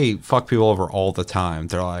fuck people over all the time.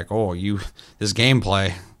 They're like, oh, this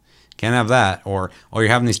gameplay. Can't have that. Or you're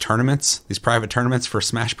having these tournaments, these private tournaments for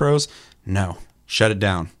Smash Bros. No, shut it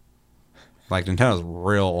down. Like Nintendo's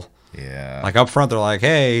real. Yeah. Like up front, they're like,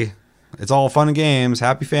 hey, it's all fun and games,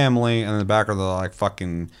 happy family. And in the back, they're like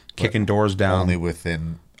fucking kicking doors down. Only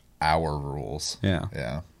within our rules. Yeah.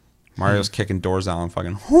 Yeah. Mario's kicking doors down and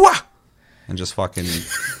fucking whoo, and just fucking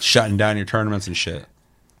shutting down your tournaments and shit.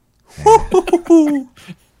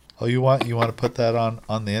 Oh, you want to put that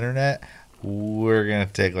on the internet? We're going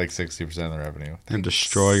to take like 60% of the revenue. And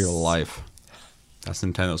destroy your life. That's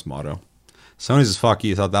Nintendo's motto. Sony's is fuck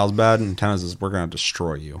you. Thought that was bad. Nintendo's is we're going to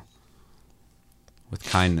destroy you. With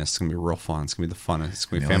kindness. It's going to be real fun. It's going to be the funnest. It's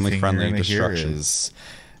going to be family friendly destruction. It's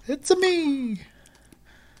a me.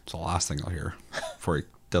 It's the last thing I'll hear before he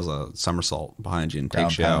does a somersault behind you and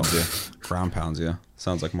takes you out. Ground pounds you.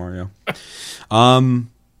 Sounds like Mario.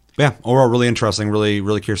 Yeah, overall, really interesting. Really,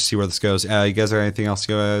 really curious to see where this goes. You guys have anything else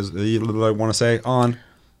you guys want to say on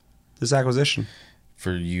this acquisition?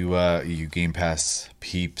 For you, you Game Pass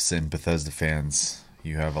peeps and Bethesda fans,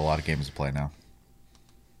 you have a lot of games to play now.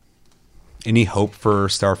 Any hope for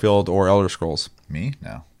Starfield or Elder Scrolls? Me?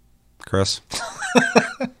 No. Chris?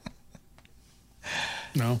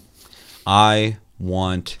 No. I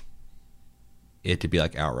want it to be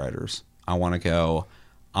like Outriders. I want to go...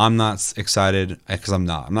 I'm not excited because I'm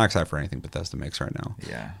not excited for anything Bethesda makes right now.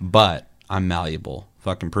 Yeah. But I'm malleable.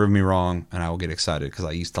 Fucking prove me wrong, and I will get excited because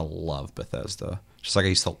I used to love Bethesda, just like I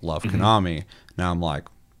used to love Konami. Now I'm like,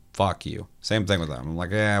 fuck you. Same thing with them. I'm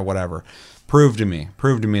like, yeah, whatever. Prove to me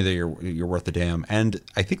that you're worth a damn. And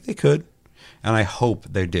I think they could, and I hope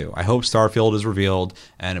they do. I hope Starfield is revealed,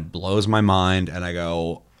 and it blows my mind, and I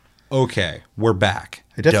go, okay, we're back.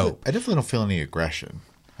 I definitely don't feel any aggression.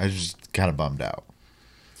 I was just kind of bummed out.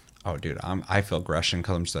 Oh, dude, I feel aggression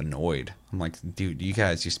because I'm just annoyed. I'm like, dude, you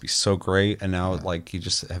guys used to be so great, and now like you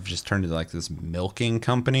just have turned into like this milking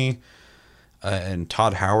company. And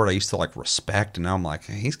Todd Howard, I used to like respect, and now I'm like,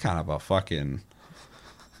 he's kind of a fucking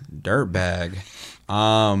dirtbag.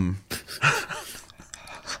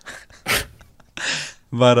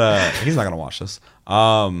 But he's not gonna watch this.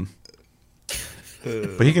 But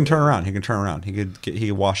he can turn around. He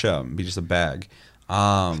could wash up and be just a bag,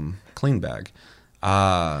 clean bag.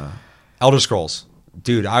 Elder Scrolls,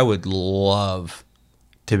 dude, I would love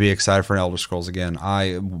to be excited for an Elder Scrolls again.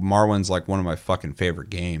 Morrowind's like one of my fucking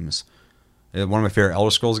favorite games. One of my favorite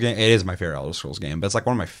Elder Scrolls game. It is my favorite Elder Scrolls game, but it's like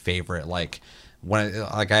one of my favorite. Like when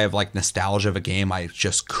I have like nostalgia of a game I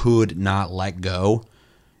just could not let go.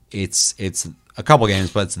 It's a couple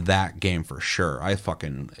games, but it's that game for sure.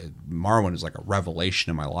 Morrowind is like a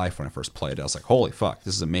revelation in my life when I first played it. I was like, holy fuck,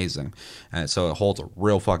 this is amazing, and so it holds a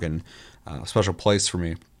real fucking special place for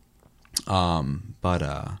me.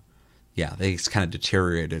 But yeah, they kind of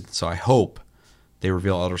deteriorated. So I hope they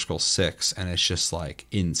reveal Elder Scrolls 6 and it's just like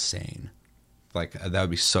insane. Like that would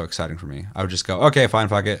be so exciting for me. I would just go, okay, fine,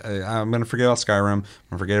 fuck it. I'm gonna forget about Skyrim. I'm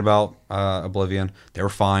gonna forget about Oblivion. They were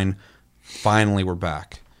fine. Finally, we're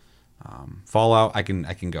back. Fallout, I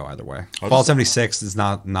can go either way. Fallout 76 is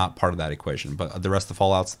not part of that equation, but the rest of the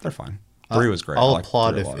Fallouts, they're fine. 3 was great. I'll I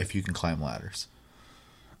applaud 3 a lot. if you can climb ladders.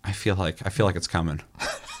 I feel like it's coming.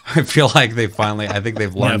 I feel like they finally. I think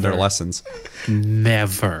they've learned their lessons.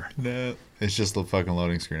 Never. No, it's just the fucking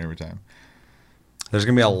loading screen every time. There's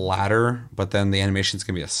gonna be a ladder, but then the animation's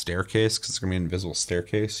gonna be a staircase because it's gonna be an invisible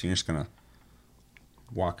staircase. You're just gonna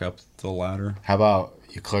walk up the ladder. How about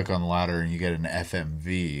you click on the ladder and you get an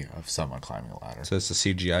FMV of someone climbing a ladder? So it's a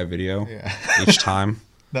CGI video Yeah. each time.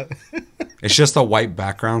 It's just a white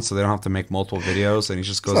background, so they don't have to make multiple videos, and he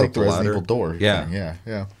just goes It's like up the the Resident ladder. Evil door. Yeah, thing.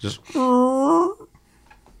 Yeah. just.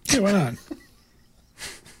 Yeah, why not?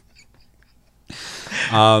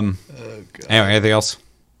 Anyway, anything else?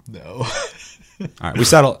 No. All right, we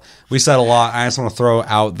said a lot. I just want to throw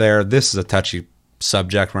out there. This is a touchy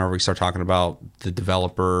subject whenever we start talking about the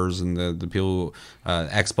developers and the people,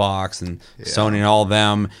 Xbox and Sony and all of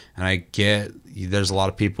them. And I get there's a lot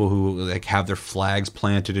of people who like have their flags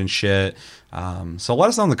planted and shit. So let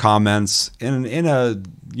us know in the comments in a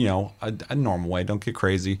a normal way. Don't get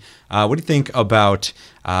crazy. What do you think about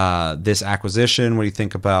this acquisition? What do you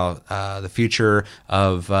think about the future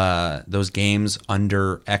of those games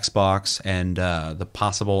under Xbox and the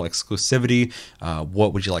possible exclusivity?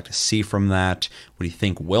 What would you like to see from that? What do you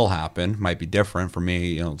think will happen? Might be different for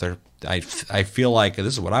me. I feel like this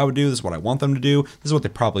is what I would do. This is what I want them to do. This is what they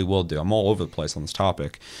probably will do. I'm all over the place on this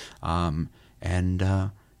topic.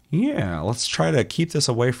 Yeah, let's try to keep this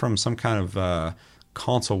away from some kind of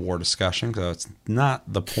console war discussion because it's not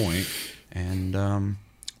the point. And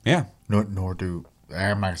yeah. Nor do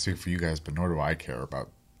I'm not speaking for you guys, but nor do I care about.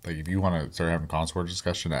 Like, if you want to start having console war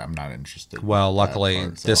discussion, I'm not interested. Well, luckily,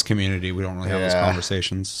 this community, we don't really have those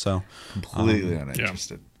conversations. So completely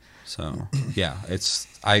uninterested. So yeah,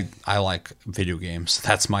 I like video games.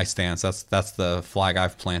 That's my stance. That's the flag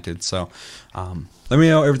I've planted. So let me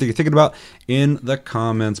know everything you're thinking about in the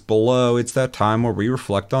comments below. It's that time where we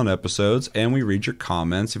reflect on episodes and we read your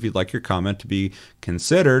comments. If you'd like your comment to be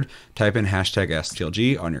considered, type in hashtag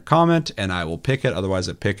STLG on your comment and I will pick it. Otherwise,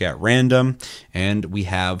 I pick at random. And we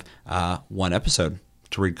have one episode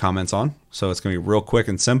to read comments on. So it's going to be real quick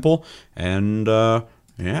and simple. And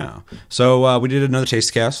yeah. So we did another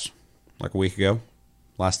taste cast like a week ago.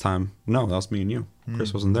 Last time, no, that was me and you.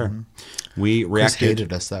 Chris wasn't there. We reacted. Chris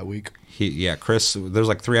hated us that week. Chris. There's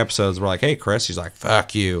like 3 episodes. We're like, hey, Chris. He's like,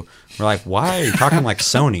 fuck you. We're like, why are you talking like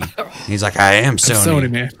Sony? And he's like, I am Sony.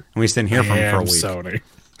 Sony, man. And we just didn't hear from him for a week.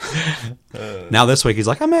 Sony. Now this week he's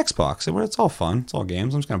like, I'm Xbox. And it's all fun. It's all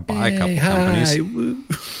games. I'm just gonna buy a couple companies.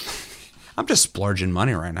 I'm just splurging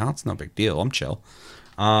money right now. It's no big deal. I'm chill.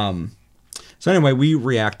 So anyway, we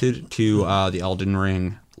reacted to the Elden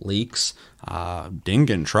Ring leaks. Didn't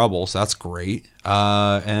get in trouble, so that's great.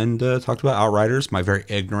 And talked about Outriders. My very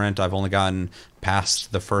ignorant. I've only gotten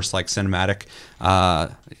past the first cinematic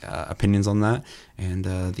opinions on that, and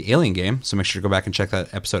the Alien game. So make sure to go back and check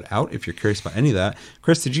that episode out if you're curious about any of that.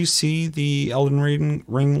 Chris, did you see the Elden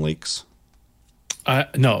Ring leaks?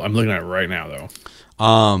 No, I'm looking at it right now though.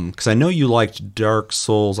 Because I know you liked Dark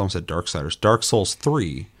Souls. I almost said Darksiders. Dark Souls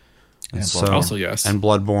 3. And so, also yes, and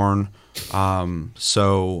Bloodborne.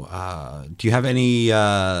 So do you have any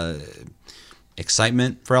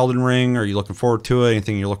excitement for Elden Ring? Are you looking forward to it?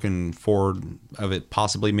 Anything you're looking forward of it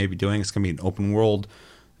possibly maybe doing? It's going to be an open world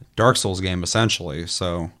Dark Souls game essentially.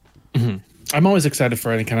 So I'm always excited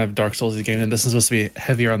for any kind of Dark Souls game, and this is supposed to be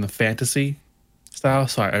heavier on the fantasy style.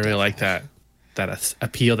 So I really like that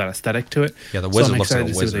appeal, that aesthetic to it. Yeah, the wizard looks like a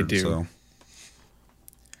wizard. wizard. They do. So.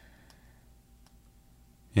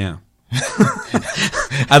 Yeah.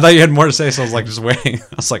 I thought you had more to say, so I was like just waiting.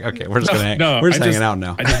 I was like, okay, we're just hanging out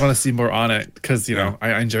now. I just want to see more on it because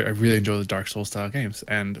I really enjoy the Dark Souls style games,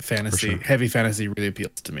 and fantasy, heavy fantasy, really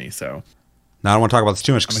appeals to me. So now I don't want to talk about this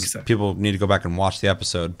too much because excited. people need to go back and watch the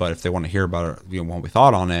episode. But if they want to hear about it, what we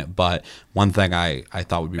thought on it. But one thing I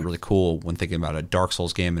thought would be really cool when thinking about a Dark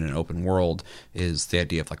Souls game in an open world is the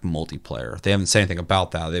idea of multiplayer. They haven't said anything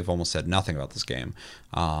about that. They've almost said nothing about this game.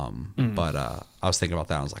 But I was thinking about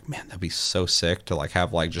that. I was like, man, that'd be so sick to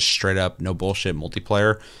have just straight up no bullshit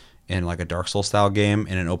multiplayer in a Dark Souls style game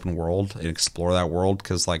in an open world and explore that world.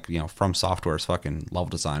 Because From Software's fucking level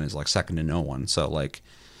design is second to no one. So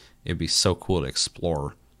it'd be so cool to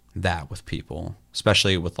explore that with people,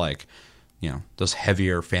 especially with those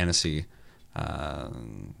heavier fantasy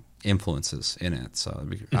influences in it. So I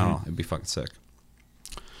don't know, it'd be fucking sick.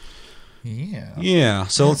 Yeah.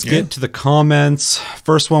 So let's get to the comments.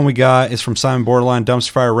 First one we got is from Simon Borderline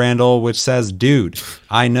Dumpster Fire Randall, which says, "Dude,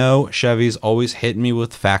 I know Chevy's always hitting me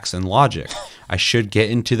with facts and logic. I should get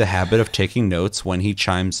into the habit of taking notes when he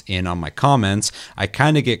chimes in on my comments. I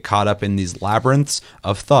kind of get caught up in these labyrinths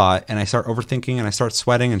of thought, and I start overthinking, and I start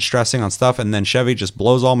sweating and stressing on stuff, and then Chevy just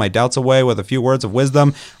blows all my doubts away with a few words of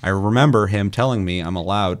wisdom. I remember him telling me I'm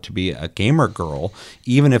allowed to be a gamer girl,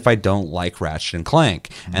 even if I don't like Ratchet and Clank,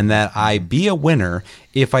 and that I be a winner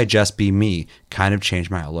if I just be me. Kind of changed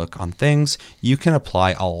my outlook on things. You can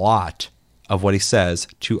apply a lot of what he says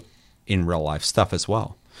to in real life stuff as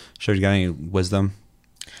well." Sure, you got any wisdom?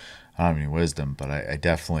 I don't have any wisdom, but I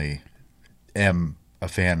definitely am a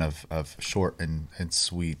fan of short and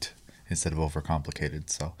sweet instead of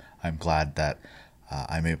overcomplicated. So I'm glad that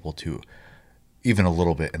I'm able to even a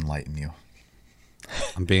little bit enlighten you.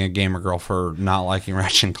 I'm being a gamer girl for not liking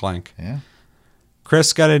Ratchet and Clank. Yeah.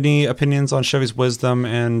 Chris, got any opinions on Chevy's wisdom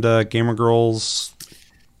and gamer girls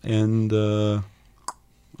and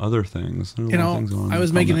other things? I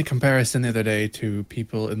was making a comparison the other day to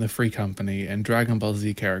people in the Free Company and Dragon Ball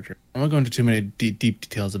Z character. I'm not going into too many deep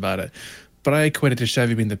details about it, but I equated to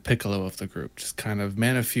Chevy being the Piccolo of the group, just kind of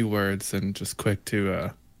man of few words and just quick to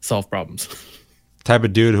solve problems. Type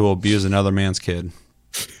of dude who will abuse another man's kid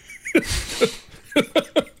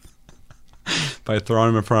by throwing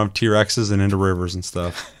him in front of T-Rexes and into rivers and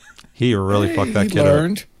stuff. He really fucked that kid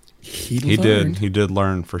up. He did. He did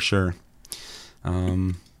learn for sure. I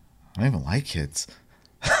don't even like kids.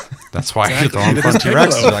 That's why you throw him in front of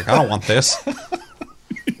T-Rexes. You're like, I don't want this.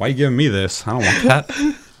 Why are you giving me this? I don't want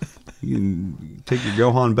that. You can take your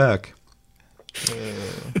Gohan back.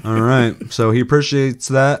 All right. So he appreciates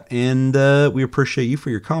that, and we appreciate you for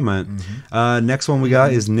your comment. Next one we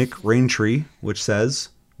got is Nick Raintree, which says,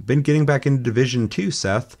 "Been getting back into Division 2,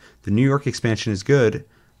 Seth. The New York expansion is good.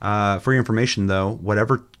 For your information, though,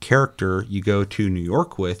 whatever character you go to New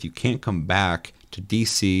York with, you can't come back to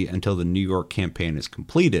DC until the New York campaign is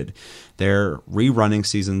completed. They're rerunning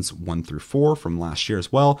seasons 1 through 4 from last year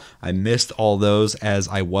as well. I missed all those as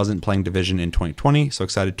I wasn't playing Division in 2020, so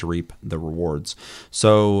excited to reap the rewards."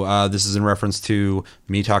 So this is in reference to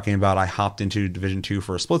me talking about I hopped into Division 2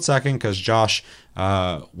 for a split second because Josh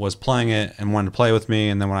was playing it and wanted to play with me,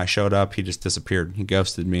 and then when I showed up, he just disappeared. He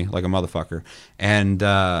ghosted me like a motherfucker.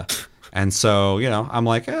 And so, I'm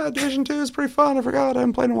like, Division 2 is pretty fun. I forgot. I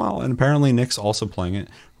haven't played in a while. And apparently Nick's also playing it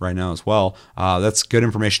right now as well. That's good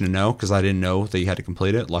information to know because I didn't know that you had to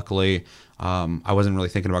complete it. Luckily, I wasn't really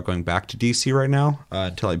thinking about going back to DC right now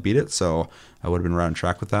until I beat it. So I would have been right on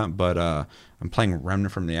track with that. But I'm playing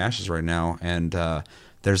Remnant from the Ashes right now. And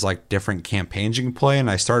there's like different campaigns you can play. And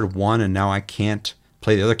I started one and now I can't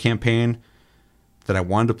play the other campaign that I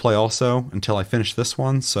wanted to play also until I finish this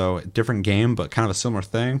one. So different game, but kind of a similar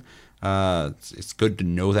thing. It's good to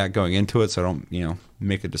know that going into it so I don't,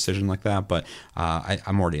 make a decision like that. But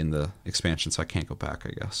I'm already in the expansion, so I can't go back,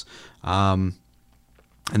 I guess. And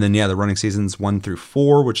then, the running seasons 1 through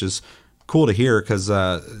 4, which is cool to hear because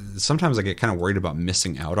sometimes I get kind of worried about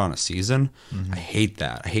missing out on a season. I hate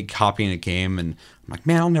that. I hate copying a game and I'm like,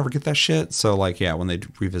 man, I'll never get that shit. So when they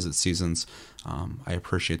revisit seasons, I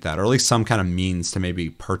appreciate that, or at least some kind of means to maybe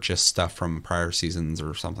purchase stuff from prior seasons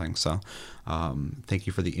or something. So thank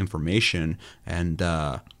you for the information. And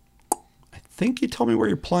I think you told me where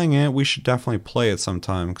you're playing it. We should definitely play it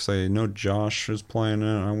sometime because I know Josh is playing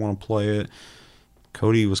it. I want to play it.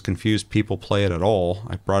 Cody was confused people play it at all.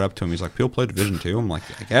 I brought up to him. He's like, people play Division 2? I'm like,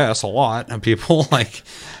 I guess a lot. And people people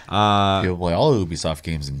play all Ubisoft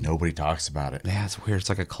games and nobody talks about it. Yeah, it's weird. It's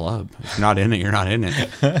like a club. If you're not in it, you're not in it.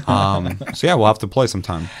 So we'll have to play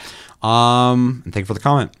sometime. And thank you for the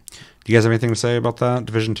comment. Do you guys have anything to say about that?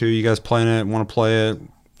 Division 2, you guys playing it, want to play it,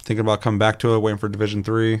 thinking about coming back to it, waiting for Division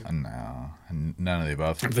 3? No, none of the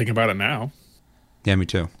above. I'm thinking about it now. Yeah, me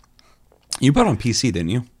too. You bought it on PC, didn't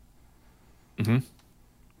you? Mm-hmm.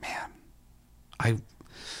 Man, I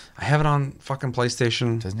have it on fucking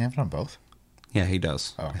PlayStation. Doesn't he have it on both? Yeah, he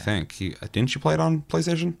does. Oh, okay. I think. Didn't you play it on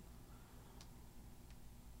PlayStation?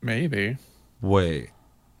 Maybe. Wait.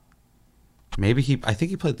 I think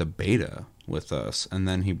he played the beta with us, and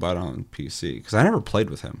then he bought it on PC. Because I never played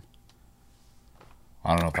with him.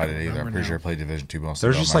 I don't know if I did either. I'm pretty sure I played Division 2 most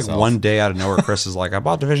There's of just myself. like one day out of nowhere, Chris is like, I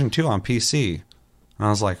bought Division 2 on PC. And I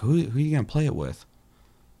was like, who are you going to play it with?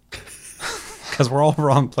 Because we're all over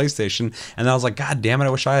on PlayStation. And then I was like, God damn it, I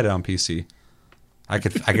wish I had it on PC. I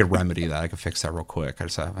could remedy that. I could fix that real quick. I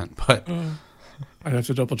just haven't. But I'd have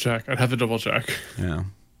to double check. Yeah.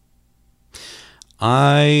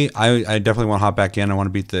 I definitely want to hop back in. I want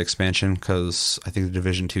to beat the expansion because I think the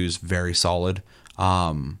Division 2 is very solid.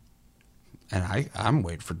 And I'm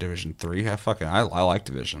waiting for Division 3. I like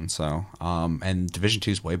Division, so and Division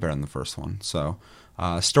 2 is way better than the first one. So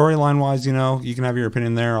storyline wise, you know, you can have your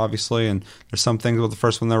opinion there, obviously, and there's some things with the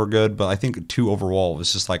first one that were good, but I think 2 overall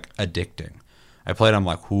was just like addicting. I played, I'm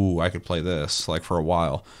like, ooh, I could play this like for a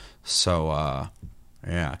while. So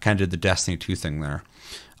yeah, I kind of did the Destiny 2 thing there.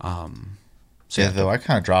 So yeah, though I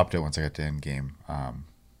kind of dropped it once I got to end game.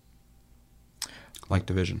 Like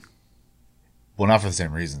Division. Well, not for the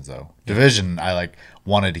same reasons though. Division, I like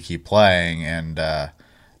wanted to keep playing, and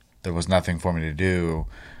there was nothing for me to do.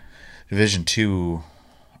 Division 2,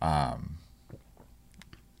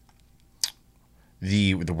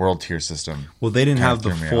 the world tier system. Well, they didn't have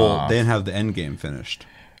the threw me full. off. They didn't have the end game finished.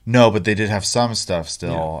 No, but they did have some stuff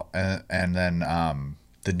still, and then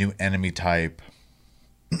the new enemy type.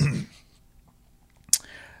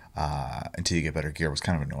 Until you get better gear was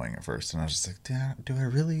kind of annoying at first, and I was just like, do I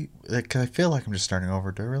really like? 'Cause I feel like I'm just starting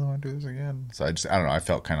over. Do I really want to do this again? So I don't know. I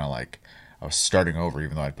felt kind of like I was starting over,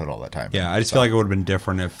 even though I'd put all that time. Yeah, in. I just feel like it would have been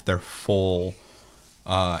different if their full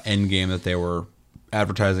end game that they were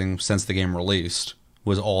advertising since the game released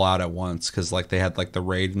was all out at once, because like they had like the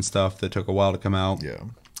raid and stuff that took a while to come out. Yeah,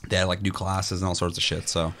 they had like new classes and all sorts of shit.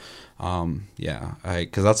 So yeah, I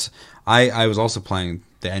was also playing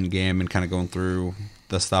the end game and kind of going through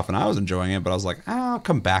the stuff, and I was enjoying it, but I was like, I'll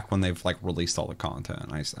come back when they've like released all the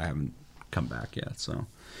content. I haven't come back yet, so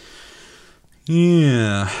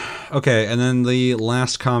yeah. Okay, and then the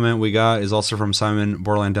last comment we got is also from Simon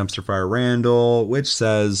Borderland Dumpster Fire Randall, which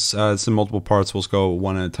says, it's in multiple parts, we'll just go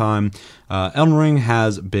one at a time. Elden Ring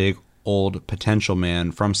has big old potential,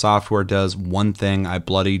 man. From Software does one thing I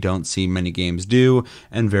bloody don't see many games do,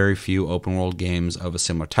 and very few open world games of a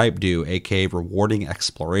similar type do, aka rewarding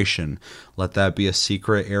exploration. Let that be a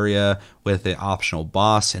secret area with an optional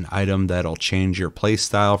boss, an item that'll change your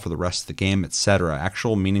playstyle for the rest of the game, etc.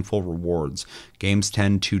 Actual meaningful rewards. Games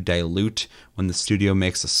tend to dilute when the studio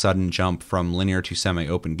makes a sudden jump from linear to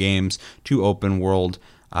semi-open games to open worlds.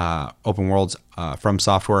 From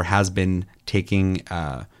Software has been taking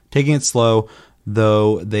it slow,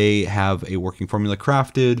 though they have a working formula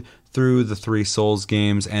crafted through the 3 Souls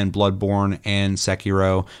games and Bloodborne and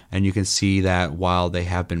Sekiro, and you can see that while they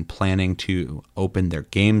have been planning to open their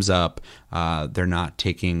games up, they're not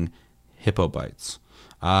taking hippo bites,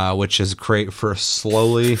 which is great for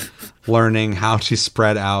slowly learning how to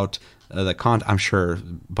spread out the content. I'm sure a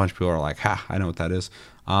bunch of people are like, ha, I know what that is.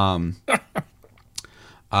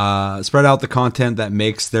 Spread out the content that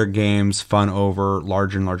makes their games fun over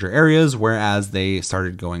larger and larger areas, whereas they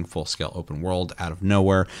started going full-scale open world out of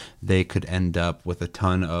nowhere. They could end up with a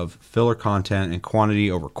ton of filler content and quantity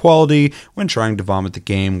over quality when trying to vomit the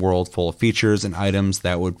game world full of features and items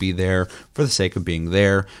that would be there for the sake of being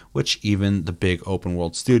there, which even the big open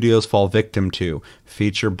world studios fall victim to.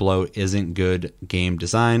 Feature bloat isn't good game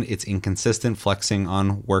design. It's inconsistent flexing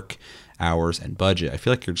on work hours and budget. I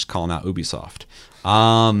feel like you're just calling out Ubisoft.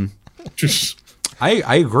 I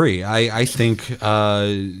agree. I think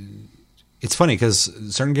it's funny because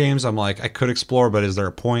certain games I'm like, I could explore, but is there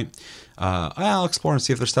a point? I'll explore and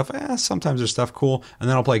see if there's stuff. Sometimes there's stuff cool, and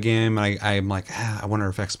then I'll play a game and I'm like, I wonder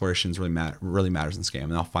if explorations really matters in this game,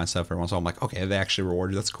 and I'll find stuff every once in a while. I'm like, okay, they actually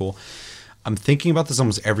reward you. That's cool. I'm thinking about this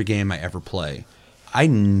almost every game I ever play. I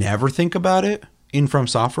never think about it in From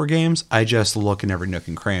Software games. I just look in every nook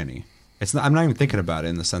and cranny. I'm not even thinking about it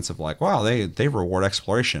in the sense of like, wow, they reward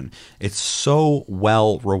exploration. It's so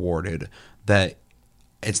well rewarded that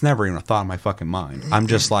it's never even a thought in my fucking mind. I'm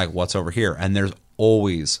just like, what's over here? And there's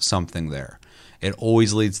always something there. It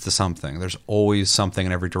always leads to something. There's always something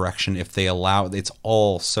in every direction. If they allow, it's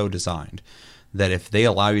all so designed that if they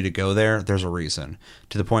allow you to go there, there's a reason.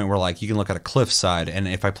 To the point where like you can look at a cliffside, and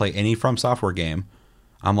if I play any From Software game,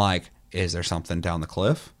 I'm like, is there something down the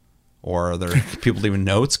cliff? Or are there people leaving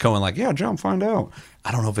notes going like, yeah, jump, find out.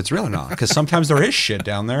 I don't know if it's real or not, because sometimes there is shit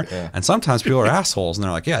down there, and sometimes people are assholes, and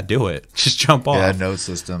they're like, yeah, do it. Just jump off. Yeah, note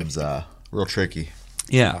system's real tricky.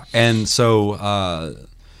 Yeah, and so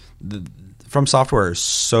From Software is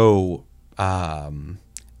so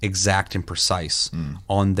exact and precise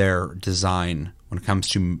on their design when it comes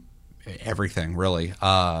to everything, really.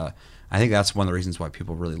 I think that's one of the reasons why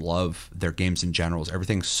people really love their games in general, is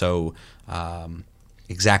everything's so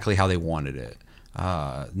exactly how they wanted it.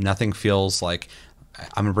 Nothing feels like...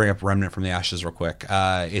 I'm going to bring up Remnant from the Ashes real quick.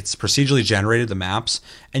 It's procedurally generated, the maps,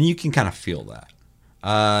 and you can kind of feel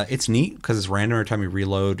that. It's neat because it's random every time you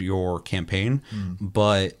reload your campaign,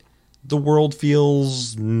 but the world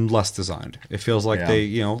feels less designed. It feels like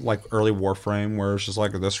they, like early Warframe, where it's just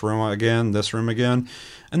like this room again,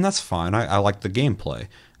 and that's fine. I like the gameplay.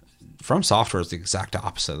 From Software is the exact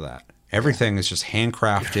opposite of that. Everything is just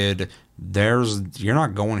handcrafted. You're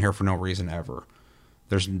not going here for no reason ever.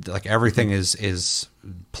 There's like everything is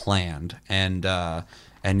planned, and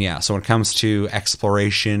yeah. So when it comes to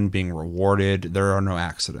exploration being rewarded, there are no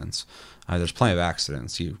accidents. There's plenty of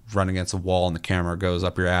accidents. You run against a wall and the camera goes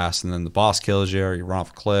up your ass, and then the boss kills you, or you run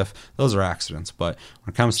off a cliff. Those are accidents. But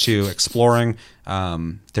when it comes to exploring,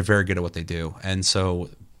 they're very good at what they do, and so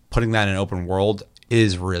putting that in open world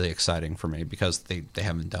is really exciting for me because they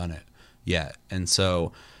haven't done it yet, and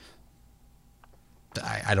so.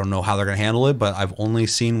 I don't know how they're going to handle it, but I've only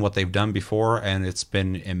seen what they've done before, and it's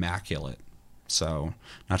been immaculate. So,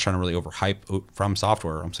 not trying to really overhype From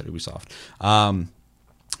Software. I'm sorry, Ubisoft.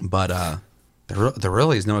 But there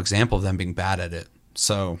really is no example of them being bad at it.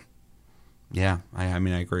 So, yeah, I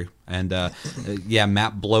mean, I agree. And yeah,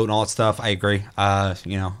 map bloat and all that stuff, I agree.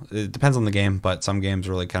 It depends on the game, but some games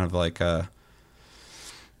really kind of like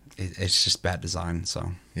it's just bad design.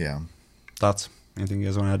 So, yeah. Thoughts? Anything you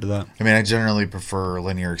guys want to add to that? I mean, I generally prefer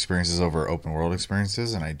linear experiences over open world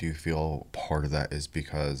experiences, and I do feel part of that is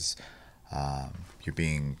because you're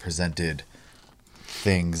being presented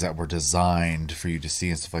things that were designed for you to see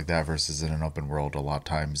and stuff like that, versus in an open world, a lot of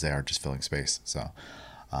times they are just filling space. So,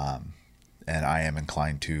 and I am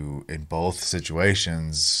inclined to, in both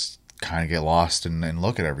situations, kind of get lost and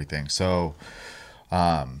look at everything. So,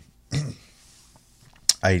 I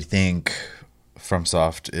think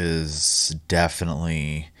FromSoft is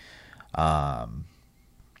definitely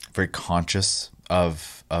very conscious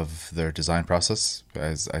of their design process,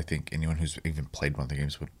 as I think anyone who's even played one of the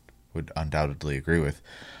games would undoubtedly agree with.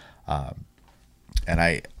 And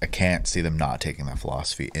I can't see them not taking that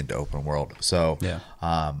philosophy into open world. So, yeah.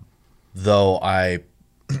 Though I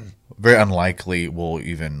very unlikely will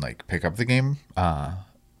even like pick up the game, I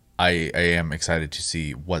am excited to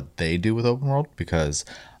see what they do with open world, because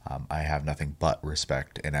I have nothing but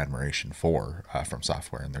respect and admiration for From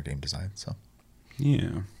Software and their game design. So,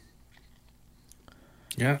 yeah,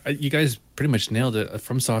 you guys pretty much nailed it.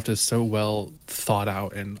 FromSoft is so well thought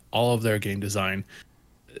out in all of their game design.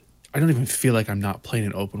 I don't even feel like I'm not playing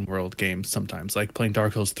an open world game sometimes. Like playing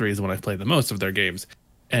Dark Souls 3 is when I've played the most of their games,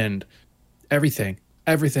 and everything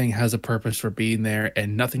has a purpose for being there,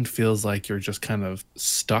 and nothing feels like you're just kind of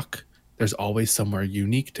stuck. There's always somewhere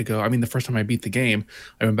unique to go. I mean, the first time I beat the game,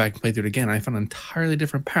 I went back and played through it again. I found entirely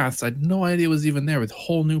different paths I had no idea was even there, with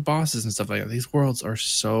whole new bosses and stuff like that. These worlds are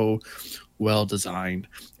so well designed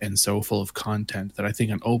and so full of content that I think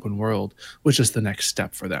an open world was just the next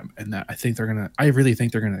step for them. And that I really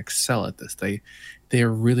think they're gonna excel at this. They are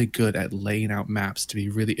really good at laying out maps to be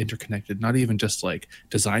really interconnected, not even just like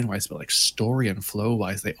design wise, but like story and flow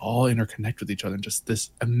wise. They all interconnect with each other, and just this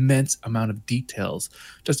immense amount of details.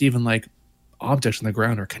 Just even like objects on the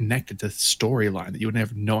ground are connected to the storyline that you would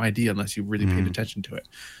have no idea unless you really paid attention to it.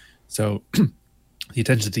 So the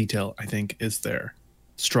attention to detail, I think, is their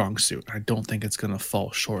strong suit. I don't think it's going to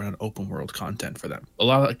fall short on open world content for them. A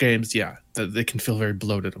lot of games, they can feel very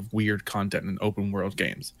bloated of weird content in open world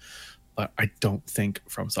games, but I don't think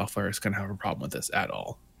From Software is going to have a problem with this at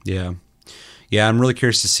all. Yeah, I'm really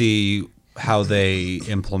curious to see how they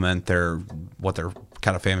implement what they're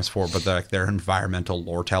kind of famous for, but their environmental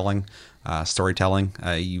lore telling, storytelling.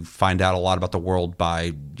 You find out a lot about the world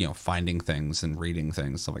by finding things and reading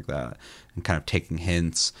things, stuff like that, and kind of taking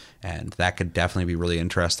hints. And that could definitely be really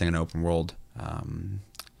interesting in an open world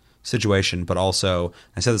situation. But also,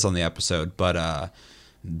 I said this on the episode, but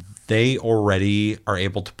they already are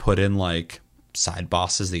able to put in like side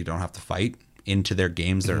bosses that you don't have to fight into their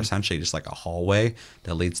games. They're essentially just like a hallway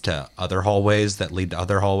that leads to other hallways that lead to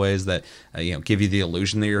other hallways that give you the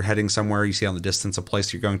illusion that you're heading somewhere. You see on the distance a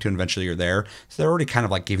place you're going to, and eventually you're there. So they're already kind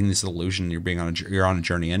of like giving this illusion you're on a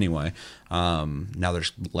journey anyway. Now they're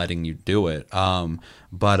just letting you do it.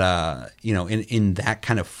 But in that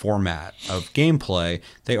kind of format of gameplay,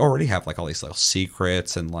 they already have like all these little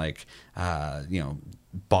secrets and like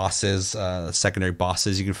bosses, secondary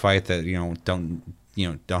bosses you can fight that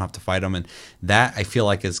don't have to fight them, and that I feel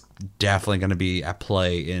like is definitely going to be at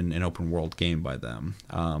play in an open world game by them.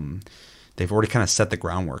 They've already kind of set the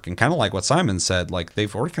groundwork, and kind of like what Simon said, like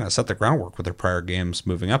they've already kind of set the groundwork with their prior games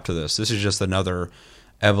moving up to this. This is just another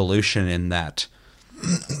evolution in that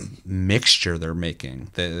mixture they're making.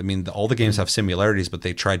 All the games have similarities, but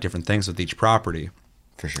they try different things with each property.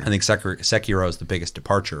 For sure. I think Sekiro is the biggest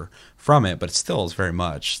departure from it, but it still is very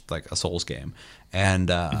much like a Souls game. And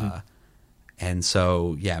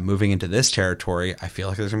so, moving into this territory, I feel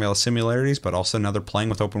like there's going to be a lot of similarities, but also now they're playing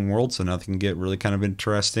with open world, so now they can get really kind of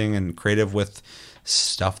interesting and creative with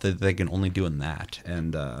stuff that they can only do in that.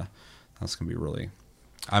 And that's going to be really...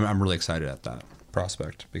 I'm really excited at that.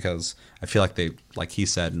 prospect because I feel like they, like he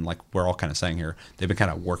said, and like we're all kind of saying here, they've been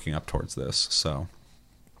kind of working up towards this. So,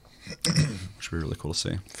 which would be really cool to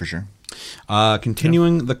see. For sure.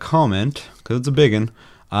 Continuing the comment, because it's a big one,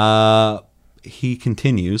 he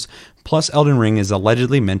continues, plus Elden Ring is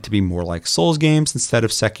allegedly meant to be more like Souls games instead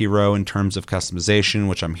of Sekiro in terms of customization,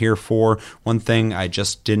 which I'm here for. One thing I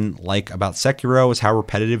just didn't like about Sekiro is how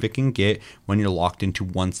repetitive it can get when you're locked into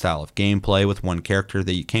one style of gameplay with one character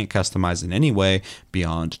that you can't customize in any way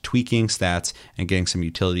beyond tweaking stats and getting some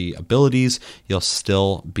utility abilities. You'll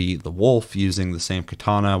still be the wolf using the same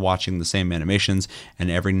katana, watching the same animations,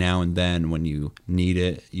 and every now and then when you need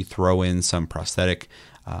it, you throw in some prosthetic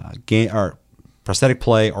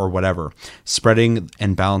play or whatever. Spreading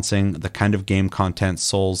and balancing the kind of game content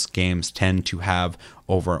Souls games tend to have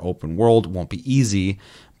over an open world won't be easy,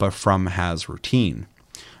 but From has routine.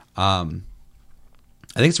 I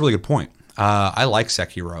think it's a really good point. I like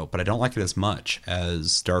Sekiro, but I don't like it as much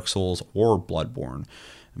as Dark Souls or Bloodborne.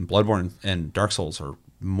 And Bloodborne and Dark Souls are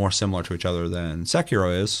more similar to each other than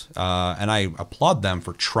Sekiro is, and I applaud them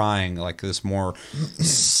for trying like this more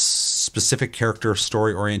specific character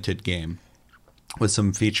story-oriented game with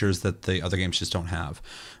some features that the other games just don't have.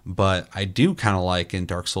 But I do kind of like in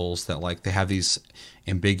Dark Souls that like they have these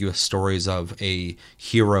ambiguous stories of a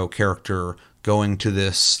hero character going to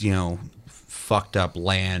this, you know, fucked up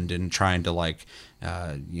land and trying to like,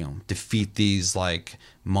 you know, defeat these like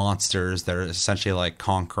monsters that are essentially like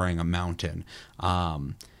conquering a mountain.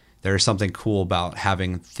 There's something cool about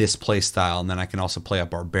having this play style, and then I can also play a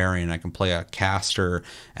barbarian, I can play a caster,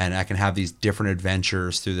 and I can have these different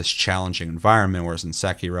adventures through this challenging environment, whereas in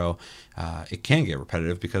Sekiro, it can get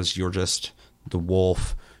repetitive because you're just the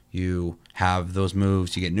wolf. You have those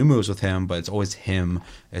moves, you get new moves with him, but it's always him,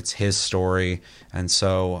 it's his story. And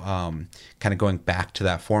so kind of going back to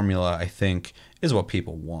that formula, I think, is what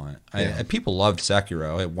people want. Yeah. People loved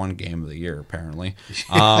Sekiro. It won Game of the Year, apparently.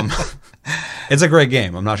 It's a great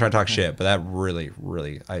game. I'm not trying to talk shit, but that really,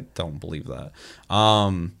 I don't believe that.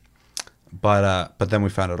 But then we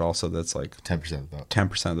found out also that's like 10% of the vote.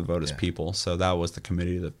 10% of the vote is people. So that was the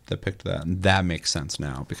committee that picked that. And that makes sense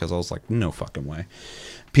now because I was like, no fucking way.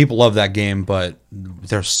 People love that game, but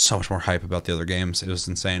there's so much more hype about the other games. It was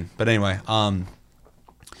insane. But anyway,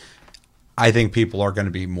 I think people are going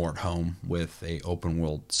to be more at home with a open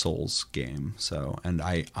world Souls game. So, and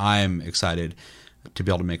I'm excited to be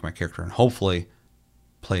able to make my character and hopefully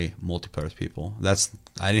play multiplayer with people. I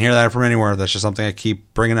didn't hear that from anywhere. That's just something I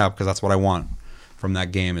keep bringing up because that's what I want from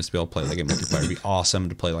that game is to be able to play that game multiplayer. It'd be awesome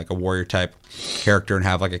to play like a warrior type character and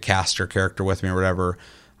have like a caster character with me or whatever.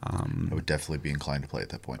 I would definitely be inclined to play at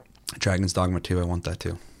that point. Dragon's Dogma 2, I want that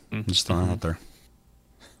too. I'm just throwing it out there.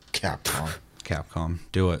 Capcom,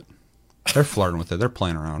 do it. They're flirting with it. They're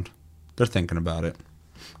playing around. They're thinking about it.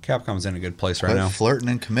 Capcom's in a good place right now. Flirting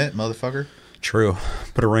and commit, motherfucker. True.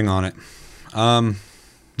 Put a ring on it.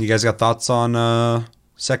 You guys got thoughts on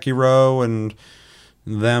Sekiro and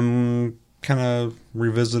them kind of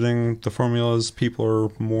revisiting the formulas people are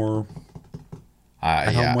more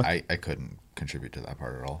at home with? I couldn't contribute to that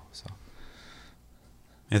part at all. So,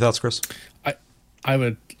 any thoughts, Chris? I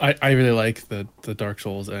really like the Dark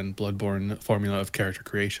Souls and Bloodborne formula of character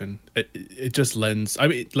creation. It just lends. I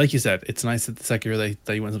mean, like you said, it's nice that the Sekiro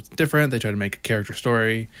they went something different. They try to make a character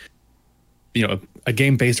story, you know, a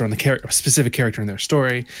game based around a specific character in their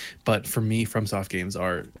story. But for me, FromSoft games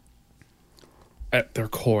are at their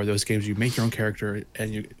core those games you make your own character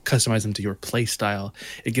and you customize them to your play style.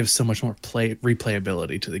 It gives so much more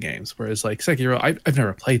replayability to the games. Whereas like Sekiro, I've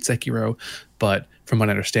never played Sekiro, but from what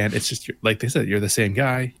I understand, it's just like they said, you're the same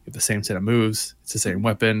guy, you have the same set of moves, it's the same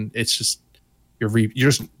weapon. It's just you're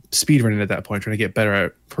just speedrunning at that point, trying to get better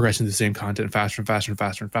at progressing the same content faster and faster and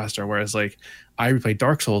faster and faster. Whereas like I replay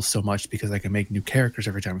Dark Souls so much because I can make new characters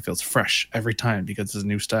every time. It feels fresh every time because it's a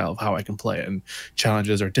new style of how I can play it, and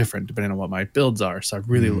challenges are different depending on what my builds are. So I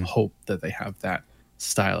really hope that they have that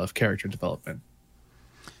style of character development.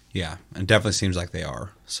 Yeah, and definitely seems like they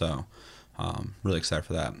are. So really excited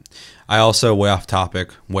for that. I also, way off topic,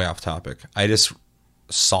 I just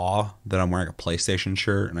saw that I'm wearing a PlayStation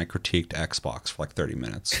shirt and I critiqued Xbox for like 30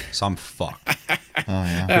 minutes. So I'm fucked.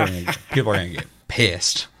 People are going to get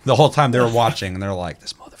pissed. The whole time they were watching and they're like,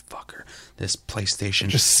 this motherfucker, this PlayStation.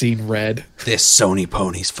 Just seen red. This Sony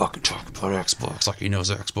pony's fucking talking about Xbox like he knows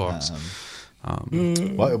Xbox.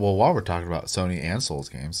 Well, while we're talking about Sony and Souls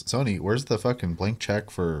games, Sony, where's the fucking blank check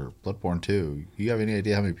for Bloodborne 2? You have any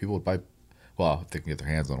idea how many people would buy, well, if they can get their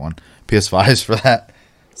hands on one, PS5s for that?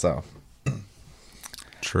 So...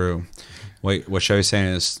 True. Wait, what Chevy's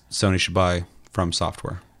saying is Sony should buy From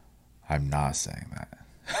Software. I'm not saying that.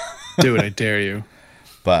 Do it, I dare you.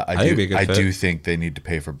 But I think it'd be a good I fit. do think they need to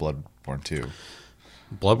pay for Bloodborne 2.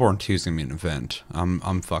 Bloodborne 2 is gonna be an event. I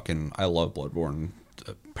love Bloodborne.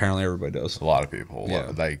 Apparently everybody does. A lot of people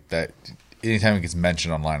like that. Anytime it gets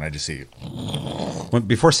mentioned online, I just see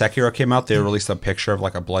Before Sekiro came out, they released a picture of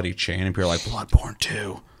like a bloody chain, and people are like, Bloodborne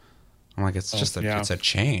 2. I'm like, it's just it's a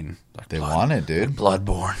chain. Like, they want it, dude.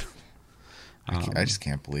 Bloodborne. I just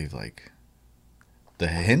can't believe like the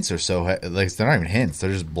hints are so like they're not even hints.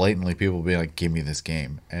 They're just blatantly people being like, "Give me this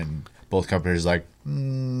game," and both companies are like,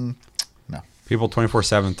 no. People 24/7,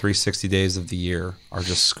 360 days of the year are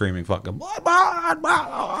just screaming fucking Bloodborne.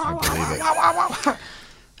 I believe it.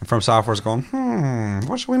 And From Software's going,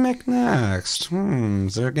 what should we make next?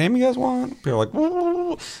 Is there a game you guys want? People are like,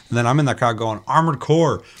 woo. And then I'm in that crowd going, Armored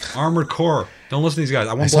Core. Don't listen to these guys.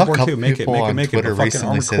 I want Bloodborne 2. Make it. Twitter Fucking recently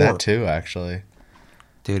Armored say Core. that too, actually.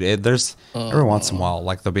 Dude, there's every once in a while,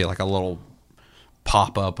 like there'll be like a little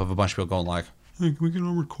pop up of a bunch of people going like, hey, can we get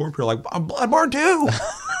Armored Core? People are like, Bloodborne 2.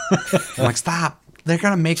 I'm like, stop. They're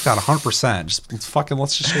gonna make that 100%.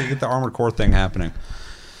 Let's just get the Armored Core thing happening.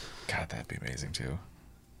 God, that'd be amazing too.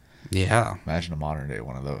 Yeah. Imagine a modern day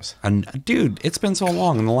one of those. And dude, it's been so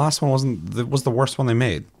long, and the last one was the worst one they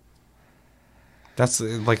made. That's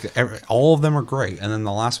like all of them are great, and then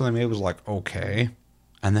the last one they made was like okay,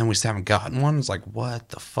 and then we just haven't gotten one. It's like what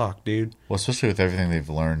the fuck, dude? Well, especially with everything they've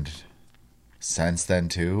learned since then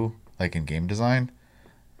too, like in game design.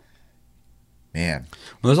 Man,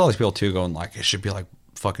 Well, there's all these people too going like it should be like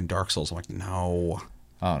fucking Dark Souls. I'm like no.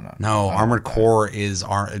 oh no, No, Armored Core is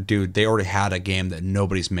dude. They already had a game that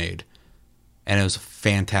nobody's made, and it was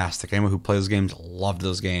fantastic. Anyone who plays those games loved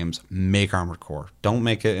those games. Make Armored Core. Don't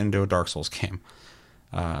make it into a Dark Souls game.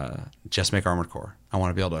 Just make Armored Core. I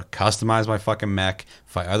want to be able to customize my fucking mech,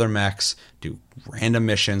 fight other mechs, do random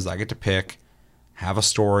missions that I get to pick, have a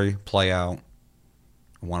story play out.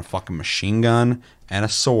 I want a fucking machine gun and a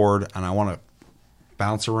sword, and I want to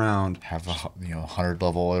bounce around. have a 100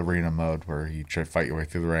 level arena mode where you try to fight your way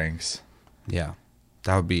through the ranks. Yeah,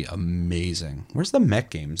 that would be amazing. Where's the mech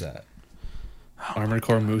games at? Armored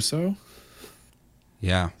Core Muso.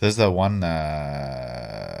 Yeah, There's that one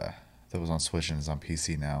that was on Switch and is on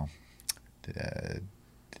PC now.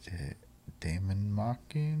 Damon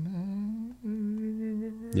Machina?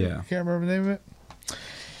 yeah. I can't remember the name of it.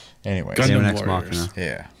 Anyway, Gundam Damon X Warriors.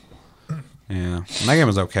 Machina. yeah. Yeah, and that game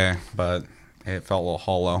was okay, but it felt a little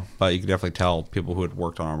hollow. But you could definitely tell people who had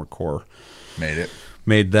worked on Armored Core Made it.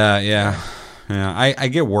 made that. Yeah. I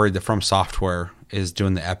get worried that From Software is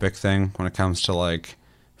doing the Epic thing when it comes to like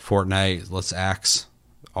Fortnite. Let's axe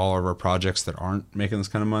all of our projects that aren't making this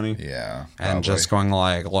kind of money. Yeah. And just going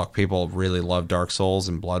like, look, people really love Dark Souls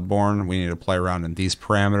and Bloodborne. We need to play around in these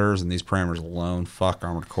parameters and these parameters alone. Fuck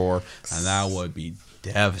Armored Core, and that would be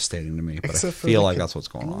devastating to me. But Except I for feel they like could that's what's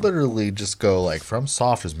going on. literally just go like From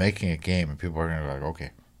Soft is making a game and people are gonna be like,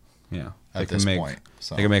 okay. Yeah, At this point,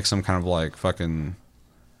 so. They can make some kind of like fucking.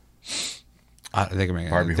 They can make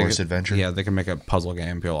Barbie they Horse could- Adventure? Yeah, they can make a puzzle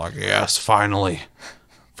game. People are like, yes, finally,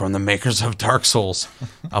 from the makers of Dark Souls,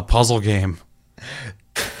 a puzzle game.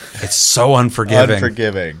 It's so unforgiving.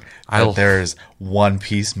 Unforgiving. But there's one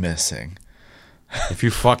piece missing. If you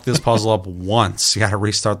fuck this puzzle up once, you got to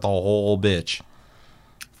restart the whole bitch.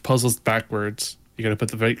 Puzzles backwards. You got to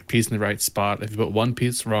put the right piece in the right spot. If you put one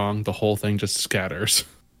piece wrong, the whole thing just scatters.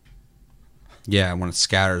 Yeah, when it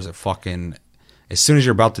scatters, it fucking. As soon as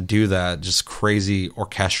you're about to do that, just crazy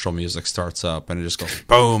orchestral music starts up, and it just goes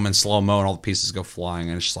boom in slow mo, and all the pieces go flying,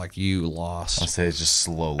 and it's just like you lost. I'll say it just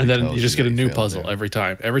slowly. And then tells you just get a that new failed puzzle there. every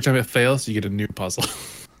time. Every time it fails, you get a new puzzle.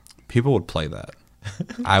 People would play that.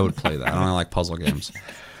 I would play that. I don't like puzzle games.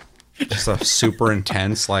 Just a super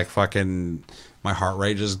intense, like fucking. My heart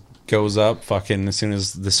rate just goes up fucking as soon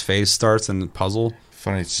as this phase starts and the puzzle.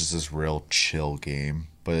 Funny, it's just this real chill game,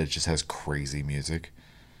 but it just has crazy music.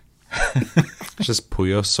 It's just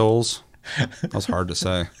Puyo Souls. That was hard to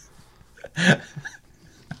say.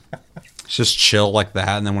 It's just chill like that,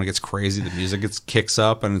 and then when it gets crazy, the music kicks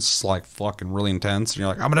up, and it's like fucking really intense, and you're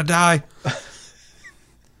like, I'm gonna die.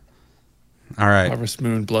 All right. Harvest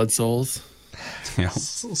Moon, Blood Souls. Yeah.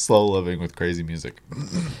 Slow living with crazy music.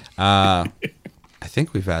 I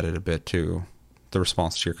think we've added a bit to the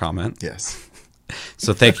response to your comment. Yes.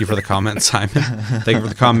 So thank you for the comment, Simon. Thank you for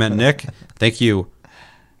the comment, Nick. Thank you,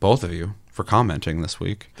 both of you, for commenting this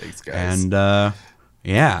week. Thanks, guys. And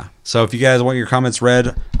yeah, so if you guys want your comments read,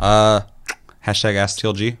 hashtag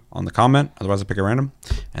AskTLG on the comment. Otherwise, I'll pick a random.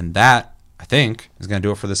 And that, I think, is going to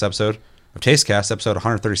do it for this episode of TasteCast, episode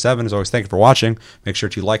 137. As always, thank you for watching. Make sure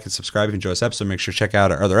to like and subscribe if you enjoy this episode. Make sure to check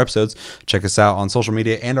out our other episodes. Check us out on social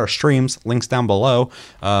media and our streams. Links down below.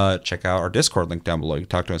 Check out our Discord link down below. You can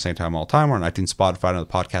talk to us anytime, all the time. We're on iTunes, Spotify, and other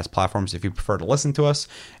podcast platforms if you prefer to listen to us.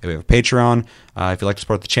 If we have a Patreon, if you'd like to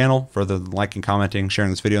support the channel, further than liking, commenting,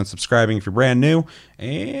 sharing this video, and subscribing if you're brand new.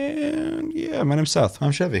 And yeah, my name's Seth.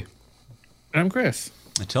 I'm Chevy. I'm Chris.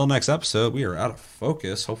 Until next episode, we are out of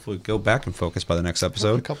focus. Hopefully, go back and focus by the next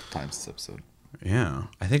episode. A couple times this episode. Yeah,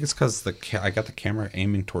 I think it's because I got the camera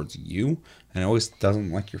aiming towards you, and it always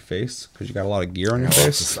doesn't like your face because you got a lot of gear on your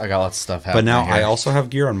face. I got lots of stuff happening. But now here. I also have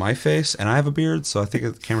gear on my face, and I have a beard, so I think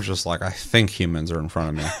the camera's just like, I think humans are in front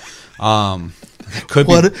of me. Could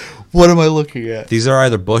be. What am I looking at? These are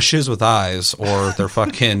either bushes with eyes, or they're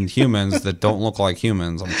fucking humans that don't look like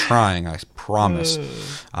humans. I'm trying, I promise.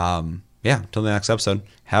 Yeah, until the next episode,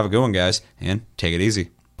 have a good one, guys, and take it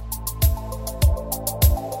easy.